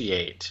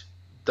appreciate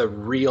the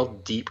real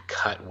deep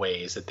cut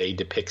ways that they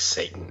depict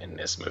Satan in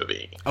this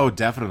movie. Oh,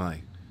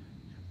 definitely.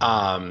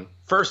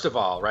 First of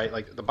all, right,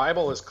 like the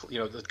Bible is,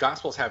 the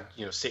Gospels have,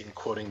 Satan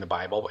quoting the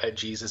Bible at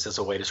Jesus as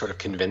a way to sort of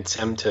convince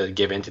him to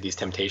give in to these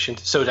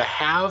temptations. So to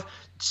have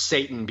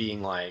Satan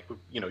being like,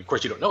 of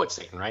course you don't know it's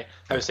Satan, right?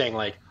 I was saying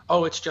like,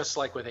 oh, it's just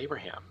like with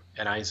Abraham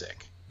and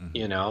Isaac.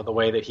 The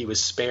way that he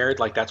was spared,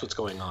 like that's what's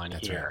going on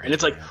here. Right. And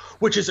it's like,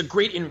 which is a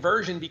great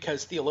inversion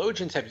because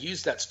theologians have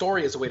used that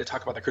story as a way to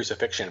talk about the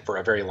crucifixion for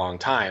a very long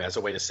time, as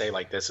a way to say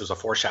like this is a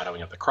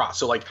foreshadowing of the cross.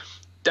 So like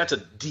that's a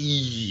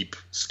deep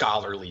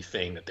scholarly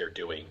thing that they're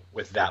doing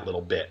with that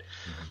little bit.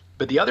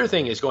 But the other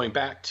thing is going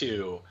back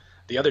to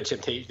the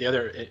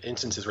other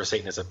instances where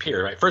Satan has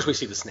appeared, right? First we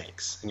see the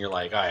snakes and you're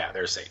like, oh yeah,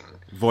 there's Satan.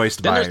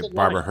 Voiced by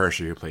Barbara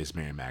Hershey, who plays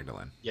Mary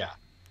Magdalene. Yeah.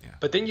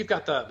 But then you've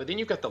got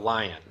the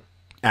lion.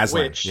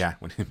 Aslan,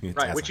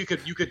 right? Which you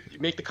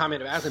could make the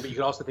comment of Aslan, but you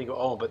could also think,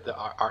 but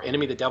our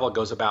enemy, the devil,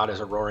 goes about as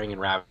a roaring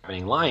and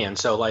ravening lion.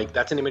 So like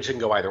that's an image that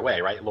can go either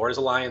way, right? Lord is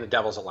a lion, the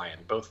devil's a lion.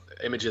 Both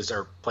images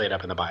are played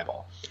up in the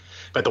Bible.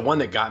 But the one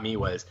that got me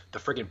was the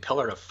friggin'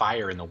 pillar of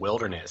fire in the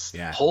wilderness.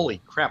 Yeah.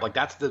 Holy crap! Like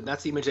that's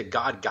the image that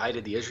God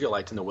guided the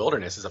Israelites in the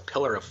wilderness, is a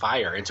pillar of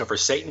fire. And so for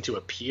Satan to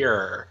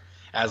appear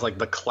as like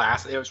the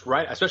class, it was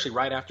right, especially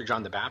right after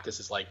John the Baptist,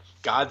 is like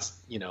God's,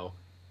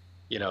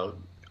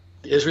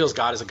 Israel's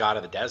God is a God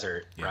of the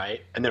desert,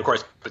 right? And then of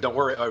course, but don't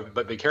worry,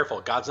 but be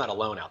careful, God's not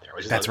alone out there,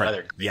 which is That's right.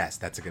 another Yes,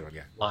 that's a good one.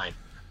 Yeah. line.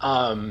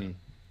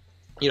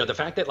 The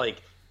fact that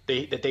like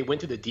they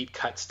went through the deep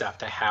cut stuff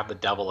to have the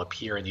devil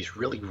appear in these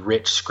really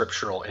rich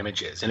scriptural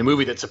images in a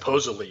movie that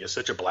supposedly is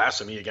such a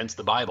blasphemy against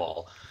the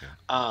Bible,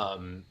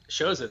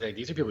 shows that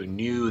these are people who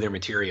knew their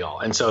material.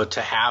 And so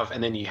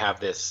and then you have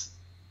this,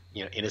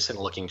 innocent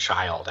looking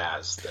child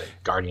as the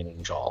guardian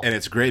angel. And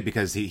it's great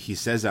because he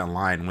says that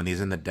line when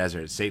he's in the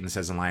desert. Satan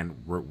says in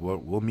line,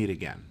 we'll meet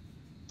again.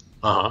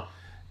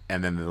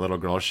 And then the little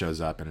girl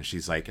shows up, and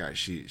she's like,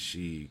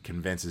 she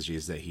convinces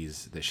Jesus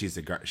that she's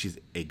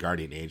a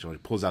guardian angel. He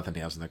pulls out the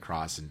nails in the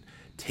cross and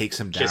takes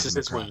him down from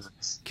the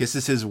cross.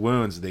 Kisses his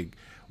wounds. They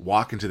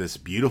walk into this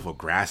beautiful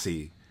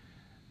grassy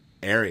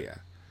area.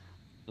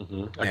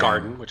 A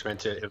garden, which meant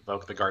to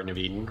evoke the Garden of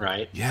Eden,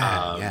 right?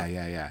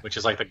 Yeah. Which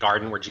is like the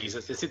garden where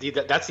Jesus.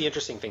 That's the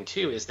interesting thing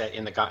too, is that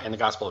in the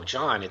Gospel of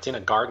John, it's in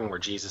a garden where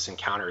Jesus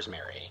encounters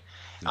Mary.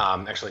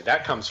 Actually,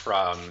 that comes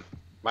from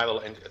my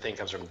little thing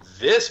comes from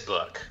this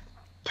book.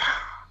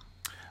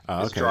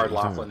 It's Gerard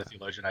Laughlin, the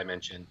theologian I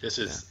mentioned. This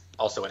is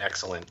also an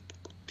excellent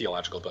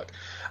theological book.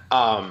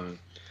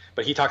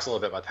 But he talks a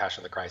little bit about the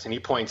Passion of the Christ, and he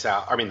points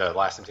out, the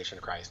Last Temptation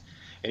of Christ,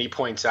 and he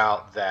points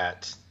out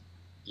that,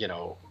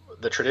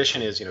 the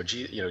tradition is,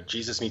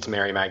 Jesus meets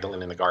Mary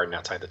Magdalene in the garden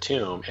outside the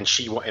tomb, and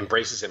she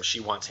embraces him. She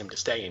wants him to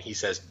stay, and he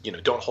says,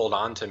 don't hold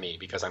on to me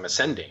because I'm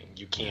ascending.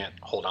 You can't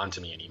hold on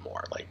to me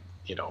anymore. Like,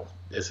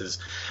 this is,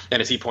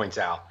 and as he points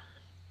out,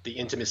 the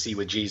intimacy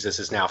with Jesus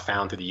is now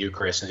found through the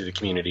Eucharist and through the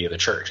community of the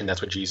church, and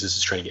that's what Jesus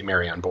is trying to get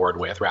Mary on board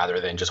with, rather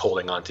than just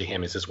holding on to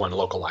him as this one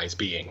localized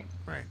being.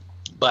 Right.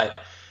 But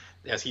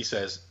as he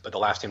says, but the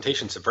Last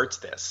Temptation subverts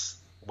this,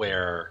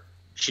 where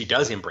she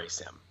does embrace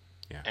him,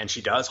 and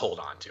she does hold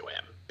on to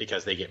him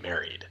because they get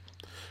married,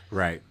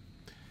 right,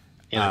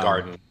 in the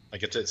garden.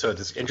 Like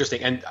it's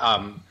interesting, and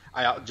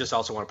I just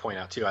also want to point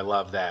out too, I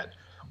love that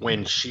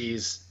when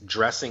she's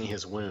dressing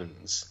his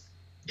wounds,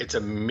 it's a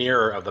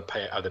mirror of the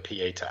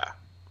Pietà.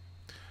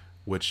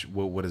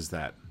 What is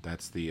that?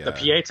 That's the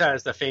Pietà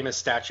is the famous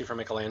statue from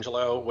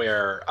Michelangelo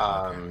where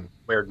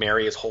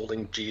Mary is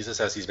holding Jesus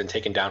as he's been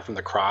taken down from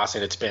the cross,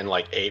 and it's been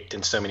like aped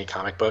in so many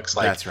comic books.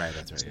 Like that's right.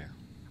 Yeah.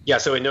 Yeah.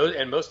 So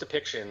in most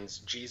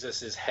depictions,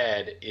 Jesus's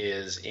head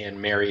is in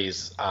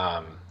Mary's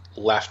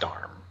left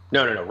arm.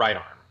 No, right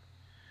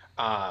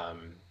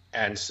arm.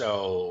 And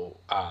so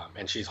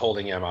and she's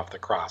holding him off the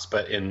cross.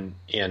 But in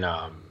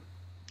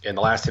the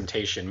Last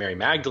Temptation, Mary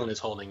Magdalene is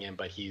holding him,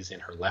 but he's in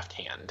her left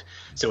hand.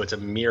 So it's a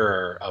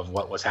mirror of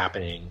what was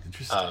happening.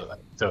 Interesting.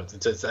 So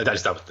I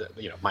just thought,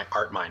 my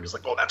art mind was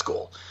like, oh, that's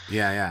cool.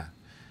 Yeah.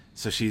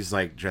 So she's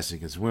like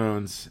dressing his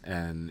wounds,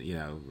 and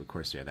of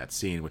course, that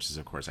scene, which is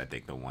of course I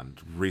think the one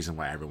reason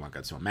why everyone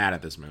got so mad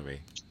at this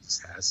movie.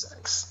 Has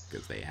sex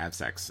because they have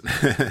sex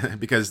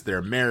because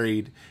they're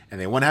married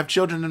and they want to have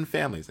children and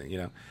families.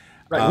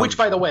 Right. Which,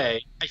 by the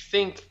way, I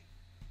think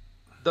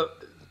the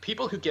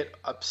people who get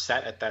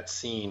upset at that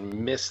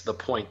scene miss the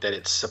point that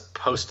it's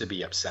supposed to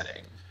be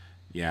upsetting.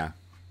 Yeah.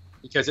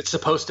 Because it's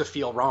supposed to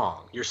feel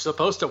wrong. You're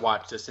supposed to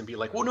watch this and be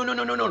like, well,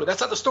 no,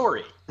 that's not the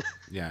story.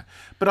 Yeah.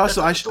 But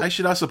also, I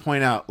should also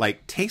point out,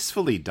 like,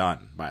 tastefully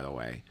done, by the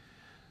way.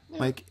 Yeah.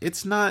 Like,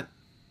 it's not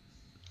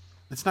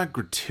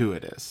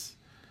gratuitous.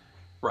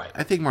 Right.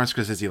 I think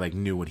Martin Scorsese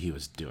knew what he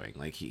was doing.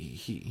 Like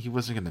he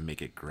wasn't going to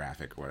make it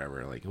graphic or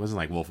whatever. Like it wasn't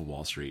like Wolf of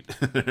Wall Street.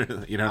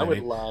 I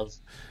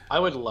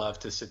would love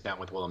to sit down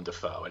with Willem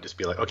Dafoe and just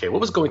be like, okay,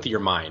 what was going through your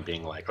mind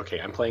being like,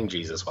 okay, I'm playing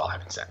Jesus while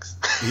having sex.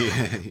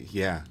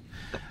 Yeah.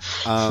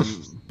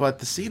 But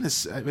the scene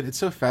is, it's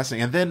so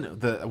fascinating. And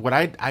then what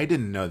I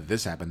didn't know that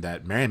this happened,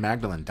 that Mary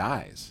Magdalene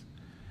dies.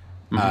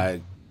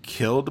 Mm-hmm.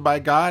 Killed by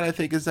God, I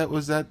think.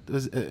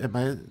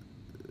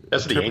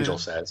 That's what the angel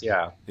says,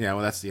 yeah. Yeah,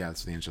 well, that's what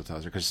the angel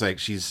tells her. Because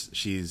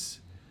she's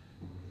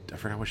I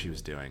forgot what she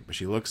was doing. But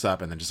she looks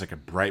up, and then just like a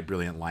bright,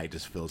 brilliant light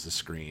just fills the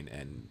screen.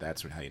 And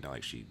that's how you know,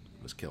 like, she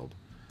was killed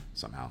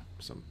somehow,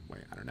 some way.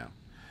 I don't know.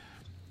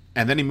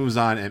 And then he moves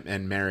on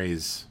and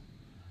marries...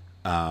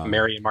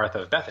 Mary and Martha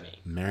of Bethany.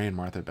 Mary and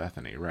Martha of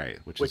Bethany, right.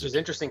 Which is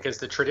interesting because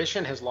the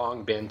tradition has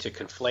long been to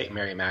conflate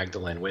Mary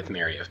Magdalene with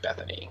Mary of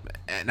Bethany.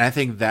 And I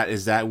think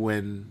that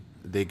when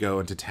they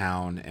go into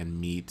town and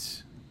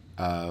meet...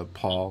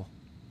 Paul.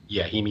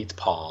 Yeah, he meets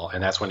Paul,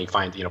 and that's when he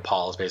finds,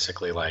 Paul is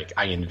basically like,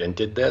 I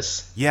invented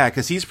this. Yeah,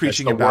 because he's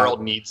preaching about... the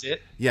world needs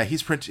it. Yeah,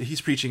 he's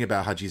preaching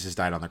about how Jesus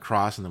died on the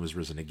cross and then was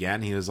risen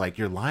again. He was like,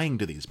 you're lying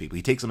to these people.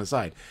 He takes them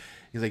aside.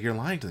 He's like, you're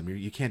lying to them.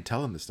 You can't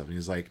tell them this stuff. And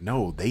he's like,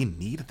 no, they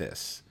need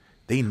this.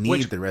 They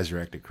need the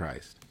resurrected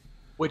Christ.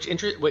 Which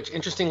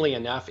interestingly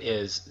enough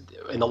is,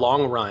 in the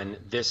long run,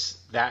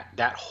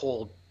 that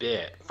whole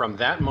bit from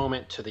that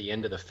moment to the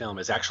end of the film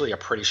is actually a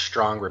pretty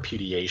strong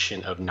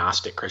repudiation of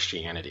Gnostic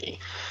Christianity,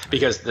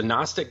 because the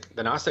Gnostic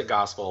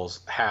Gospels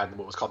had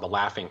what was called the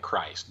laughing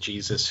Christ,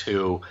 Jesus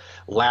who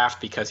laughed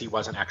because he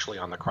wasn't actually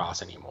on the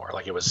cross anymore,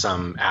 like it was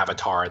some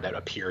avatar that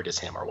appeared as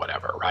him or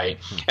whatever, right?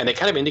 And they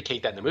kind of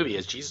indicate that in the movie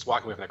as Jesus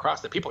walking away from the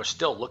cross, that people are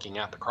still looking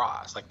at the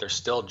cross, like they're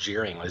still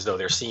jeering as though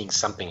they're seeing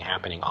something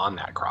happening on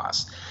that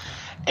cross.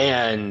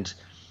 And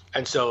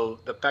so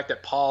the fact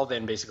that Paul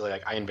then basically,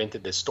 like, I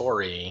invented this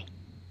story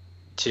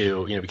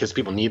to, because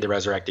people need the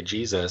resurrected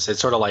Jesus, it's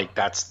sort of like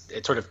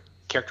it's sort of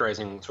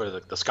characterizing sort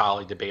of the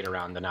scholarly debate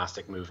around the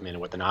Gnostic movement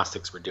and what the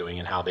Gnostics were doing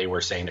and how they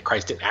were saying that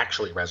Christ didn't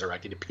actually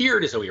resurrect. It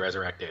appeared as though he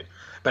resurrected.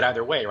 But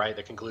either way, right,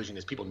 the conclusion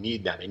is people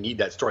need that. They need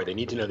that story. They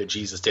need to know that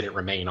Jesus didn't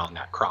remain on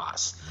that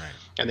cross. Right.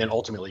 And then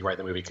ultimately, right,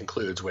 the movie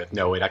concludes with,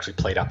 no, it actually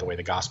played out the way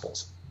the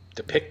Gospels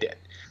depict it.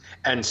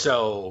 And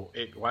so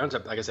it winds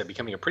up, like I said,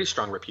 becoming a pretty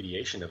strong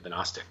repudiation of the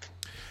Gnostic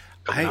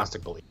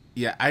belief.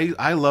 Yeah,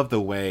 I love the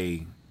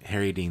way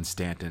Harry Dean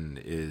Stanton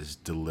is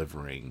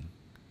delivering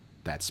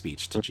that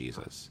speech to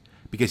Jesus,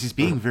 because he's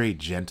being very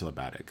gentle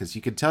about it, because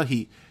you can tell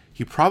he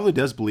probably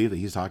does believe that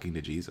he's talking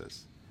to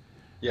Jesus.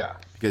 Yeah.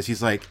 Because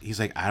he's like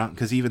I don't,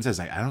 because he even says,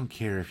 like, I don't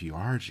care if you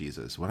are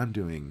Jesus. What I'm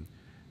doing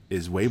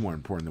is way more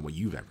important than what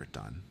you've ever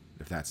done,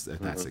 if that's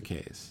the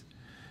case.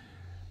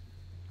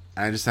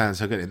 I just found it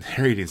so good, and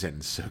Harry Dean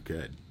Stanton's so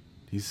good.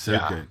 He's so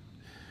good.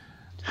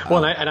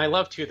 Well, and I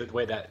love too the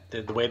way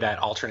that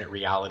alternate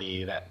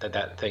reality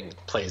that thing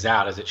plays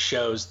out, is it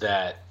shows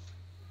that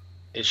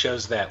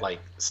like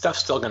stuff's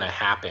still going to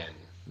happen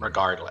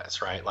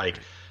regardless, right? Like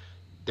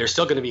there's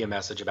still going to be a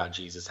message about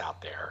Jesus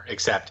out there,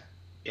 except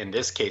in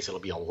this case it'll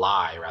be a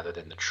lie rather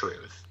than the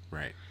truth.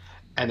 Right.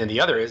 And then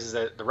the other is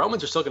that the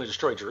Romans are still going to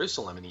destroy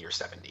Jerusalem in the year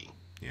 70.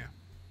 Yeah.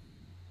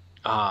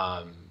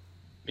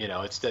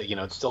 It's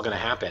still going to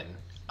happen.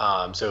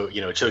 So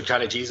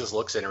kind of Jesus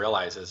looks and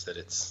realizes that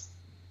it's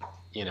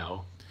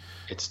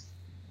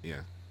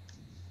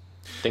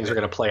things are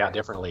going to play out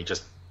differently,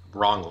 just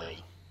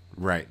wrongly.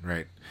 Right.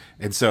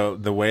 And so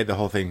the way the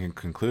whole thing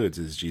concludes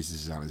is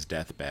Jesus is on his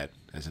deathbed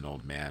as an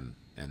old man,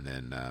 and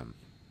then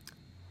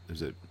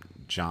there's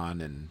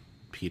John and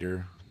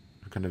Peter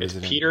kind of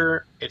visiting.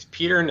 It's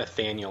Peter,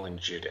 Nathaniel, and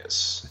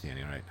Judas.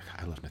 Nathaniel, right?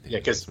 I love Nathaniel. Yeah,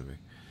 because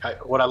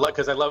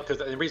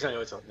the reason I know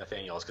it's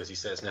Nathaniel is because he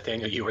says,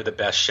 Nathaniel, you were the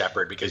best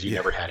shepherd because you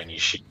never had any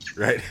sheep.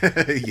 Right.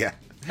 Yeah.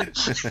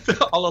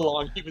 All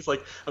along he was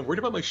like, I'm worried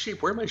about my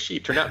sheep. Where are my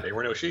sheep? Turned out there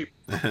were no sheep.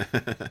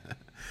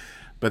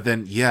 But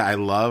then, I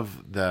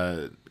love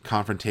the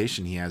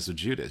confrontation he has with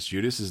Judas.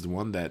 Judas is the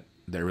one that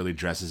really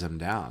dresses him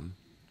down.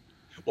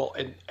 Well,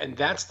 and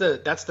that's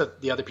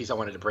the other piece I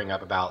wanted to bring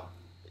up about,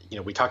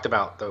 we talked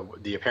about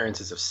the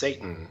appearances of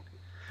Satan,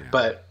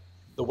 but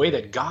the way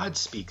that God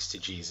speaks to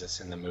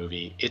Jesus in the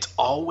movie, it's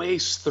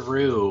always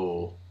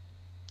through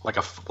like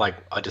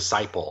a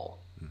disciple,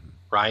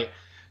 right?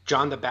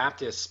 John the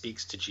Baptist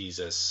speaks to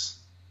Jesus.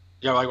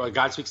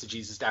 God speaks to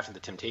Jesus after the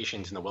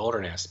temptations in the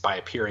wilderness by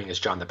appearing as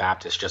John the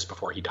Baptist just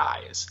before he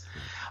dies.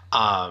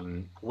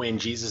 When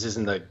Jesus is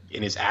in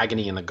his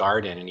agony in the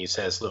garden and he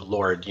says,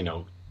 Lord,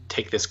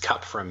 take this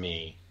cup from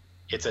me,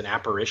 it's an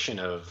apparition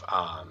of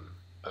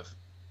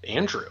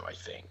Andrew, I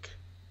think,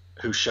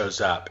 who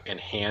shows up and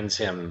hands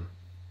him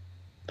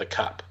the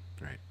cup.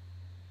 Right.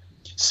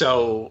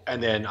 So,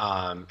 and then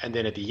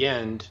at the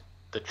end,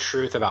 the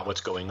truth about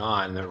what's going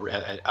on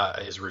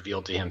is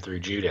revealed to him through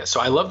Judas.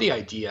 So I love the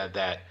idea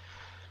that,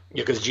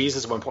 because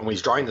Jesus at one point when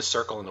he's drawing the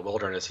circle in the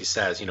wilderness, he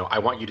says, I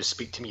want you to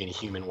speak to me in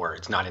human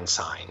words, not in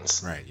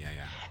signs. Right. Yeah.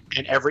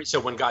 And so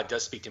when God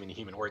does speak to him in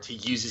human words, he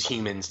uses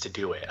humans to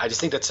do it. I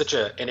just think that's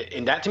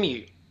and that to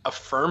me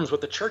affirms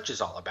what the church is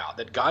all about,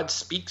 that God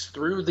speaks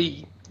through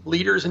the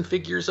leaders and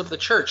figures of the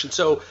church. And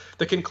so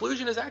the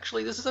conclusion is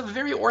actually, this is a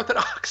very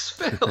orthodox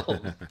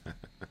film.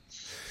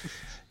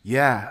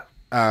 Yeah.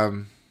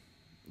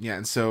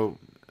 And so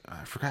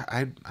I forgot.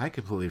 I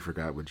completely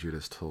forgot what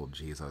Judas told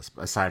Jesus.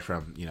 Aside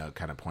from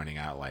kind of pointing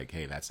out like,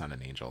 hey, that's not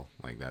an angel.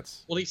 Like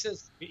that's. Well,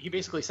 he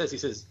basically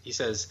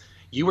says,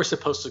 you were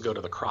supposed to go to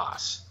the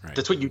cross. Right.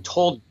 That's what you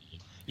told me.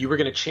 You were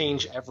going to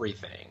change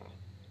everything.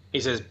 He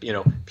says,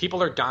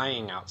 people are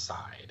dying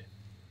outside,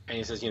 and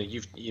he says,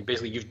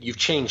 you've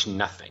changed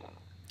nothing.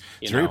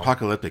 It's very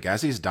apocalyptic.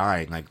 As he's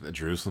dying, like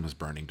Jerusalem is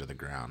burning to the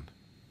ground.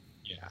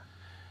 Yeah.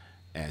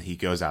 And he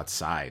goes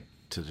outside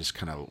to just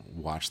kind of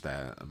watch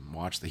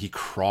he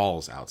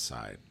crawls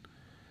outside,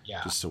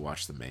 just to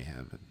watch the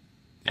mayhem.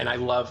 And I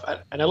love,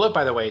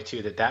 by the way,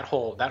 too, that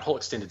whole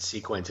extended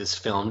sequence is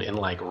filmed in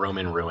like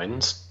Roman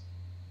ruins.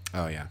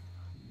 Oh yeah.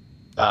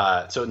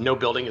 So no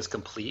building is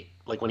complete.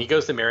 Like when he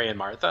goes to Mary and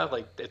Martha,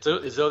 like it's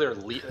as though they're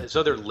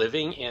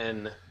living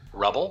in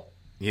rubble.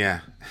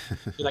 Yeah.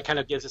 So that kind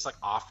of gives this like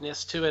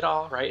offness to it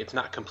all, right? It's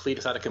not complete.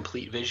 It's not a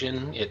complete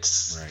vision.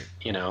 It's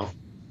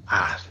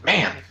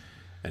man.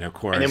 And of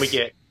course. And then we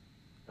get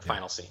the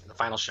final scene, the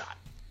final shot.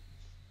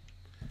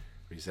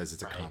 He says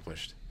it's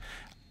accomplished.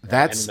 And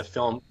in the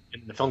film,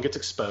 and the film gets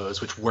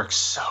exposed, which works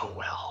so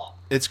well.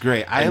 It's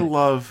great. And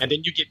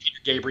then you get Peter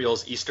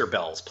Gabriel's Easter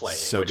bells playing,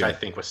 which good. I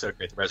think was so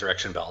great. The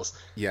resurrection bells.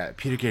 Yeah,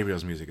 Peter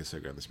Gabriel's music is so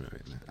good in this movie.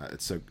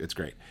 It's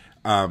great.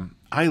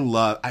 I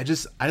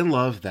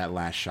love that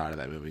last shot of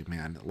that movie,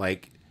 man.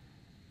 Like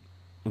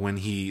when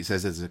he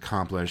says it's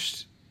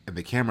accomplished, and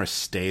the camera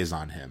stays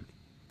on him,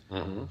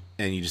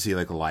 and you just see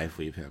like the life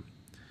leave him,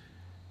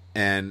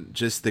 and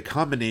just the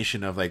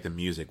combination of like the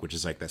music, which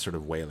is like that sort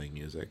of wailing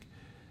music.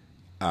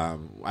 I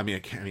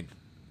mean,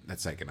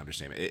 that's like an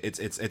understatement.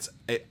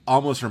 It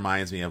almost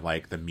reminds me of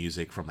like the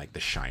music from like The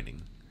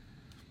Shining,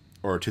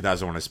 or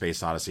 2001: A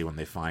Space Odyssey when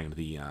they find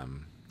the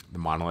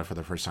monolith for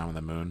the first time on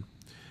the moon.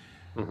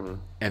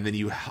 And then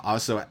you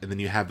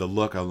have the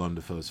look on Willem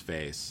Dafoe's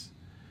face,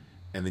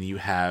 and then you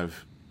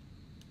have,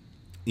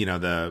 you know,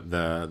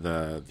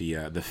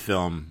 the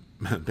film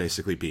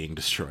basically being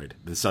destroyed,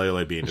 the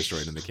celluloid being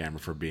destroyed in the camera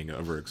for being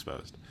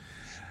overexposed.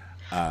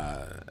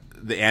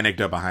 The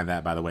anecdote behind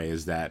that, by the way,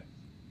 is that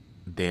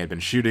they had been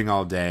shooting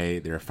all day.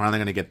 They were finally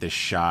going to get this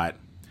shot,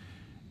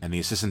 and the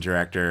assistant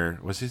director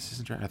I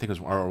think it was,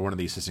 or one of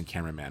the assistant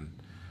cameramen,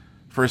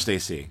 first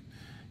AC,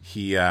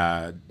 he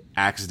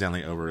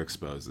accidentally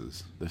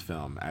overexposes the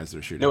film as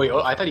they're shooting.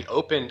 No, I thought he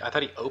opened.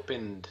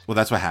 Well,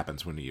 that's what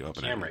happens when you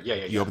open camera. it.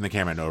 Yeah. You open the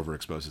camera and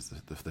overexposes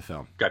the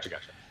film. Gotcha.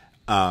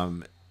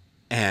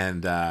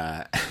 And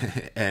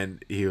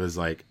he was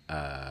like,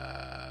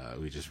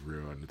 we just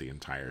ruined the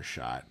entire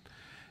shot.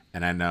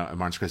 And I know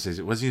Martin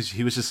Scorsese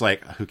he was just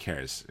like, who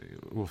cares?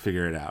 We'll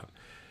figure it out.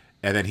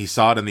 And then he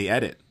saw it in the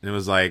edit, and it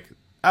was like,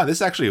 oh,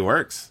 this actually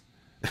works.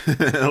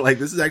 Like,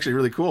 this is actually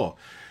really cool.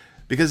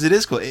 Because it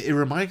is cool.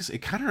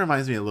 It kind of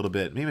reminds me a little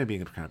bit, maybe I'm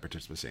being kind of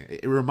pretentious,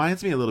 it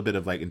reminds me a little bit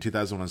of like in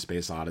 2001: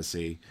 Space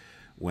Odyssey,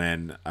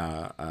 when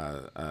I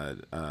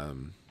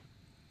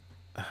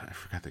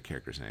forgot the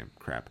character's name.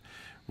 Crap.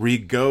 Where he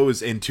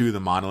goes into the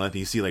monolith and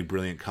you see like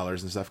brilliant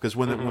colors and stuff. Because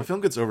when the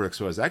film gets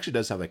overexposed, it actually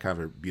does have that kind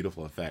of a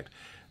beautiful effect.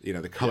 You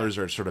know, the colors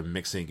are sort of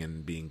mixing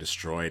and being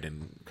destroyed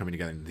and coming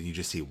together, and then you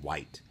just see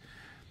white.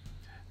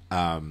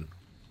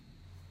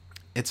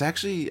 It's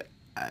actually,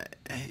 I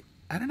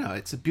don't know,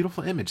 it's a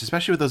beautiful image,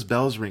 especially with those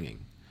bells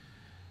ringing.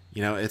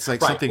 You know, it's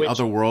like something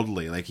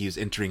otherworldly, like he's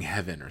entering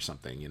heaven or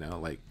something, you know,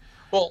 like.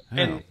 Well,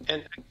 and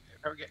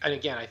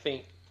again, I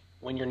think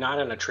when you're not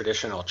in a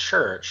traditional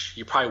church,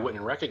 you probably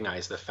wouldn't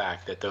recognize the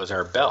fact that those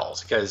are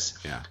bells, because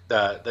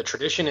the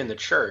tradition in the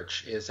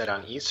church is that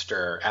on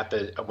Easter,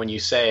 when you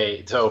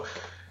say so.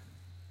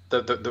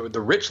 The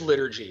rich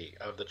liturgy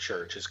of the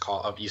church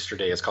of Easter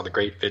Day is called the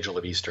Great Vigil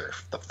of Easter.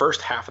 The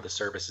first half of the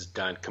service is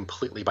done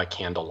completely by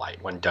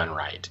candlelight when done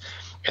right.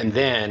 And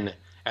then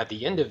at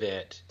the end of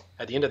that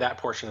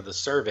portion of the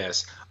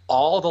service,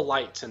 all the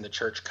lights in the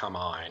church come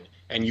on,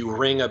 and you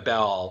ring a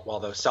bell while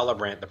the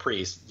celebrant, the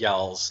priest,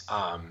 yells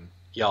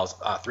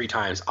 3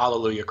 times,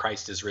 "Alleluia,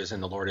 Christ is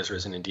risen, the Lord is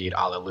risen indeed,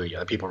 Alleluia."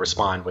 The people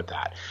respond with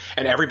that.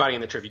 And everybody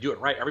in the church, if you do it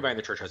right, everybody in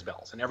the church has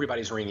bells, and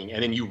everybody's ringing.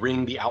 And then you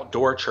ring the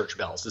outdoor church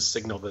bells to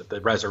signal that the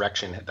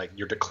resurrection, like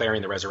you're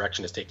declaring the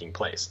resurrection is taking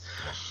place.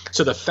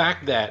 So the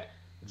fact that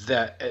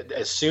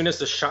as soon as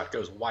the shot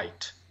goes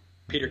white,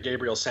 Peter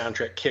Gabriel's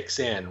soundtrack kicks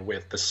in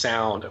with the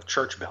sound of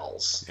church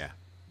bells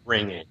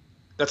ringing.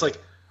 That's like,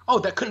 oh,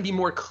 that couldn't be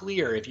more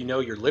clear if you know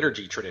your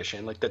liturgy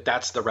tradition, like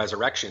that's the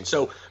resurrection.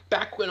 So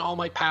back when all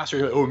my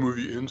pastors, the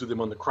movie ends with him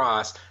on the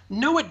cross.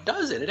 No, it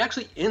doesn't. It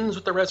actually ends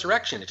with the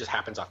resurrection. It just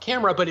happens off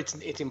camera, but it's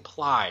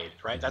implied,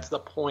 right? That's the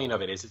point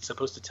of it. Is it's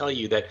supposed to tell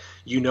you that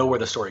you know where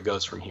the story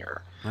goes from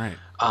here. Right.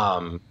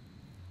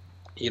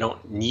 You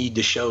don't need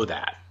to show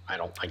that,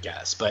 I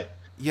guess, but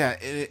yeah,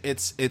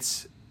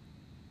 it's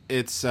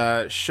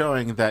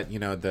showing that, you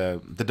know,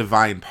 the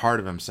divine part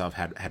of himself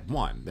had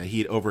won, that he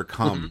had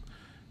overcome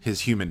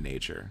his human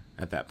nature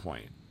at that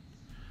point.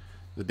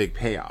 The big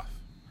payoff,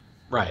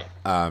 right?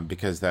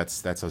 Because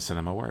that's how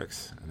cinema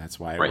works, and that's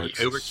why it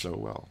works so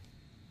well.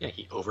 Yeah,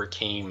 he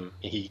overcame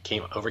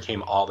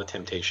all the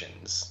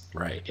temptations.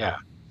 Right. Yeah.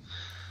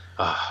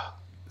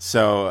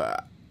 So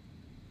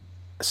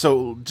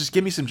just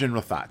give me some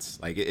general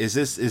thoughts. Like, is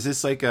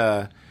this like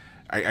a?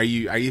 Are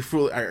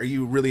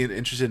you really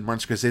interested in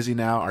Martin Scorsese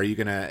now? Are you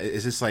gonna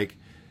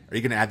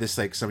add this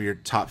like some of your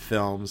top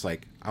films?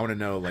 Like, I want to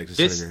know like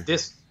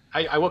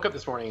I woke up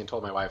this morning and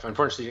told my wife.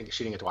 Unfortunately,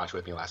 she didn't get to watch it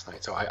with me last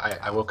night. So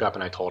I woke up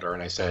and I told her,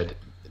 and I said,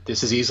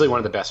 "This is easily one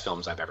of the best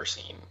films I've ever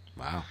seen."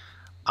 Wow.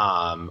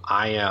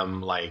 I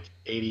am like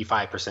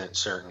 85%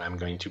 certain I'm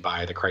going to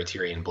buy the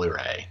Criterion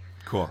Blu-ray.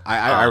 Cool.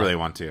 I really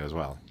want to as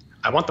well.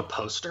 I want the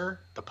poster.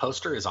 The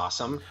poster is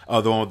awesome. Oh,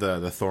 the one with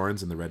the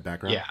thorns and the red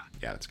background? Yeah.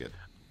 Yeah, that's good.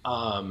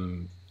 Yeah,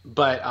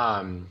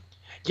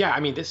 I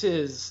mean, this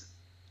is,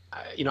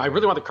 I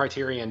really want the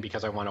Criterion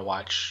because I want to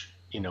watch,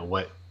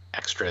 what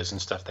extras and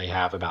stuff they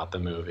have about the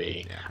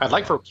movie. Yeah, I'd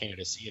like for Kano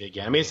to see it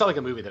again. I mean, it's not like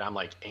a movie that I'm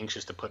like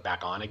anxious to put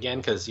back on again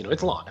because,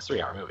 it's long. It's a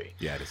 3-hour movie.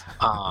 Yeah, it is.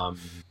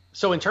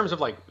 So in terms of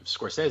like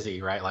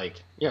Scorsese, right?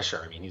 Like, yeah,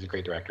 sure. I mean, he's a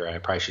great director. I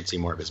probably should see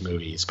more of his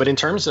movies. But in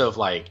terms of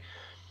like,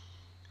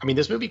 I mean,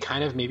 this movie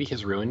kind of maybe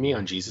has ruined me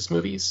on Jesus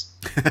movies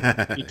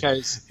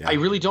because I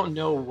really don't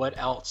know what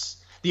else.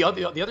 the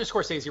other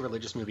Scorsese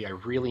religious movie I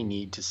really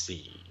need to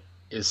see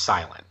is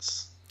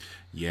Silence.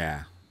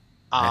 Yeah,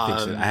 I think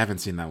so. I haven't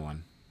seen that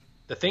one.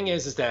 The thing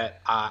is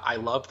that I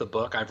love the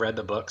book. I've read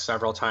the book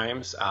several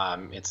times.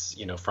 It's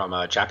from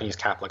a Japanese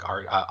Catholic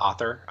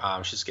author,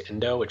 Shizuka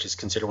Endo, which is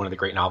considered one of the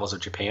great novels of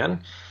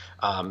Japan.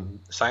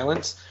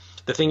 Silence.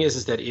 The thing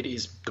is that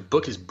the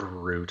book is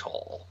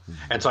brutal,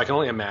 and so I can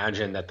only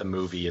imagine that the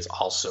movie is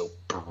also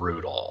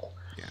brutal.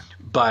 Yeah.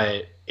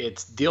 But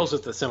it deals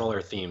with the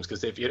similar themes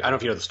because I don't know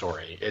if you know the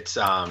story. It's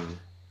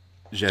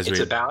Jesuit it's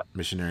about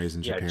missionaries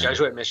in Japan.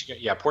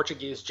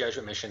 Portuguese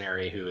Jesuit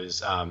missionary who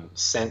is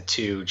sent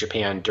to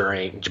Japan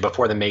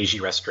before the Meiji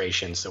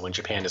Restoration, so when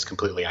Japan is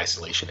completely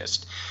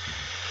isolationist.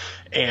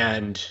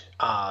 And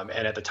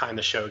at the time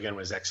the shogun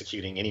was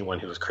executing anyone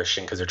who was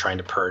Christian because they're trying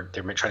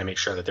to make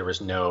sure that there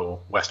was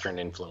no Western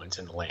influence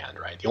in the land,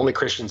 right? The only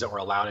Christians that were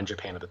allowed in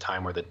Japan at the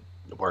time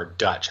were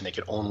Dutch, and they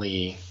could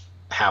only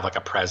have like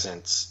a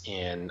presence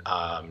in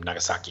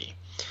Nagasaki.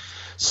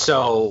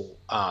 So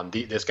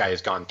this guy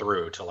has gone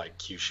through to like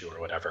Kyushu or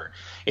whatever.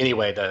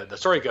 Anyway, the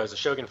story goes, the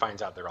shogun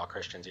finds out they're all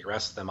Christians. He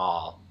arrests them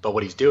all. But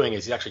what he's doing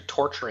is he's actually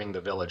torturing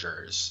the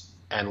villagers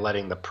and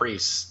letting the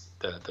priests,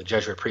 the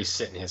Jesuit priest,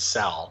 sit in his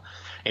cell.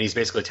 And he's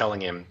basically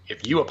telling him,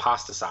 if you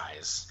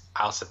apostatize,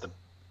 I'll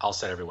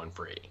set everyone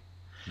free.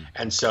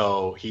 And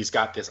so he's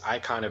got this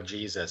icon of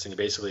Jesus, and he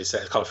basically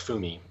says, it's called a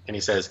fumi. And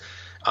he says,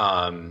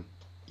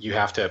 you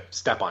have to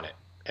step on it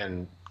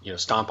and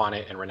stomp on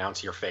it and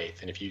renounce your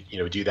faith. And if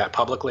you do that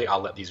publicly,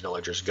 I'll let these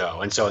villagers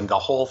go. And so the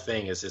whole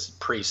thing is this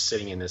priest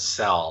sitting in this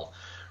cell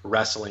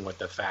wrestling with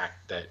the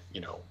fact that,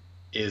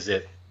 is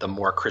it the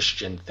more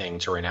Christian thing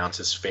to renounce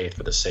his faith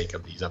for the sake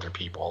of these other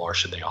people, or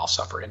should they all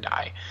suffer and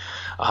die?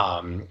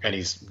 And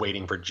he's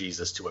waiting for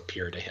Jesus to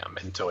appear to him.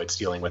 And so it's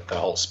dealing with the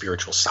whole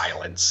spiritual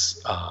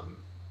silence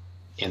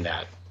in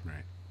that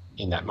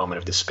moment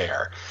of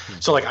despair.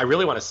 So like I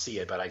really want to see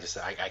it, but I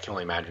can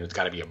only imagine it's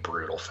got to be a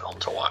brutal film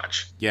to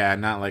watch. Yeah,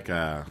 not like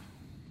a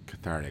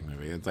cathartic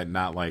movie. It's like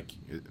not like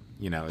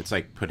it's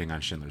like putting on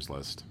Schindler's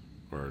List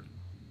or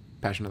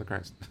Passion of the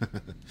Christ.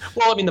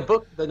 Well, I mean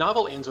the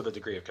novel ends with a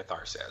degree of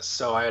catharsis,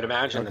 so I would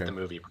imagine that the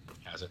movie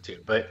has it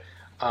too. But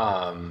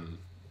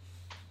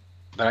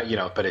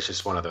it's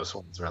just one of those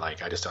ones where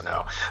like I just don't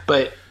know.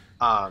 But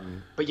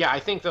yeah, I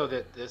think though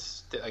that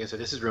like I said,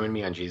 this has ruined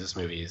me on Jesus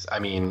movies. I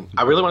mean,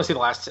 I really want to see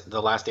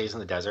the last Days in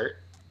the Desert.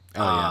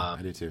 Oh yeah,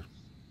 I do too.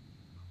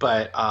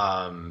 But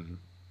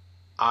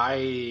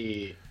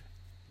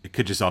it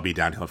could just all be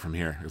downhill from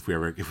here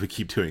if we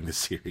keep doing this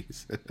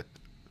series.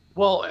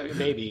 Well,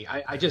 maybe.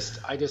 I just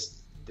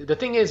the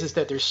thing is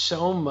that there's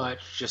so much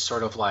just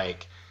sort of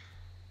like,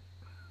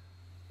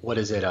 what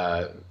is it?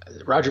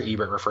 Roger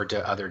Ebert referred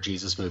to other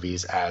Jesus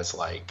movies as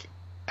like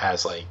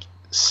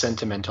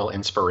sentimental,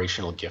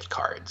 inspirational gift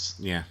cards.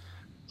 Yeah.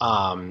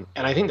 And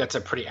I think that's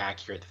a pretty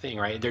accurate thing,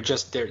 right? They're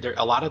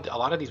a lot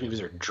of these movies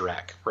are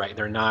dreck, right?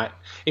 They're not,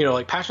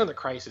 like Passion of the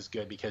Christ is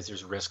good because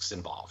there's risks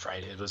involved,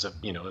 right? It was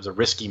a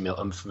risky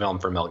film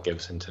for Mel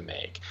Gibson to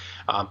make,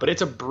 but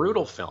it's a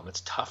brutal film.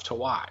 It's tough to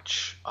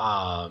watch,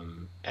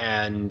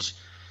 and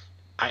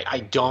I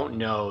don't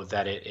know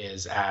that it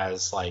is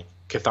as like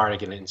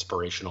cathartic and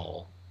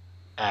inspirational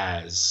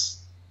as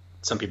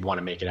some people want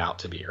to make it out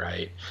to be,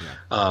 right?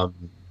 Yeah.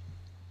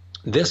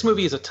 This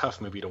movie is a tough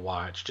movie to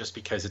watch just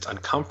because it's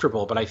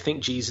uncomfortable, but I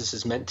think Jesus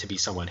is meant to be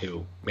someone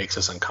who makes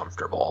us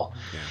uncomfortable.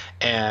 Yeah.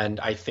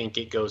 And I think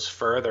it goes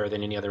further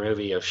than any other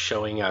movie of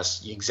showing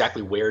us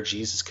exactly where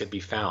Jesus could be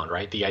found,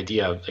 right? The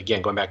idea of,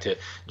 again, going back to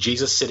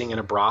Jesus sitting in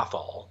a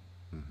brothel,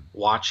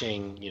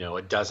 watching,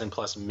 a dozen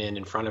plus men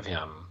in front of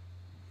him,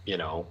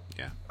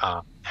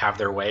 have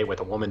their way with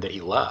a woman that he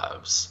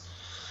loves.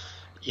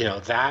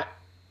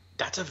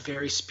 That's a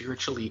very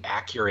spiritually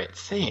accurate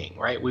thing,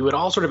 right? We would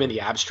all sort of in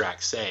the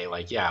abstract say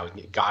like, yeah,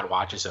 God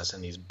watches us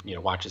in these,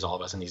 watches all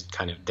of us in these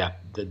kind of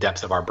the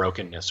depths of our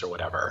brokenness or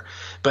whatever.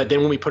 But then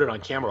when we put it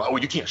on camera,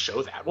 you can't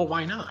show that. Well,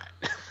 why not?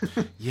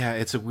 Yeah,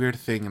 it's a weird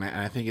thing. And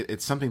I think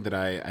it's something that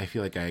I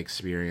feel like I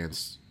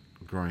experienced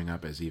growing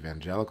up as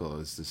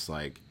evangelical, is this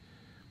like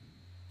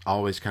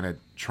always kind of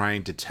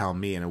trying to tell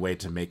me in a way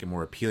to make it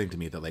more appealing to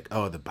me that like,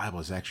 oh, the Bible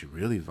is actually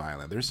really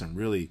violent. There's some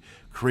really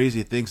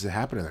crazy things that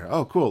happen in there.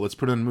 Oh, cool. Let's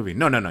put it in a movie.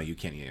 No, you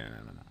can't.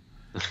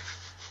 No.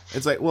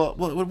 It's like, well,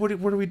 what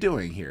are we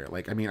doing here?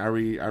 Like, I mean, are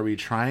we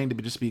trying to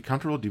just be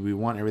comfortable? Do we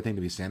want everything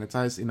to be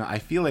sanitized? I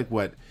feel like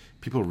what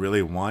people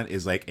really want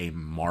is like a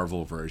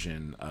Marvel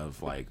version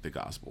of like the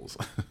Gospels.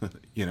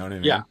 You know what I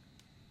mean? Yeah.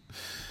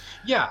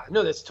 Yeah,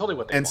 no, that's totally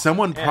what they want.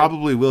 Someone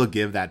probably will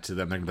give that to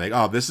them. They're going to be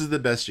like, oh, this is the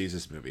best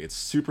Jesus movie. It's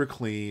super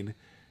clean.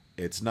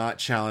 It's not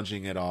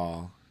challenging at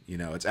all.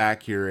 It's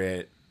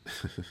accurate.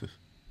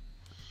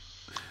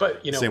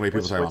 But, same way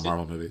people talk about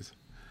Marvel movies.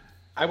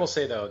 I will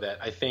say, though, that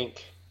I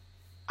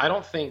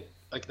don't think,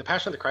 like, The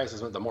Passion of the Christ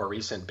is the more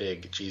recent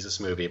big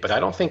Jesus movie, but I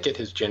don't think it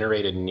has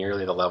generated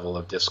nearly the level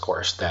of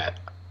discourse that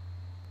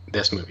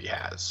this movie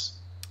has.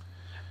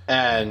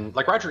 And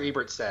like Roger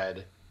Ebert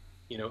said,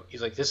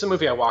 he's like, this is a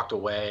movie I walked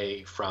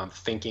away from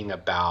thinking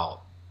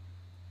about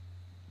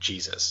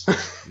Jesus.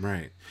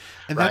 Right.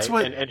 And right? that's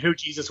what and who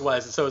Jesus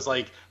was. And so it's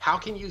like, how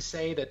can you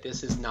say that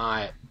this is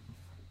not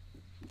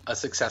a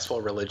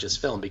successful religious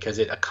film? Because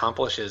it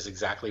accomplishes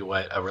exactly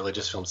what a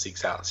religious film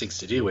seeks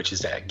to do, which is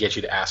to get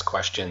you to ask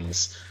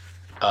questions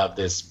of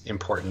this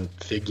important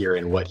figure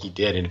and what he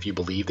did. And if you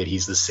believe that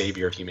he's the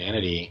savior of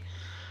humanity,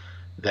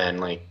 then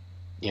like,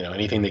 you know,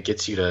 anything that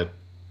gets you to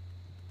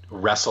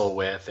wrestle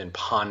with and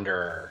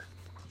ponder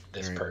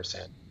this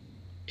person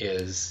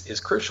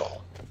is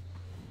crucial.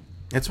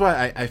 That's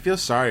why I feel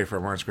sorry for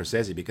Martin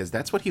Scorsese, because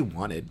that's what he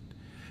wanted.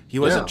 He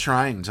wasn't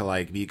trying to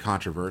like be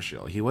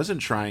controversial. He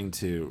wasn't trying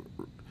to.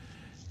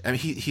 I mean,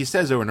 he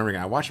says over and over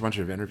again. I watched a bunch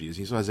of interviews.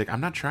 He's always like, "I'm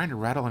not trying to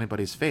rattle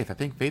anybody's faith. I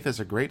think faith is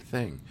a great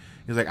thing."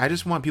 He's like, "I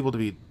just want people to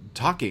be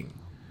talking."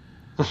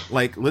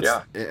 Like, let's.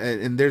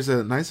 And there's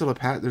a nice little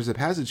there's a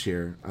passage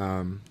here,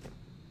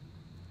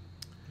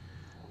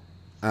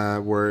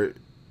 where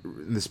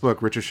in this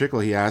book, Richard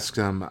Schickel, he asks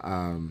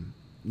him,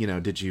 you know,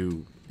 did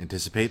you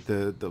anticipate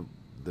the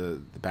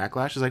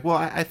backlash? He's like, well,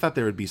 I thought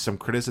there would be some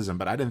criticism,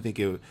 but I didn't think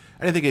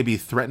it'd be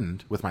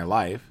threatened with my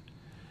life.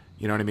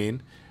 You know what I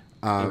mean?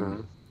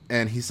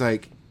 And he's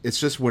like, it's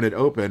just when it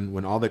opened,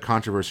 when all the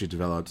controversy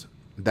developed,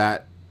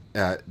 that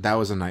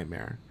was a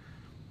nightmare.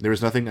 There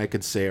was nothing I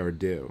could say or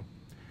do.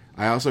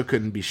 I also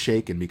couldn't be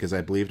shaken because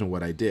I believed in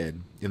what I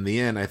did. In the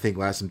end, I think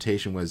Last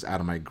Temptation was out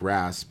of my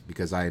grasp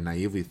because I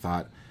naively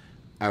thought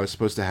I was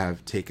supposed to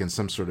have taken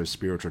some sort of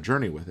spiritual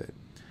journey with it.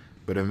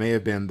 But it may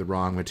have been the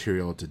wrong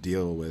material to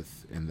deal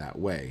with in that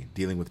way,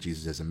 dealing with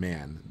Jesus as a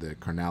man, the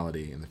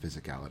carnality and the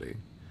physicality.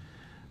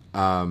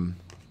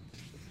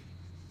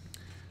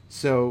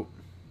 So,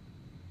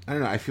 I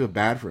don't know, I feel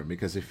bad for him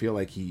because I feel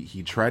like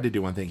he tried to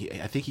do one thing.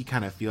 I think he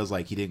kind of feels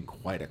like he didn't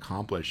quite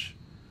accomplish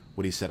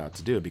what he set out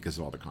to do because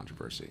of all the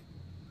controversy.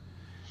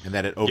 And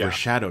that it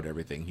overshadowed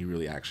everything he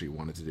really actually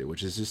wanted to do,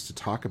 which is just to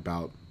talk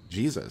about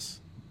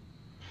Jesus.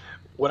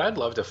 What I'd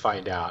love to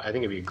find out, I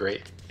think it'd be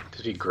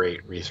a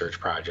great research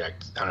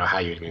project. I don't know how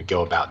you'd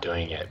go about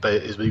doing it, but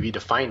it would be to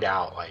find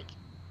out like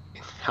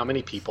how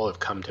many people have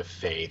come to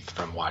faith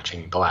from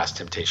watching The Last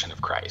Temptation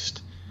of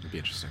Christ. It'd be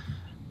interesting.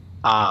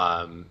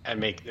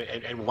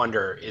 And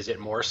wonder, is it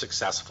more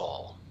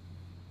successful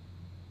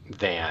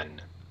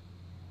than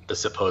the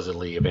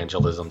supposedly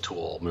evangelism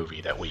tool movie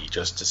that we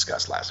just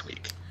discussed last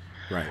week?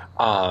 Right.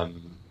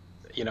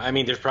 You know, I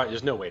mean,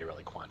 there's no way to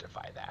really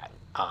quantify that.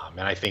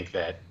 And I think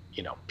that,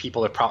 you know,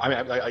 people are probably,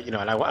 and I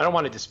don't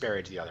want to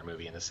disparage the other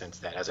movie in the sense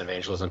that as an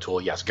evangelism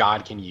tool, yes,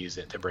 God can use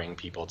it to bring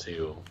people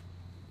to,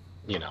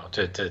 you know,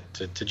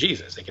 to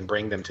Jesus. It can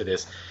bring them to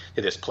this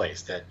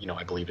place that, you know,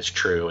 I believe is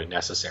true and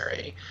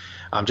necessary,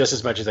 just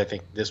as much as I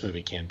think this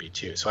movie can be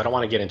too. So I don't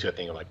want to get into a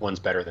thing of like one's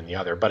better than the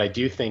other, but I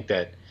do think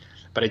that,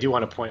 I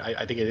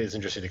think it is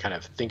interesting to kind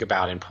of think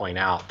about and point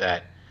out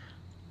that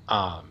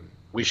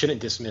we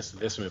shouldn't dismiss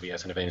this movie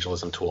as an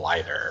evangelism tool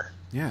either.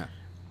 Yeah.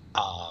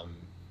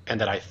 And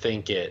that I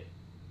think it,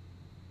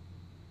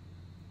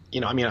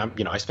 you know, I mean,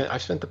 I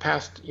spent the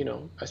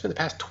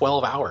past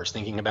 12 hours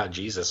thinking about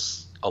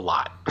Jesus a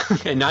lot,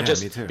 and not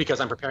just because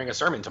I'm preparing a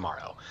sermon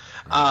tomorrow.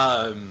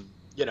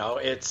 You know,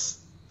 it's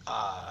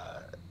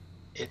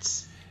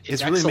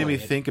really made me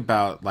think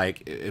about,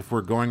 like, if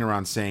we're going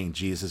around saying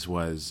Jesus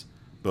was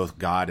both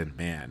God and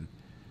man,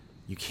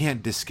 you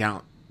can't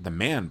discount the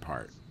man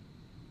part.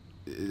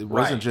 It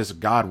wasn't just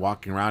God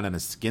walking around in a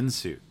skin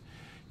suit.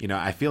 You know,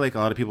 I feel like a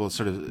lot of people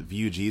sort of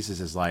view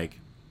Jesus as like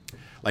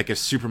if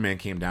Superman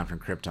came down from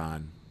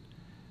Krypton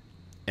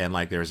and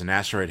like there was an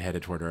asteroid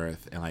headed toward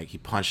Earth and like he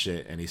punched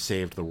it and he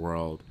saved the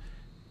world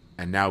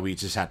and now we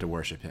just have to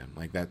worship him.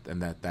 Like that,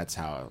 and that's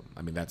how,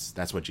 I mean,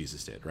 that's what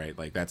Jesus did, right?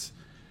 Like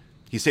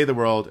he saved the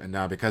world and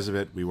now because of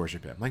it we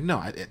worship him. Like,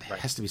 no, it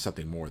has to be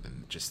something more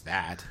than just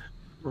that.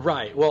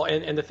 Right. Well,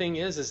 and the thing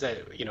is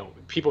that, you know,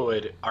 people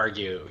would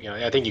argue, you know,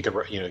 I think you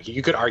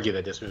could argue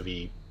that this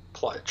movie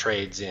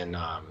trades in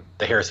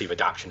the heresy of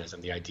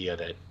adoptionism, the idea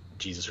that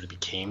Jesus sort of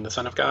became the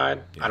Son of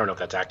God. Yeah. I don't know if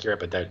that's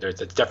accurate, but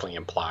it's definitely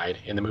implied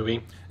in the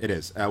movie. It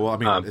is. Well, I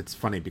mean, it's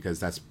funny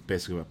because that's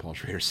basically what Paul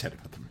Schrader said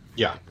about the movie.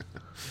 Yeah.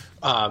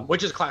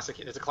 Which is classic.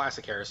 It's a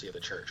classic heresy of the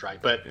church, right?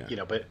 But you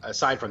know, but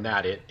aside from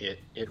that,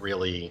 it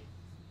really,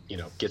 you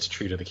know, gets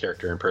true to the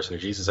character and person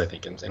of Jesus, I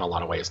think, in a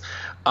lot of ways.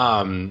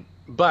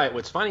 But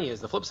what's funny is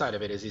the flip side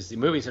of it is the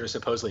movies that are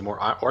supposedly more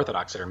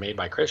orthodox that are made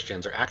by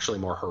Christians are actually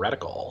more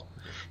heretical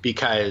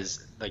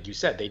because, like you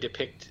said, they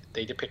depict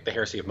the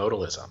heresy of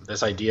modalism,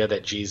 this idea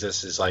that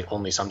Jesus is like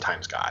only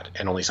sometimes God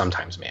and only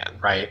sometimes man,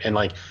 right? And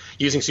like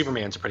using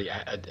Superman's a pretty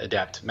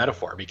adept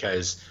metaphor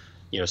because,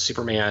 you know,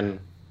 Superman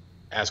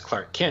as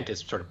Clark Kent is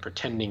sort of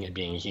pretending at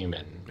being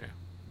human,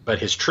 but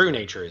his true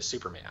nature is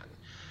Superman.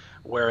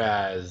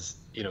 Whereas,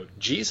 you know,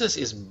 Jesus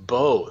is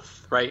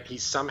both, right?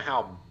 He's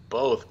somehow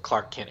both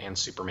Clark Kent and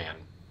Superman,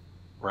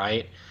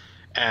 right?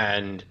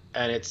 And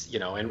it's, you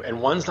know,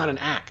 and one's not an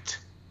act,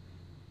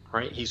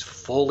 right? He's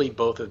fully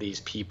both of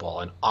these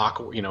people, and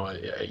awkward,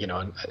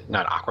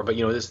 not awkward, but,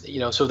 you know, this, you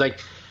know, so like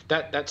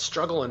that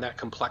struggle and that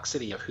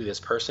complexity of who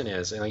this person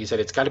is, and like you said,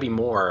 it's got to be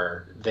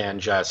more than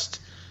just,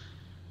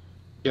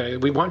 you know,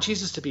 we want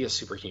Jesus to be a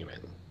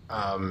superhuman,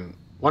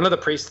 One of the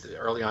priests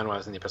early on when I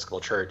was in the Episcopal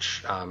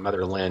Church,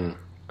 Mother Lynn,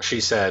 she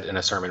said in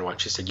a sermon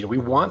once, she said, we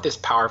want this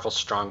powerful,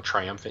 strong,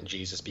 triumphant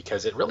Jesus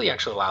because it really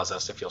actually allows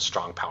us to feel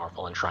strong,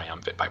 powerful, and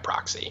triumphant by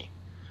proxy.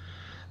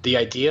 The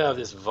idea of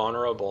this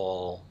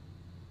vulnerable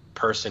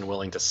person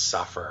willing to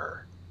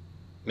suffer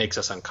makes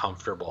us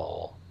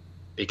uncomfortable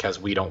because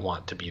we don't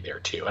want to be there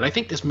too. And I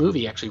think this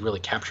movie actually really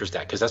captures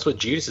that, because that's what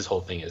Judas's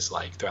whole thing is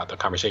like throughout the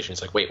conversation.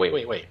 It's like, wait.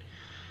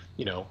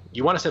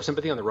 You want us to have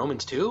sympathy on the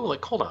Romans too?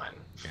 Like, hold on.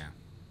 Yeah.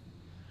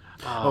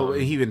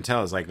 He even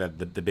tells like that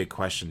the big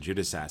question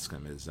Judas asks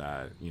him is,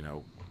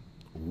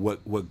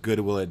 what good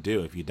will it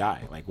do if you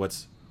die? Like,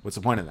 what's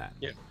the point of that?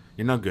 Yeah.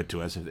 You're no good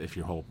to us if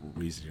your whole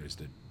reason is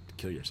to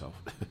kill yourself.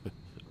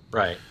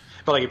 Right.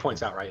 But like he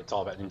points out, right, it's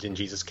all about, and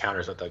Jesus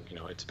counters with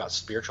it's about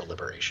spiritual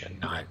liberation,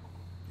 not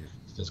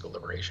physical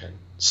liberation.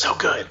 So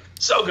good.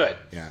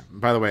 Yeah.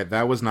 By the way,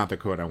 that was not the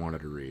quote I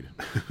wanted to read.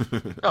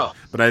 Oh.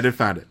 But I did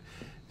find it.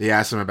 They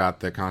asked him about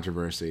the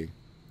controversy,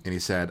 and he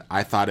said,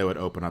 I thought it would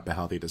open up a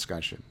healthy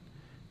discussion.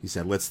 He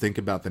said, let's think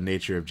about the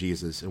nature of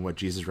Jesus and what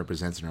Jesus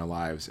represents in our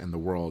lives and the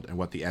world and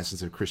what the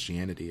essence of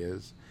Christianity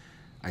is.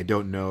 I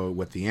don't know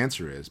what the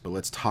answer is, but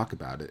let's talk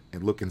about it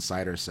and look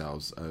inside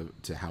ourselves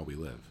to how we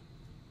live.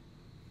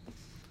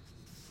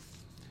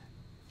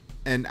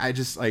 And I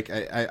just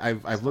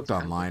I've looked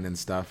online and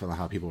stuff and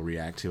how people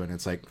react to it, and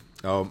it's like,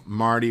 oh,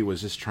 Marty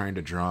was just trying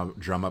to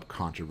drum up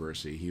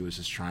controversy. He was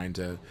just trying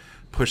to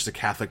push the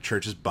Catholic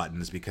Church's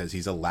buttons because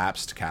he's a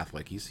lapsed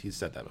Catholic. He's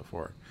said that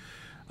before.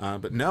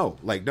 But no,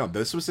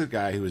 this was a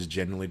guy who was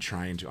genuinely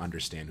trying to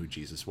understand who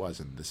Jesus was,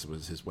 and this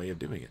was his way of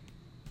doing it.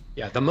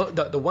 Yeah,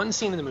 the one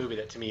scene in the movie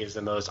that to me is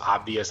the most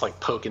obvious, like,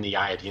 poke in the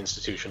eye of the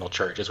institutional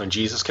church is when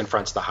Jesus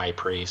confronts the high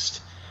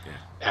priest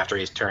after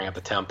he's tearing up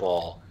the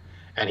temple,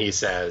 and he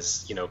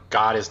says,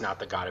 God is not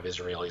the God of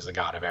Israel, he's the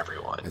God of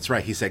everyone. That's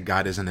right. He said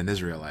God isn't an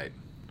Israelite.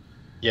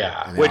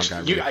 Yeah, which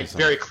I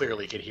very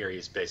clearly could hear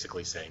he's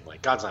basically saying,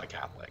 like, God's not a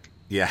Catholic.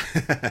 Yeah.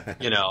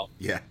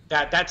 Yeah.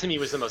 That to me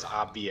was the most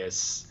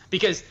obvious,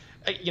 because,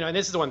 and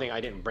this is the one thing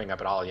I didn't bring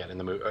up at all yet in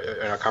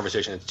our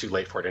conversation, it's too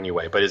late for it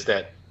anyway, but is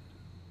that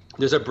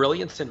there's a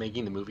brilliance in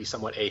making the movie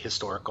somewhat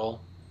ahistorical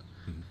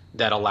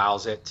that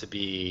allows it to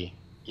be,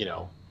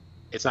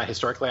 it's not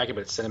historically accurate,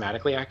 but it's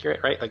cinematically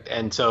accurate, right? Like,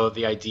 and so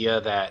the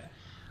idea that,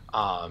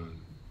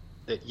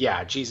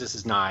 Jesus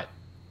is not,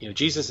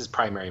 Jesus's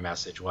primary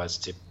message was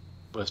to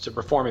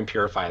reform and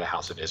purify the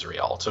house of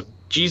Israel. So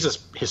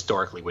Jesus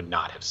historically would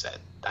not have said,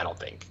 I don't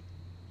think,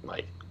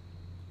 like,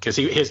 because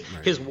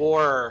his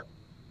war.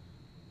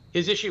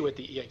 His issue with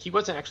he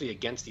wasn't actually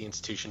against the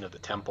institution of the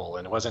temple,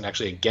 and it wasn't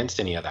actually against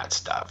any of that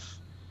stuff.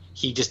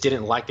 He just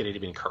didn't like that it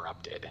had been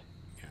corrupted,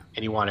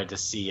 and he wanted to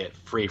see it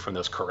free from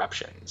those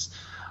corruptions.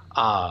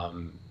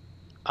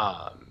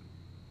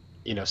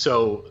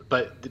 So,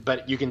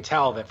 but you can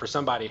tell that for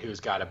somebody who's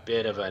got a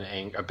bit of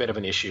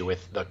an issue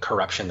with the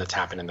corruption that's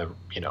happened in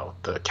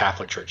the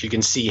Catholic Church, you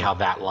can see how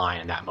that line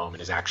in that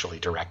moment is actually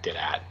directed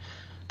at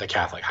the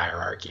Catholic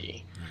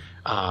hierarchy.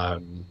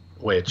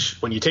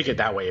 Which, when you take it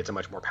that way, it's a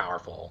much more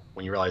powerful,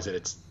 when you realize that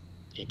it's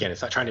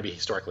not trying to be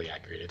historically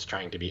accurate. It's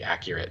trying to be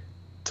accurate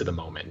to the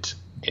moment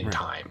in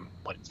time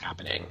when it's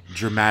happening.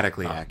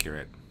 Dramatically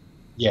accurate.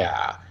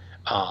 Yeah.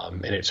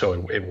 And it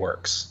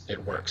works.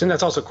 It works. And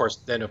that's also, of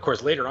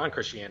course, later on,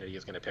 Christianity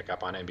is going to pick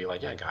up on it and be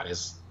like, yeah, God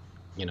is,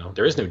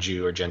 there is no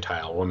Jew or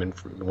Gentile, woman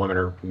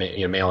or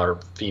male or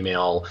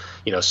female,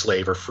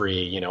 slave or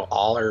free,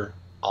 all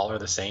are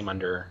the same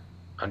under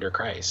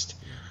Christ.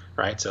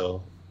 Right.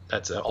 So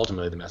that's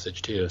ultimately the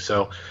message too.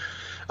 So,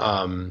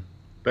 but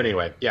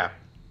anyway, yeah,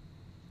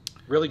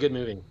 really good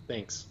movie.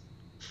 Thanks.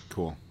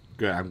 Cool.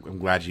 Good. I'm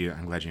glad you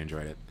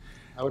enjoyed it.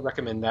 I would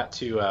recommend that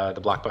to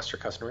the Blockbuster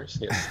customers.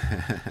 Yes.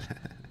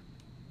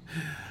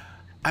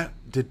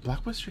 Did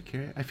Blockbuster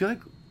carry it? I feel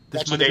like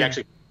they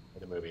actually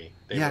the movie.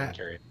 They wouldn't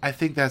carry it. I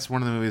think that's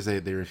one of the movies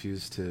they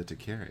refused to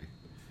carry.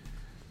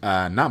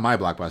 Not my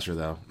Blockbuster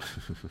though.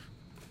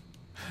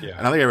 Yeah.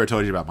 I don't think I ever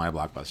told you about my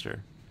Blockbuster,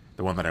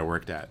 the one that I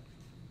worked at.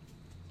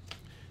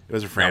 It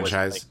was a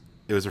franchise.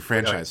 It was a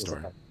franchise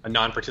store. A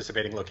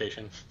non-participating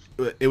location.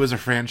 It was a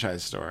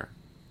franchise store.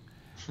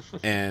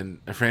 And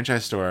a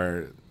franchise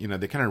store,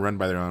 they kind of run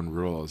by their own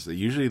rules. They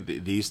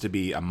used to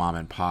be a mom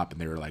and pop, and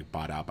they were like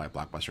bought out by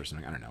Blockbuster or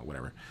something. I don't know,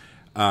 whatever.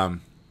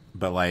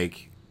 But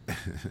like,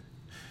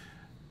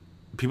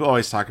 people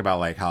always talk about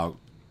like how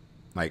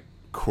like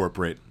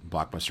corporate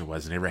Blockbuster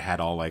was, and they never had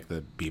all like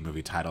the B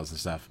movie titles and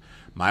stuff.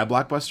 My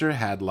Blockbuster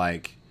had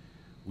like,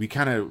 we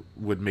kind of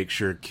would make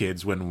sure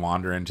kids wouldn't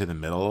wander into the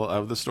middle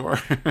of the store.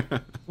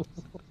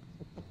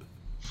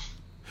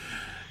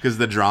 Because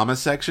the drama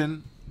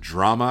section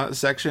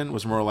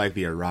was more like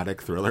the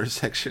erotic thriller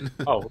section.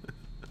 Oh,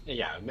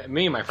 yeah.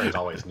 Me and my friends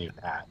always knew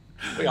that.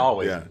 We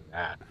always knew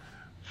that.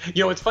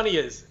 What's funny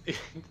is,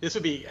 this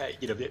would be,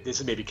 this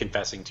is maybe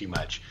confessing too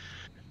much,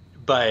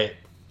 but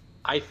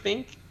I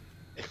think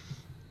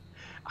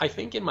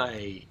in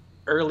my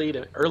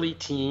early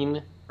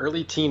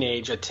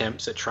teenage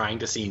attempts at trying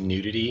to see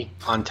nudity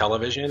on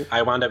television,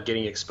 I wound up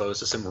getting exposed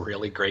to some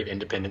really great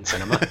independent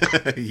cinema.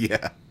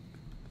 Yeah.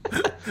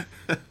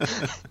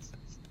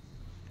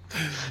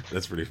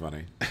 That's pretty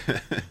funny.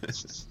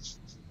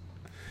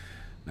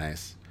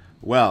 Nice.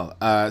 Well,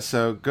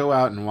 so go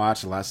out and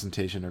watch The Last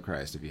Temptation of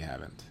Christ if you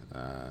haven't.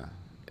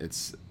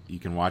 You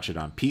can watch it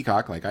on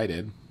Peacock like I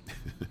did.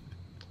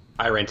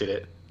 I rented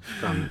it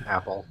from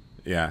Apple.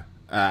 Yeah.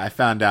 I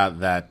found out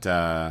that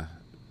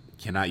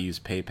cannot use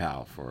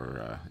PayPal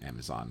for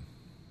Amazon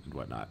and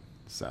whatnot.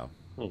 So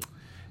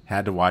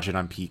had to watch it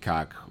on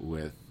Peacock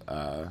with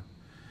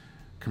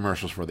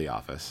commercials for The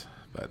Office.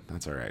 But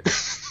that's all right.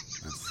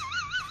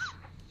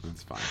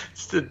 That's fine.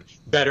 It's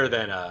better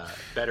than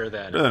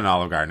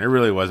Olive Garden. It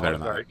really was better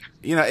than that.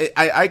 You know,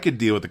 I could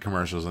deal with the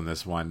commercials in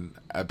this one.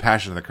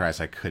 Passion of the Christ,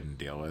 I couldn't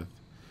deal with.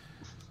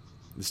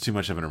 It's too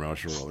much of an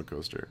emotional roller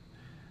coaster.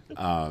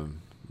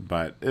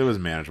 But it was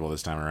manageable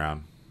this time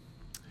around.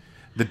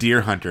 The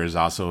Deer Hunter is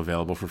also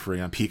available for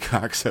free on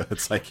Peacock, so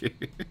it's like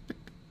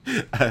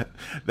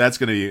that's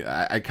gonna be.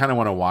 I kind of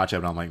want to watch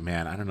it, but I'm like,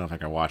 man, I don't know if I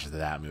can watch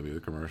that movie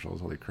with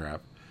commercials. Holy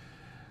crap!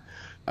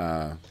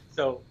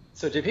 So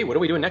JP, what are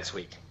we doing next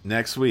week?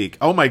 Next week,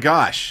 oh my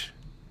gosh,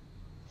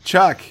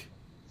 Chuck,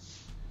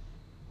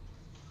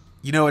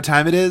 you know what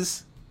time it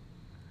is?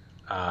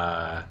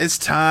 It's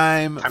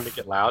time. Time to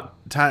get loud.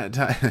 Time.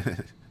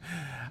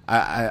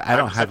 I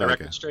don't have the like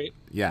record straight.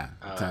 Yeah,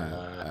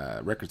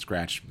 record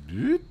scratch.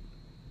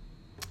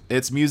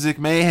 It's Music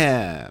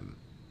Mayhem.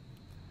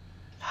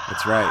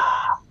 That's right.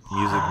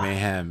 Music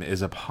Mayhem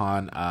is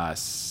upon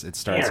us. It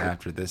starts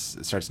after this.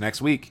 It starts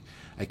next week.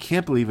 I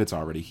can't believe it's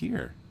already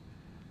here.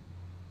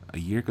 A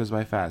year goes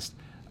by fast.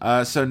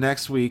 So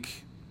next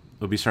week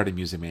we'll be starting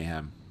Music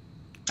Mayhem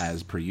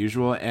as per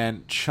usual,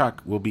 and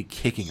Chuck will be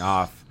kicking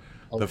off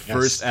the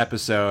first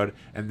episode,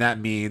 and that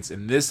means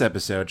in this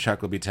episode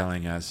Chuck will be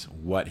telling us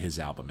what his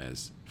album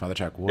is. Father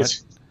Chuck, what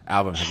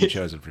album have you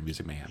chosen for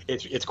Music Mayhem?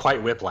 It's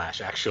quite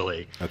whiplash,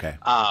 actually. Okay.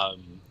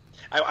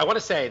 I want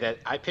to say that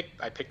I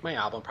picked my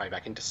album probably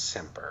back in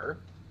December.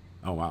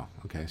 Oh wow.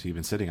 Okay, so you've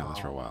been sitting on this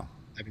for a while.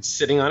 I've been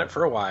sitting on it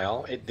for a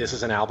while. This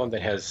is an album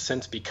that has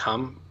since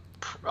become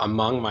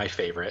among my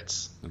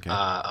favorites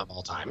of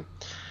all time.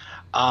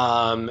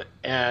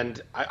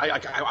 And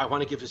I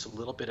want to give just a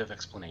little bit of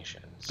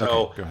explanation.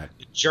 So okay, go ahead.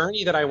 The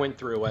journey that I went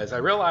through was I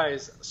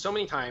realized so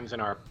many times in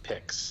our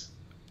picks,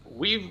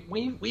 we've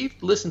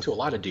listened to a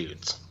lot of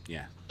dudes.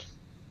 Yeah.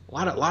 A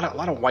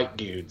lot of white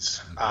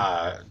dudes,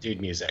 dude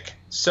music.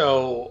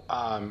 So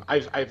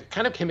I've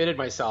kind of committed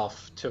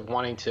myself to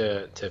wanting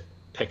to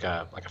pick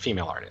a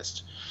female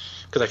artist,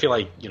 because I feel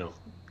like, you know,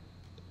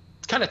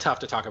 it's kind of tough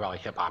to talk about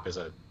like hip hop as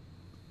a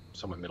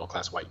somewhat middle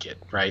class white kid,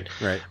 right?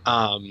 Right.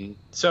 But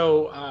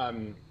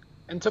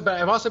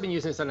I've also been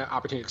using this as an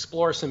opportunity to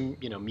explore some,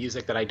 you know,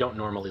 music that I don't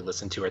normally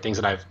listen to, or things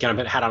that I've kind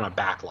of had on a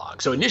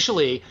backlog. So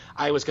initially,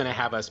 I was going to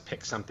have us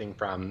pick something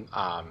from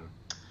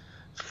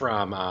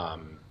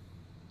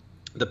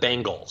the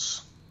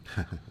Bangles,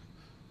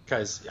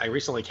 because I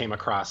recently came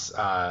across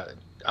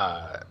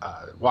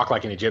 "Walk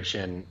Like an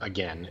Egyptian"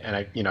 again,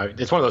 and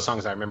it's one of those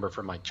songs I remember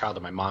from my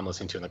childhood, my mom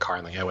listening to in the car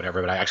and like, yeah, whatever.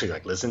 But I actually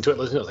listened to it. I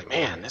was like,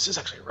 man, this is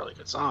actually a really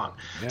good song.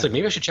 Yeah. It's like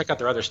maybe I should check out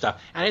their other stuff.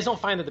 And I just don't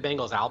find that the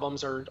Bangles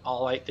albums are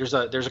all like. There's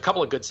a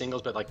couple of good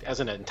singles, but like as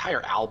an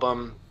entire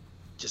album,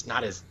 just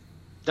doesn't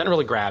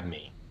really grab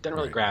me.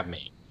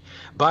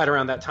 But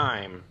around that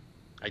time,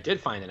 I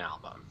did find an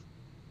album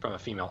from a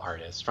female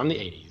artist from the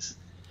 '80s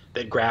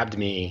that grabbed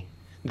me,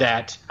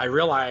 that I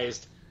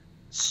realized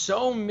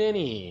so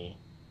many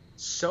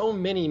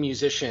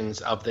musicians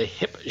of the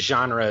hip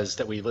genres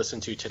that we listen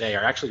to today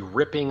are actually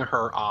ripping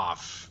her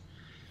off.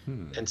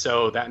 And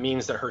so that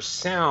means that her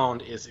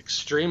sound is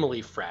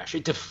extremely fresh.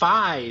 It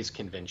defies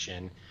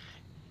convention.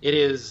 It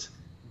is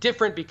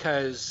different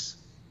because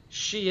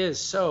she is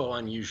so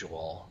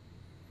unusual.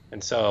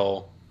 And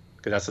so,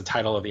 because that's the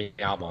title of the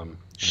album,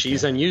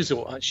 She's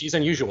Unusual,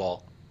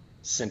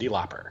 Cyndi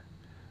Lauper.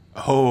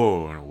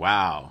 Oh,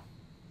 wow.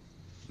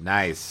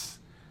 Nice.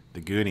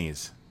 The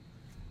Goonies.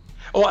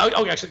 Oh,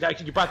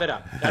 actually, you brought that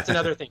up. That's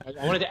another thing.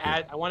 I wanted to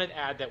add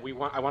that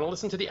I want to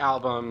listen to the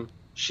album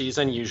She's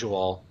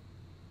Unusual,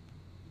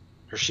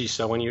 or She's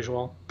So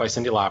Unusual by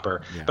Cyndi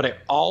Lauper. Yeah. But I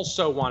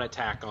also want to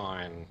tack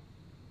on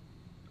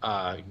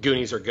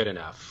Goonies Are Good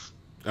Enough.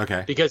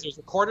 Okay. Because it was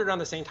recorded around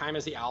the same time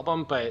as the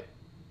album, but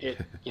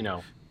it,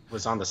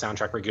 was on the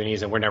soundtrack for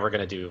Goonies, and we're never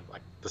going to do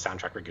like the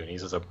soundtrack for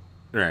Goonies as a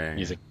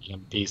music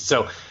piece.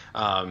 So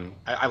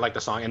I like the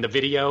song, and the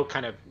video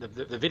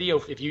the video,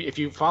 if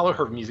you follow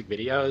her music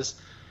videos,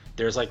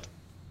 there's like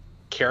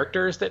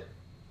characters that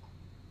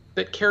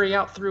carry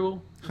out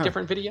through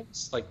different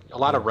videos. Like a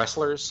lot of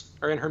wrestlers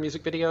are in her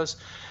music videos.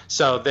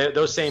 So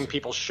those same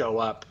people show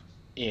up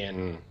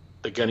in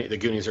the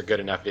Goonies Are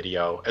Good Enough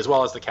video, as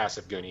well as the cast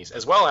of Goonies,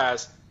 as well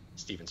as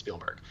Steven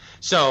Spielberg.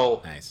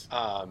 So nice.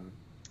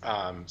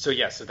 So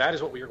that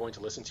is what we are going to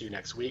listen to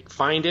next week.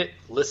 Find it,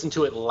 listen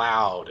to it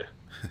loud.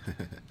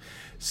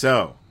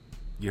 So,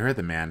 you heard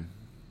the man,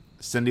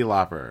 Cyndi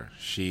Lauper.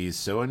 She's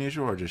so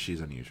unusual, or just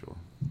She's Unusual?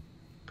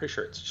 Pretty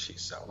sure it's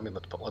She's So.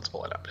 Let's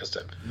pull it up just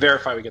to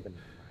verify we get the name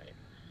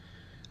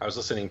I was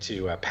listening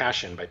to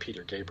Passion by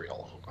Peter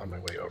Gabriel on my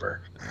way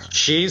over.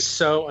 She's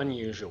So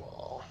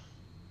Unusual.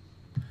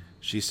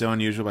 She's So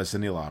Unusual by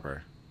Cyndi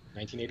Lauper.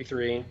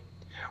 1983.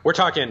 We're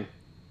talking,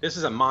 this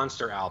is a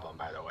monster album,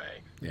 by the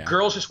way. Yeah.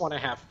 Girls Just Want to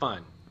Have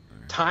Fun.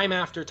 Time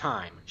After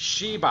Time.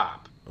 She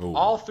Bop. Ooh.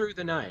 All Through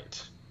the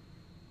Night.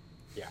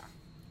 Yeah.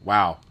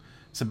 Wow.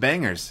 Some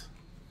bangers.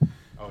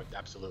 Oh,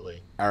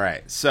 absolutely. All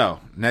right. So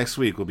next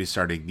week we'll be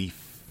starting the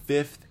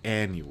 5th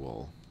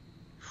annual.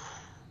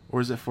 Or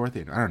is it 4th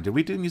annual? I don't know. Did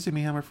we do Music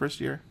Mayhem our first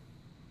year?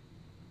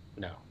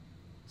 No.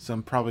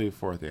 Some probably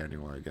 4th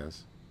annual, I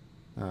guess.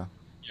 Oh.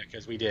 Yeah,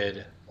 because we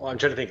did. Well, I'm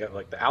trying to think of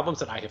like the albums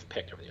that I have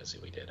picked over the years.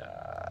 We did.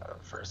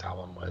 First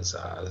album was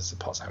this is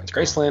Paul Simon's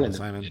Graceland, and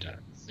then we did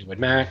Fleetwood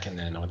Mac, and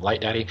then with Light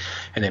Daddy,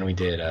 and then we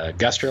did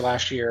Guster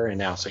last year, and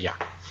now yeah.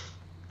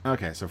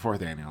 Okay, so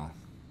 4th annual.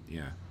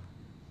 Yeah.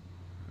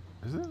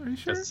 Is it? Are you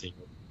sure?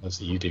 Let's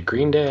see. You did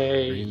Green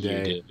Day. Green Day.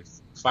 You did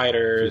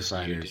Fighters. Foo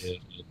Fighters. You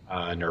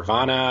did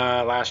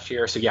Nirvana last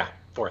year. So yeah,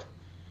 4th.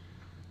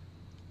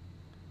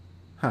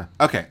 Huh.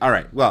 Okay. All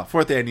right. Well,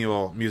 4th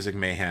annual Music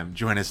Mayhem.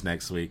 Join us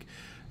next week.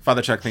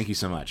 Father Chuck, thank you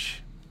so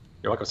much.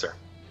 You're welcome, sir.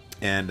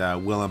 And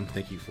Willem,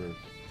 thank you for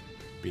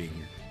being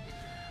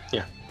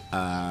here.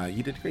 Yeah.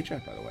 You did a great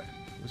job, by the way.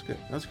 It was good.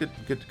 That was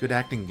a good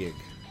acting gig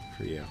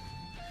for you.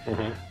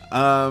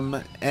 Mm-hmm.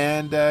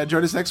 And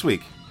join us next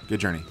week. Good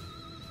journey.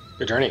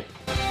 Good journey.